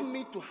Molly, Allow c'était,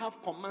 me to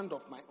have command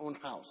of my own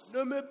house,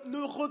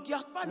 ne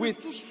regarde pas, with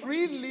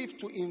free leave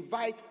to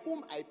invite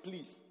whom I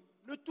please.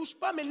 ne touche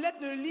pas mes lettres,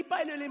 ne les lis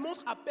pas et ne les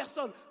montre à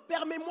personne.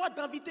 Permets-moi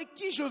d'inviter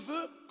qui je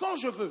veux, quand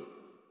je veux.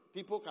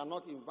 People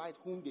cannot invite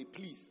whom they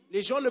please,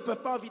 Les gens ne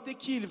peuvent pas inviter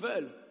qui ils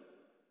veulent,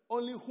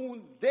 only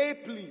whom they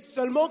please.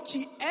 seulement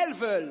qui elles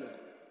veulent.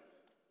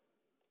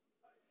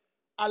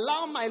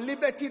 Allow my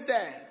liberty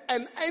there,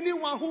 and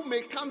anyone who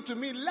may come to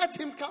me, let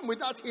him come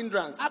without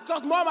hindrance.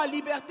 Accorde-moi ma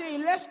liberté et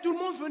laisse tout le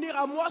monde venir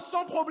à moi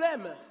sans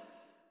problème.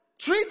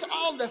 Treat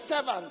all the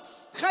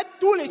servants Traite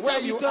tous les Where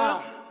you serviteurs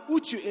are. où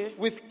tu es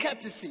with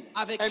courtesy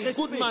avec and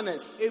good respect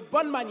manners. et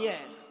bonne manière.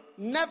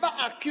 Never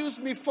accuse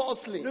me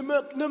falsely.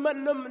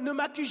 Ne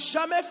m'accuse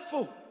jamais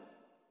faux.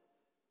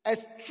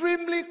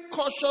 Extremely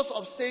cautious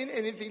of saying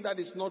anything that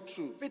is not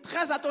true. Fais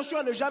très attention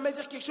à ne jamais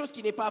dire quelque chose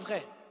qui n'est pas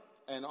vrai.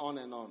 And on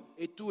and on.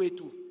 Et tout et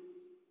tout.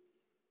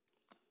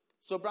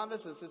 So,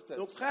 brothers and sisters,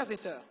 Donc frères et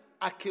sœurs,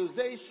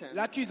 accusation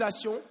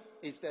l'accusation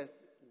is the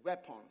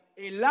weapon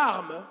est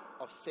l'arme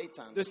of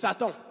Satan de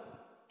Satan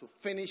to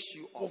finish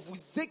you pour off.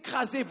 vous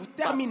écraser, vous But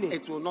terminer.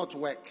 it will not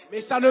work.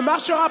 Mais ça ne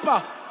marchera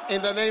pas. In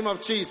the name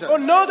of Jesus. Au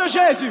nom de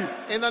Jésus.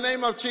 In the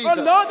name of Au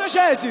nom de Jesus.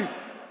 Jésus.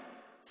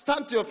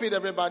 Stand to your feet,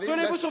 everybody.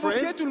 Tenez-vous Let's sur vos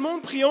pieds, pray. tout le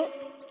monde, prions.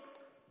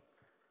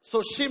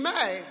 So,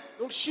 Shimei,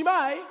 Donc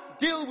Shimei,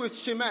 deal with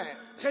Shimei,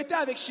 traitez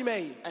avec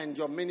Shimei and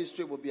your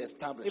ministry will be et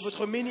established.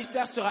 votre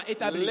ministère sera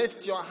établi.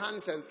 Lift your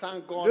hands and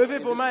thank God. Levez in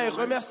vos this mains et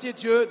moment. remerciez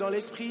Dieu dans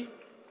l'esprit.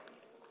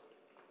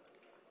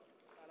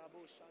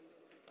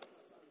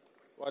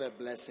 What a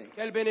blessing.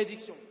 Quelle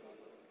bénédiction.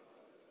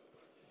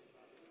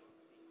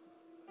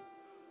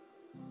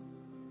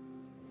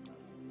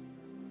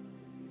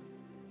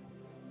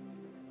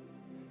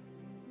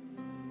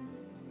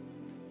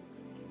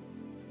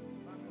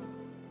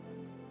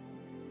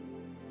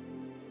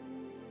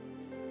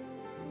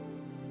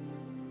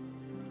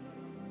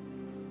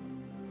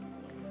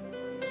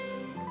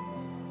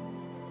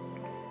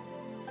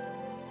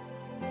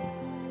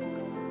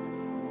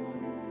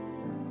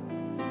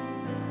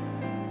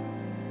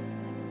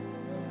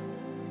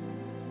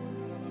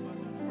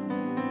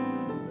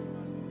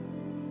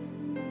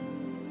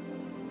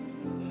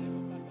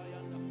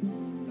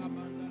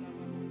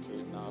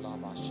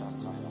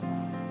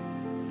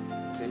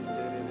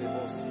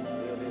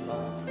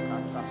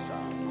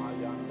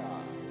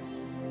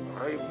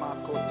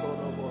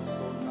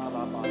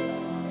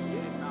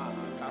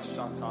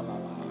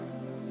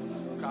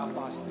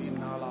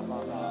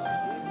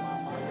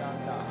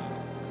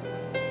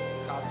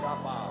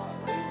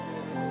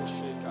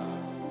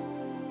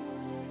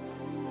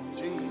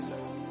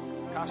 Jesus.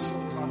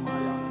 Kashota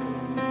mayande.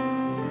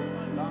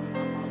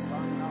 Lama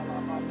masana la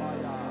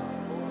babaya.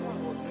 Kola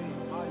mozi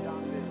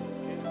mayande.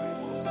 Kiri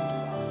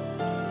mosula.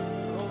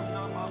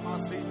 Rona mama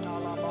sina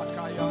la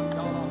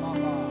bakayanda la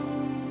baba.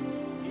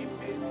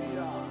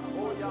 Imedia.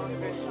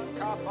 Oyande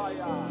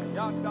kabaya.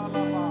 Yanda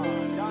la ba.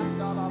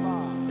 Yanda la ba.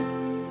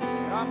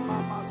 Rama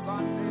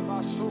masande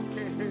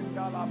bashuke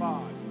hinda la ba.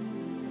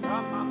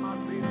 Rama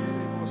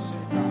masinde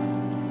moshika.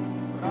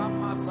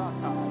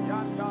 Ramazata,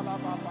 Yandala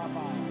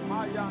Baba,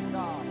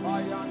 Mayanda,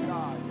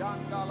 Bayanda,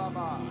 Yandala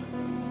Ba,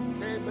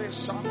 Kebe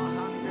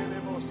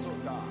Shamahandele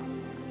Bosota.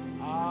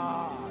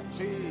 Ah,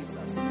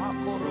 Jesus,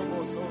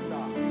 Makorobo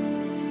Sonda,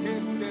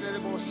 Kendere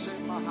Boshe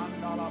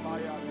Mahandala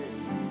Bayade,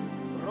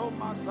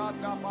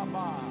 Romazata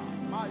Baba,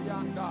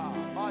 Mayanda,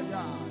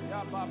 Baya,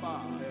 Ya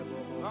Baba,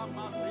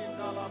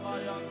 Ramazinda la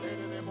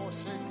Bayande,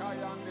 Boshe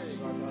Kayande,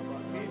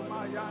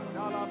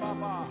 Imayanda la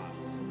Baba,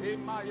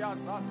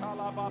 Imayazata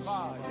la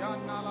Baba,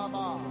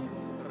 Yanalaba,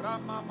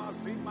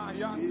 Ramamazima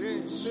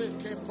Yande,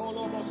 Sheke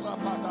Polobo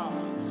Sapata.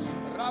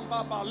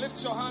 Rababa,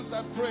 lift your hands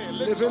and pray.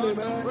 Lift your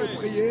hands and pray.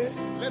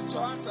 Lift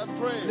your hands and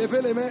pray.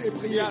 Levez les mains et We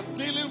priez. are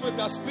dealing with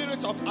the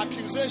spirit of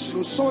accusation.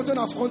 Nous sommes en train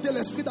d'affronter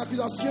l'esprit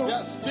d'accusation.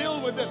 Yes,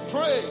 deal with it.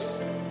 Pray.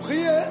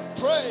 Priez,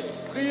 Pray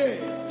priez,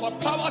 for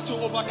power to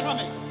overcome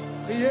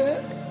it.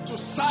 priez To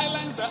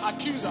silence the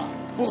accuser.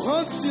 pour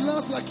rendre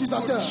silence To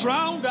l'accusateur.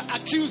 drown the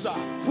accuser.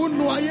 Vous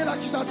noyez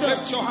l'accusateur.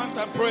 Lift your hands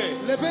and pray.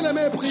 Levez les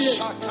mains et priez.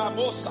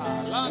 Shakabosa,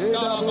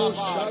 Landa Baba,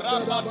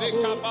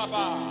 Rabadeka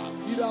Baba,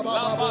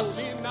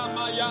 Labazina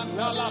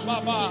Mayanda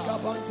La Baba,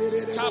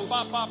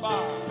 Kababa,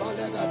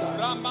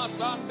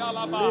 Ramazanda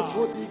La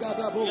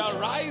Baba. We are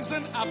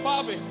rising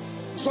above it.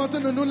 Nous sommes en train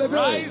de nous lever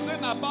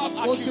Rising above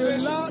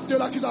au-delà accusations. de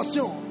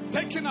l'accusation.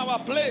 Taking our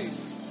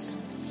place.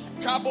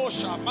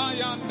 Kabosha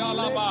Mayanda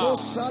La Baba.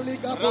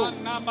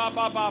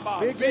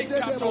 Ranamababa,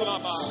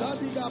 Zekatolaba.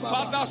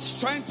 Father,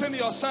 strengthen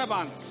your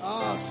servants.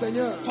 Ah,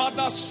 Seigneur.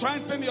 Father,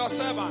 strengthen your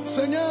servants.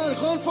 Seigneur,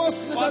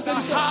 renforce tes Father,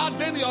 serviteurs.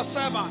 harden your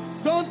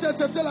servants. Donne tes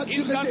serviteurs la In the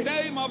dureté.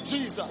 name of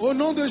Jesus. Au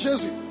nom de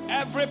Jésus.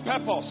 Every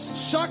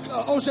purpose, Chaque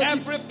objectif,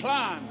 every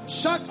plan,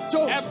 chaque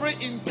chose, every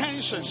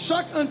intention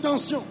chaque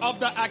intention of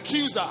the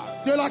accuser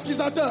de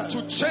l'accusateur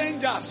to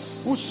change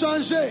us pour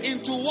changer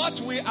into what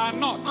we are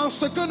not, en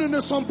ce que nous ne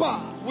sommes pas,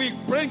 we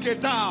bring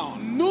it down.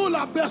 nous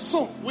la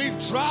berçons, We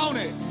drown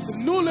it.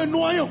 nous le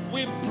noyons,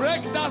 We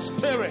break that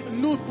spirit.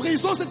 nous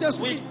brisons cet We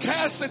esprit,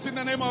 curse it in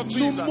the name of nous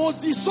Jesus.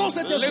 maudissons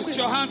cet Lift esprit.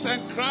 your hands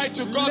and cry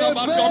to God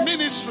about your Levez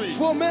ministry.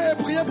 vos mains et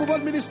priez pour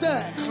votre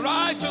ministère.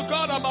 Cry to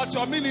God about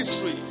your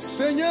ministry.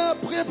 Seigneur,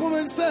 priez pour mon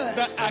ministère.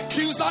 The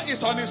accuser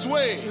is on his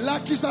way,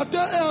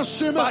 L'accusateur est en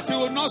chemin, but he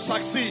will not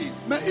succeed.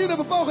 mais il ne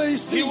peut pas He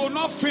réussir. will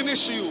not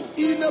finish you.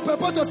 Il ne peut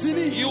pas te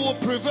finir. You will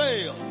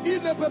prevail.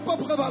 Il ne peut pas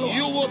prévaloir.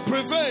 You will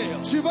prevail.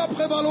 Tu vas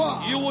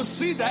prévaloir. You will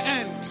see the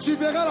end Tu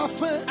verras la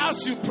fin.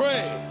 as you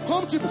pray.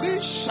 Comme tu pries,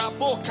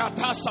 Shabo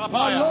kata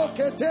sabaya. alors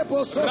que tes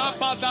bosses,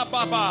 Rabada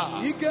baba.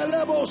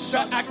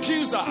 The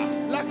accuser,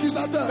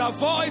 l'accusateur, the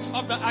voice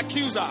of the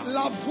accuser,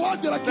 la voix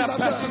de the l'accusateur,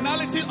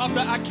 personality of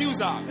the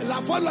accuser, la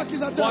voix de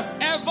l'accusateur,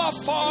 whatever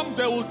form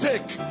they will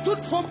take,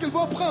 toute forme qu'ils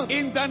vont prendre,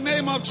 in the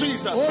name of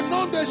Jesus. au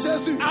nom de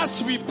Jésus,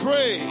 As we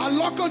pray,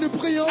 alors que nous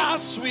prions,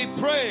 as we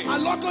pray,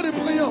 alors que nous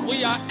prions,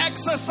 we are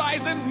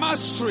exercising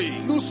mastery.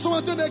 nous sommes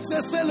en train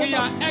d'exercer le We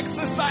are master.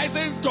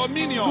 exercising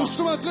dominion Nous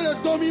sommes en train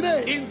de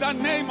dominer in the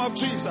name of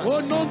Jesus.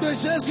 au nom de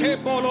Jésus.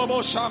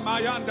 Kebolobo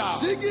shamayanda.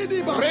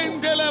 Sigidi basso.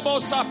 Rendelebo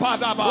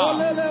sapadaba.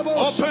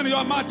 Open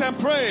your mouth and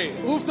pray.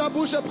 Ouvre ta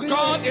bouche et prie.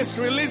 God is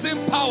releasing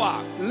power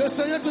Le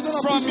Seigneur te donne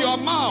la from your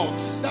puissance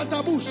mouth. dans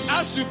ta bouche.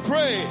 As you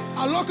pray,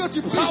 Alors que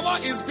tu pries, power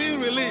is being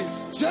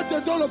released Dieu te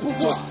donne le to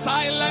pouvoir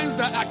silence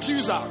the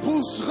accuser,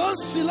 pour rendre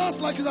silence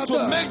to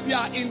l'accusateur, make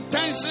their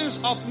intentions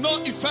of no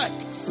effect.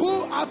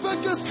 pour afin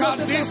que cette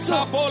Kadisa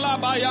intention bola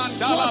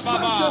bayanda soit la sans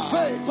baba.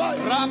 effet.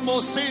 Va-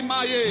 Ramosi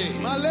maye.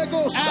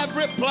 Malégos,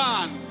 Every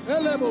plan,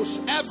 élébos.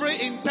 every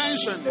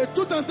intention, Et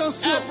toute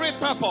intention, every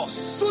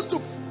purpose,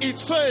 tout, it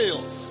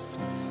fails.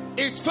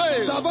 It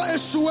fails. ça va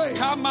échouer.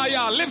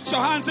 Kamaya, lift your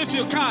hands if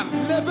you can.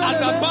 Levez At les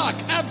the mains. back,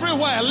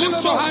 everywhere, Tout lift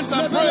le your monde, hands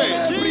and levez les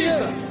mains pray. et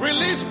priez.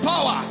 Release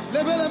power.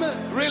 Levez les mains.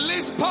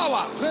 Release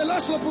power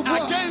Relâche le pouvoir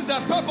against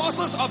the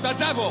purposes of the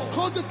devil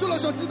contre tout le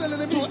gentil de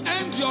l'ennemi. to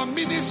end your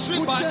ministry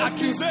by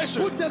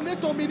accusation. Pour terminer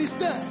ton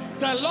ministère.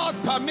 The Lord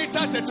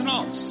permitted it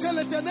not. Que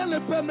l'Éternel ne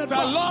permette The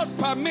pas. Lord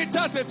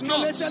permitted it Que not.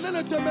 l'Éternel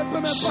ne te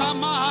permette pas.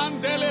 Shama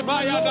handele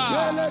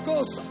bayada.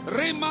 Malégos,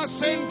 Rima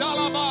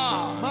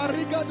sendalaba.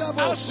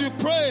 Marigadabos. As you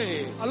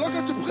pray, Alors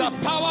que tu pries, the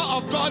power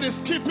of God is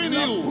keeping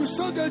la you,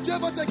 puissance de Dieu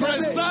va te garder.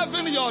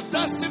 preserving your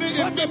destiny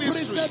Va in te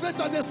ministry. préserver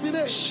ta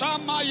destinée.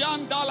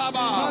 Shamayandalaba.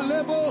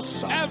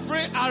 Malébos.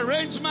 Every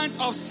arrangement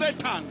of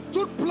Satan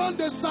Tout plan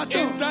de Satan.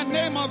 in the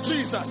name of Au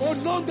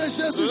Jesus. nom de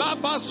Jésus.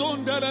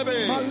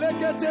 Labazondelebe.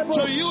 Maleketebos.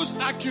 To use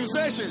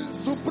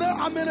accusations, Tout prêt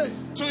à mener.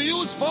 to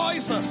use Pour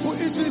voices,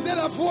 utiliser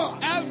la foi.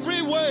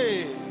 every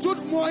way, Tout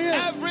moyen.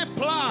 every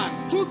plan,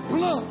 Tout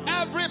plan.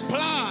 every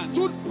plan,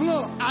 Tout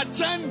plan. Et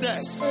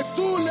agendas,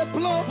 tous les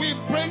plans. we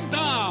bring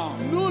down.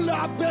 Nous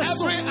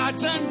l'abaissons. Every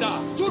agenda,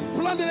 Tout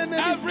plan de l'ennemi.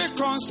 every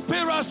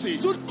conspiracy,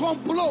 Tout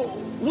complot.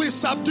 we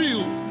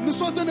subdue. Nous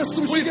sommes en train de We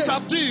subjuguer.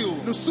 subdue.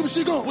 Nous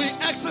subjuguons. We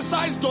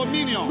exercise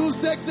dominion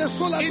Nous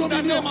exerçons la in the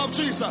dominion. name of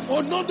Jesus.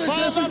 Au nom de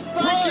Father, Jésus.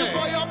 thank you you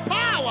for your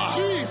power.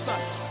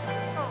 Jesus.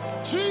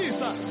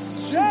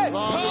 Jesus. Jésus.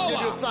 Lord, we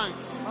give you Power.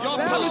 thanks. Your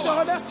Père, nous te power.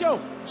 remercions.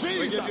 We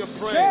give you Jesus.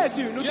 praise.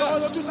 Jésus, nous te Yes.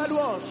 rendons toute la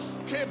louange.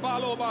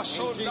 Kebaloba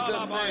Jesus' name.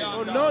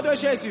 Au shondalabayanda. nom de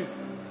Jésus.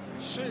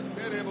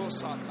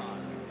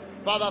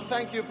 Father,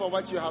 thank you for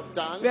what you have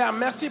done. Père,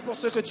 merci pour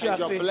ce que tu as And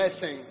your fait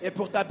blessing. et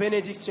pour ta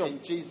bénédiction.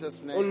 In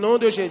Jesus' Au name. nom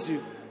de Jésus.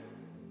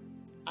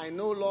 I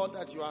know, Lord,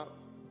 that you are.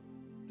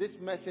 This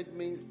message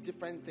means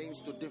different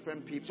things to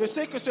different people. Je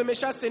sais que ce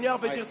message, Seigneur,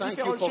 veut I dire thank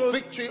you différentes for choses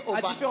victory à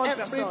over différentes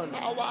every personnes.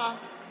 power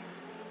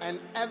and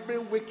every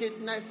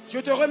wickedness Je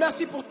te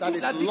remercie pour that toute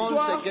is la launched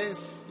victoire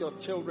against your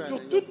children sur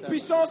and your toute servants.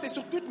 puissance et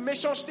sur toute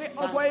méchanceté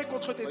envoyée Thanks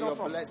contre tes for your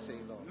enfants. blessing,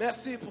 Lord.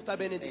 Merci pour ta In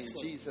bénédiction.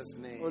 Jesus'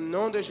 Au name.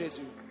 nom de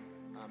Jésus.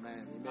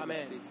 Amen. You may be Amen.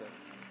 seated.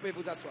 Vous pouvez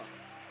vous asseoir.